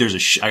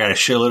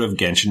shitload of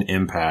Genshin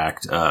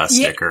Impact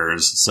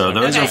stickers, so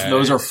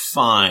those are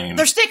fine.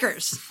 They're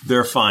stickers.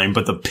 They're fine,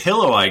 but the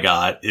pillow I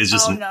got is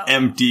just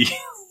empty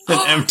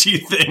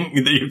thing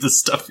that you have to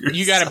stuff yourself.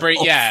 You got to break,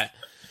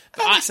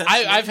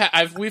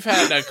 we've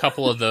had a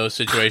couple of those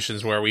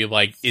situations where we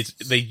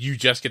you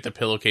just get the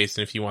pillowcase,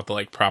 and if you want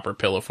the proper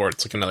pillow for it,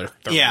 it's like another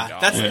 $30. Yeah,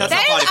 that's I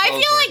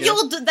feel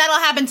like that'll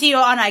happen to you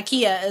on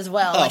IKEA as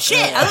well. I thought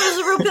it was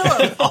a real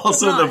pillow.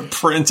 Also, the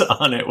print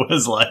on it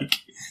was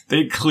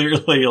they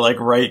clearly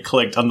right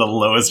clicked on the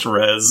lowest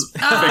res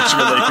picture they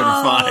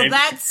could find.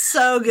 That's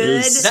so good.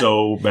 It's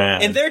so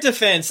bad. In their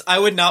defense, I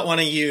would not want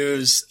to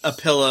use a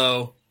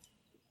pillow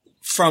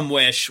from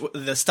Wish,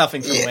 the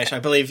stuffing from Wish. I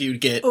believe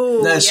you'd get.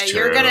 Ooh, That's true.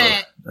 You're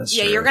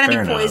gonna be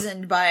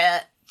poisoned by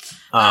it.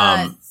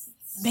 Man.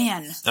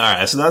 All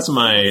right, so those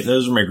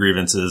are my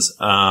grievances.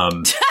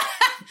 I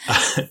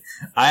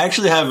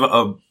actually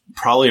have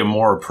probably a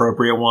more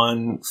appropriate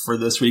one for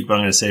this week, but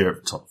I'm going to save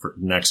it for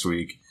next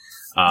week.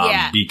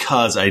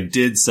 Because I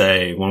did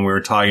say when we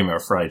were talking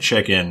about fried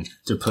chicken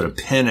to put a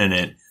pin in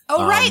it.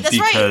 Oh, right. That's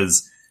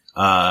because,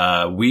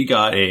 we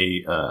got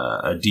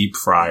a deep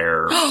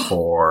fryer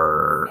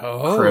for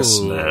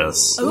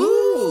Christmas.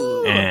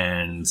 Ooh.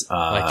 And,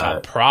 like a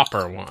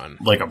proper one.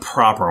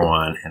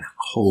 And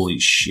holy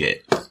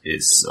shit,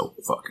 it's so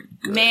fucking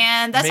good.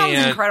 Man, that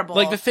sounds incredible.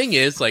 Like, the thing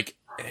is, like,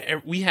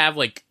 we have,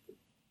 like,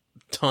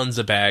 tons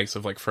of bags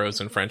of, like,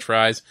 frozen French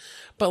fries.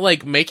 But,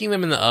 like, making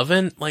them in the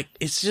oven, like,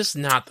 it's just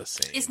not the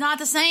same. It's not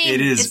the same.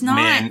 It is, it's not.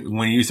 man.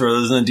 When you throw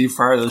those in the deep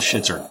fryer, those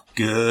shits are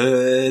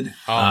good. We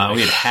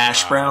had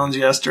hash browns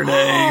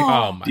yesterday.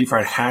 Oh my! Deep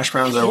fried hash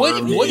browns are what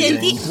amazing.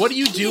 do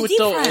you do with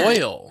the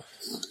oil?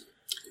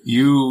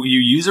 You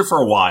use it for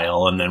a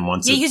while, and then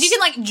once because you can,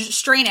 like,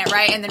 strain it,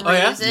 right? And then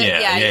reuse it.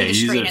 Yeah, you can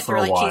just strain use it through,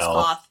 like,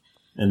 cheesecloth.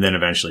 And then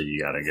eventually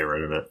you gotta get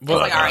rid of it. Well,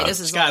 like, all right, this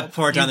is gotta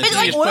pour it down the But,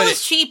 like, oil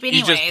is cheap anyway.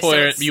 You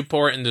just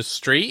pour it in the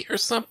street or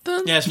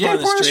something? Yeah, pour it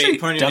in the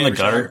street. Down the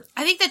gutter.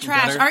 I think the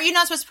trash. Aren't you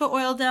not supposed to put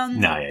oil down?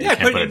 No, you can't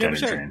put it down the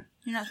drain.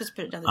 You're not supposed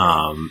to put it down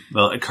the drain.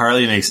 Well,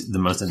 Carly makes the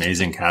most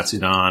amazing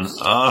katsudon.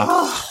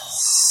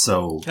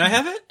 So can I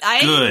have it?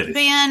 Good.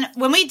 Man,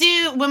 when we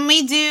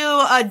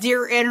do a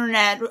Dear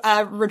Internet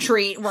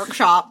retreat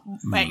workshop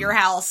at your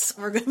house,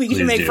 we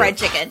can make fried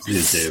chicken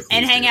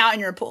and hang out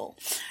in your pool.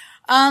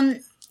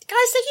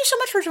 Guys, thank you so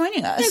much for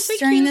joining us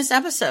during this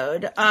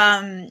episode.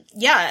 Does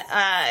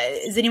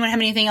anyone have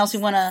anything else you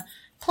want to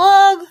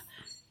plug?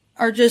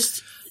 Or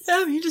just...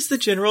 Yeah, I mean, just the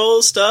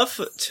general stuff.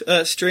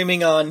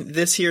 Streaming on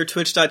this here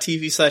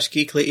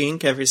twitch.tv/Geekly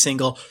Inc. every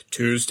single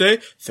Tuesday,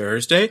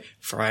 Thursday,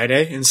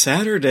 Friday, and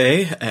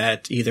Saturday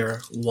at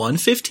either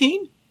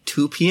 1:15,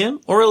 2 p.m.,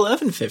 or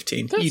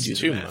 11:15. That's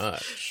too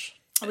much.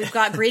 We've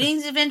got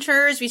Greetings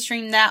Adventures. We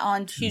stream that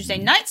on Tuesday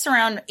nights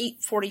around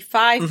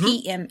 8:45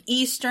 p.m.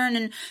 Eastern.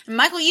 And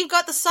Michael, you've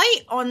got the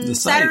site on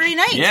Saturday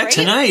nights, right?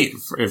 Tonight.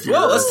 If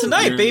you're, that's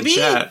tonight, baby.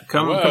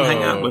 Come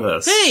hang out with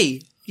us.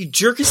 Hey, you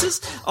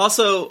jerkuses.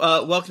 Also,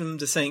 welcome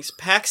to Thanks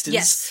Paxton's.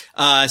 Yes.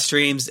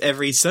 Streams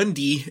every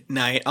Sunday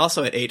night,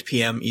 also at 8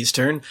 p.m.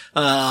 Eastern.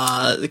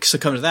 So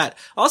come to that.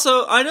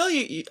 Also, I know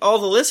you all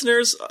the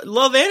listeners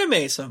love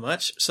anime so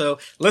much, so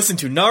listen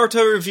to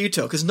Naruto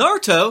Reviewto, because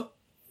Naruto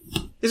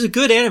is a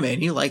good anime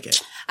and you like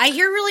it. I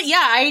hear what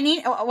I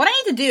need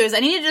to do is I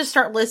need to just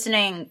start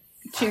listening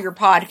to your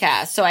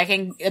podcast so I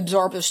can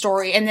absorb the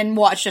story and then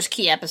watch just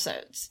key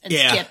episodes and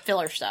skip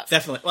filler stuff.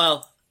 Definitely.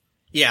 Well,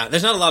 yeah,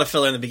 there's not a lot of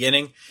filler in the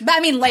beginning. But I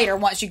mean later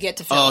once you get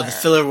to filler. Oh, the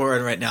filler we're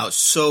in right now is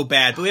so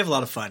bad, but we have a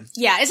lot of fun.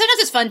 Yeah, sometimes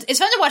it's fun. It's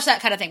fun to watch that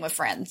kind of thing with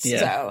friends.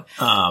 Yeah.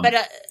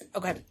 So,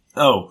 okay.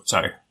 Oh,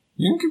 sorry.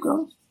 You can keep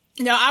going.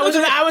 No, I was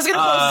going to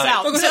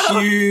close this out. So.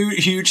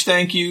 Huge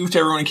thank you to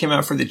everyone who came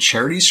out for the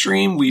charity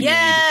stream. We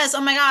made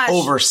oh my gosh,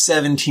 over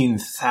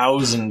 $17,000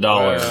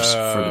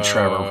 for the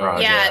Trevor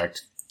Project. Yeah.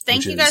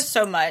 Thank you guys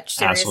so much.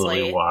 Seriously.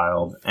 Absolutely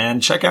wild.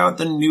 And check out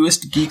the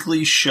newest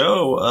Geekly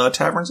show,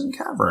 Taverns and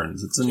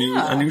Caverns. It's a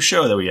new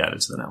show that we added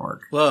to the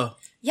network. Whoa.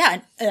 Yeah,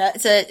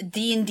 it's a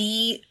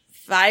D&D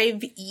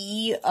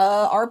 5e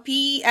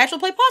RP actual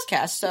play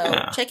podcast.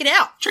 So check it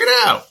out. Check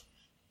it out.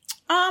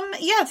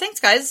 Thanks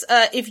guys.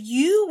 If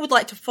you would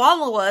like to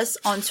follow us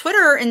on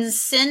Twitter and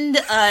send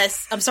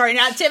us, I'm sorry,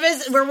 not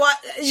Tibbs,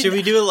 should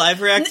we do a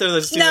live react or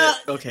let's do it?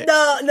 Okay.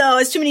 No,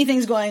 it's too many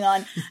things going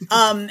on.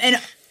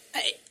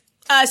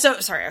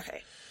 Sorry,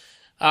 okay.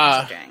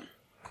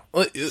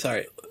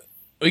 Sorry.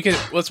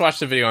 Let's watch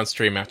the video on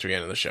stream after we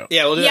end the show.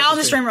 Yeah, we'll do that on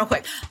the stream real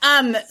quick.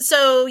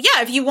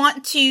 If you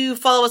want to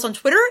follow us on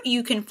Twitter,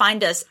 you can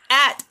find us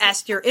at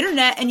Ask Your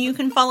Internet, and you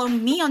can follow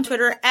me on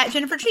Twitter at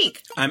Jennifer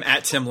Cheek. I'm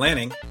at Tim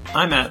Lanning.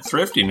 I'm at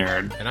Thrifty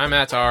Nerd. And I'm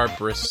at R.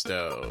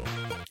 Bristow.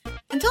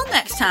 Until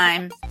next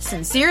time,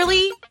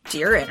 sincerely,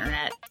 Dear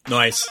Internet.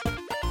 Nice.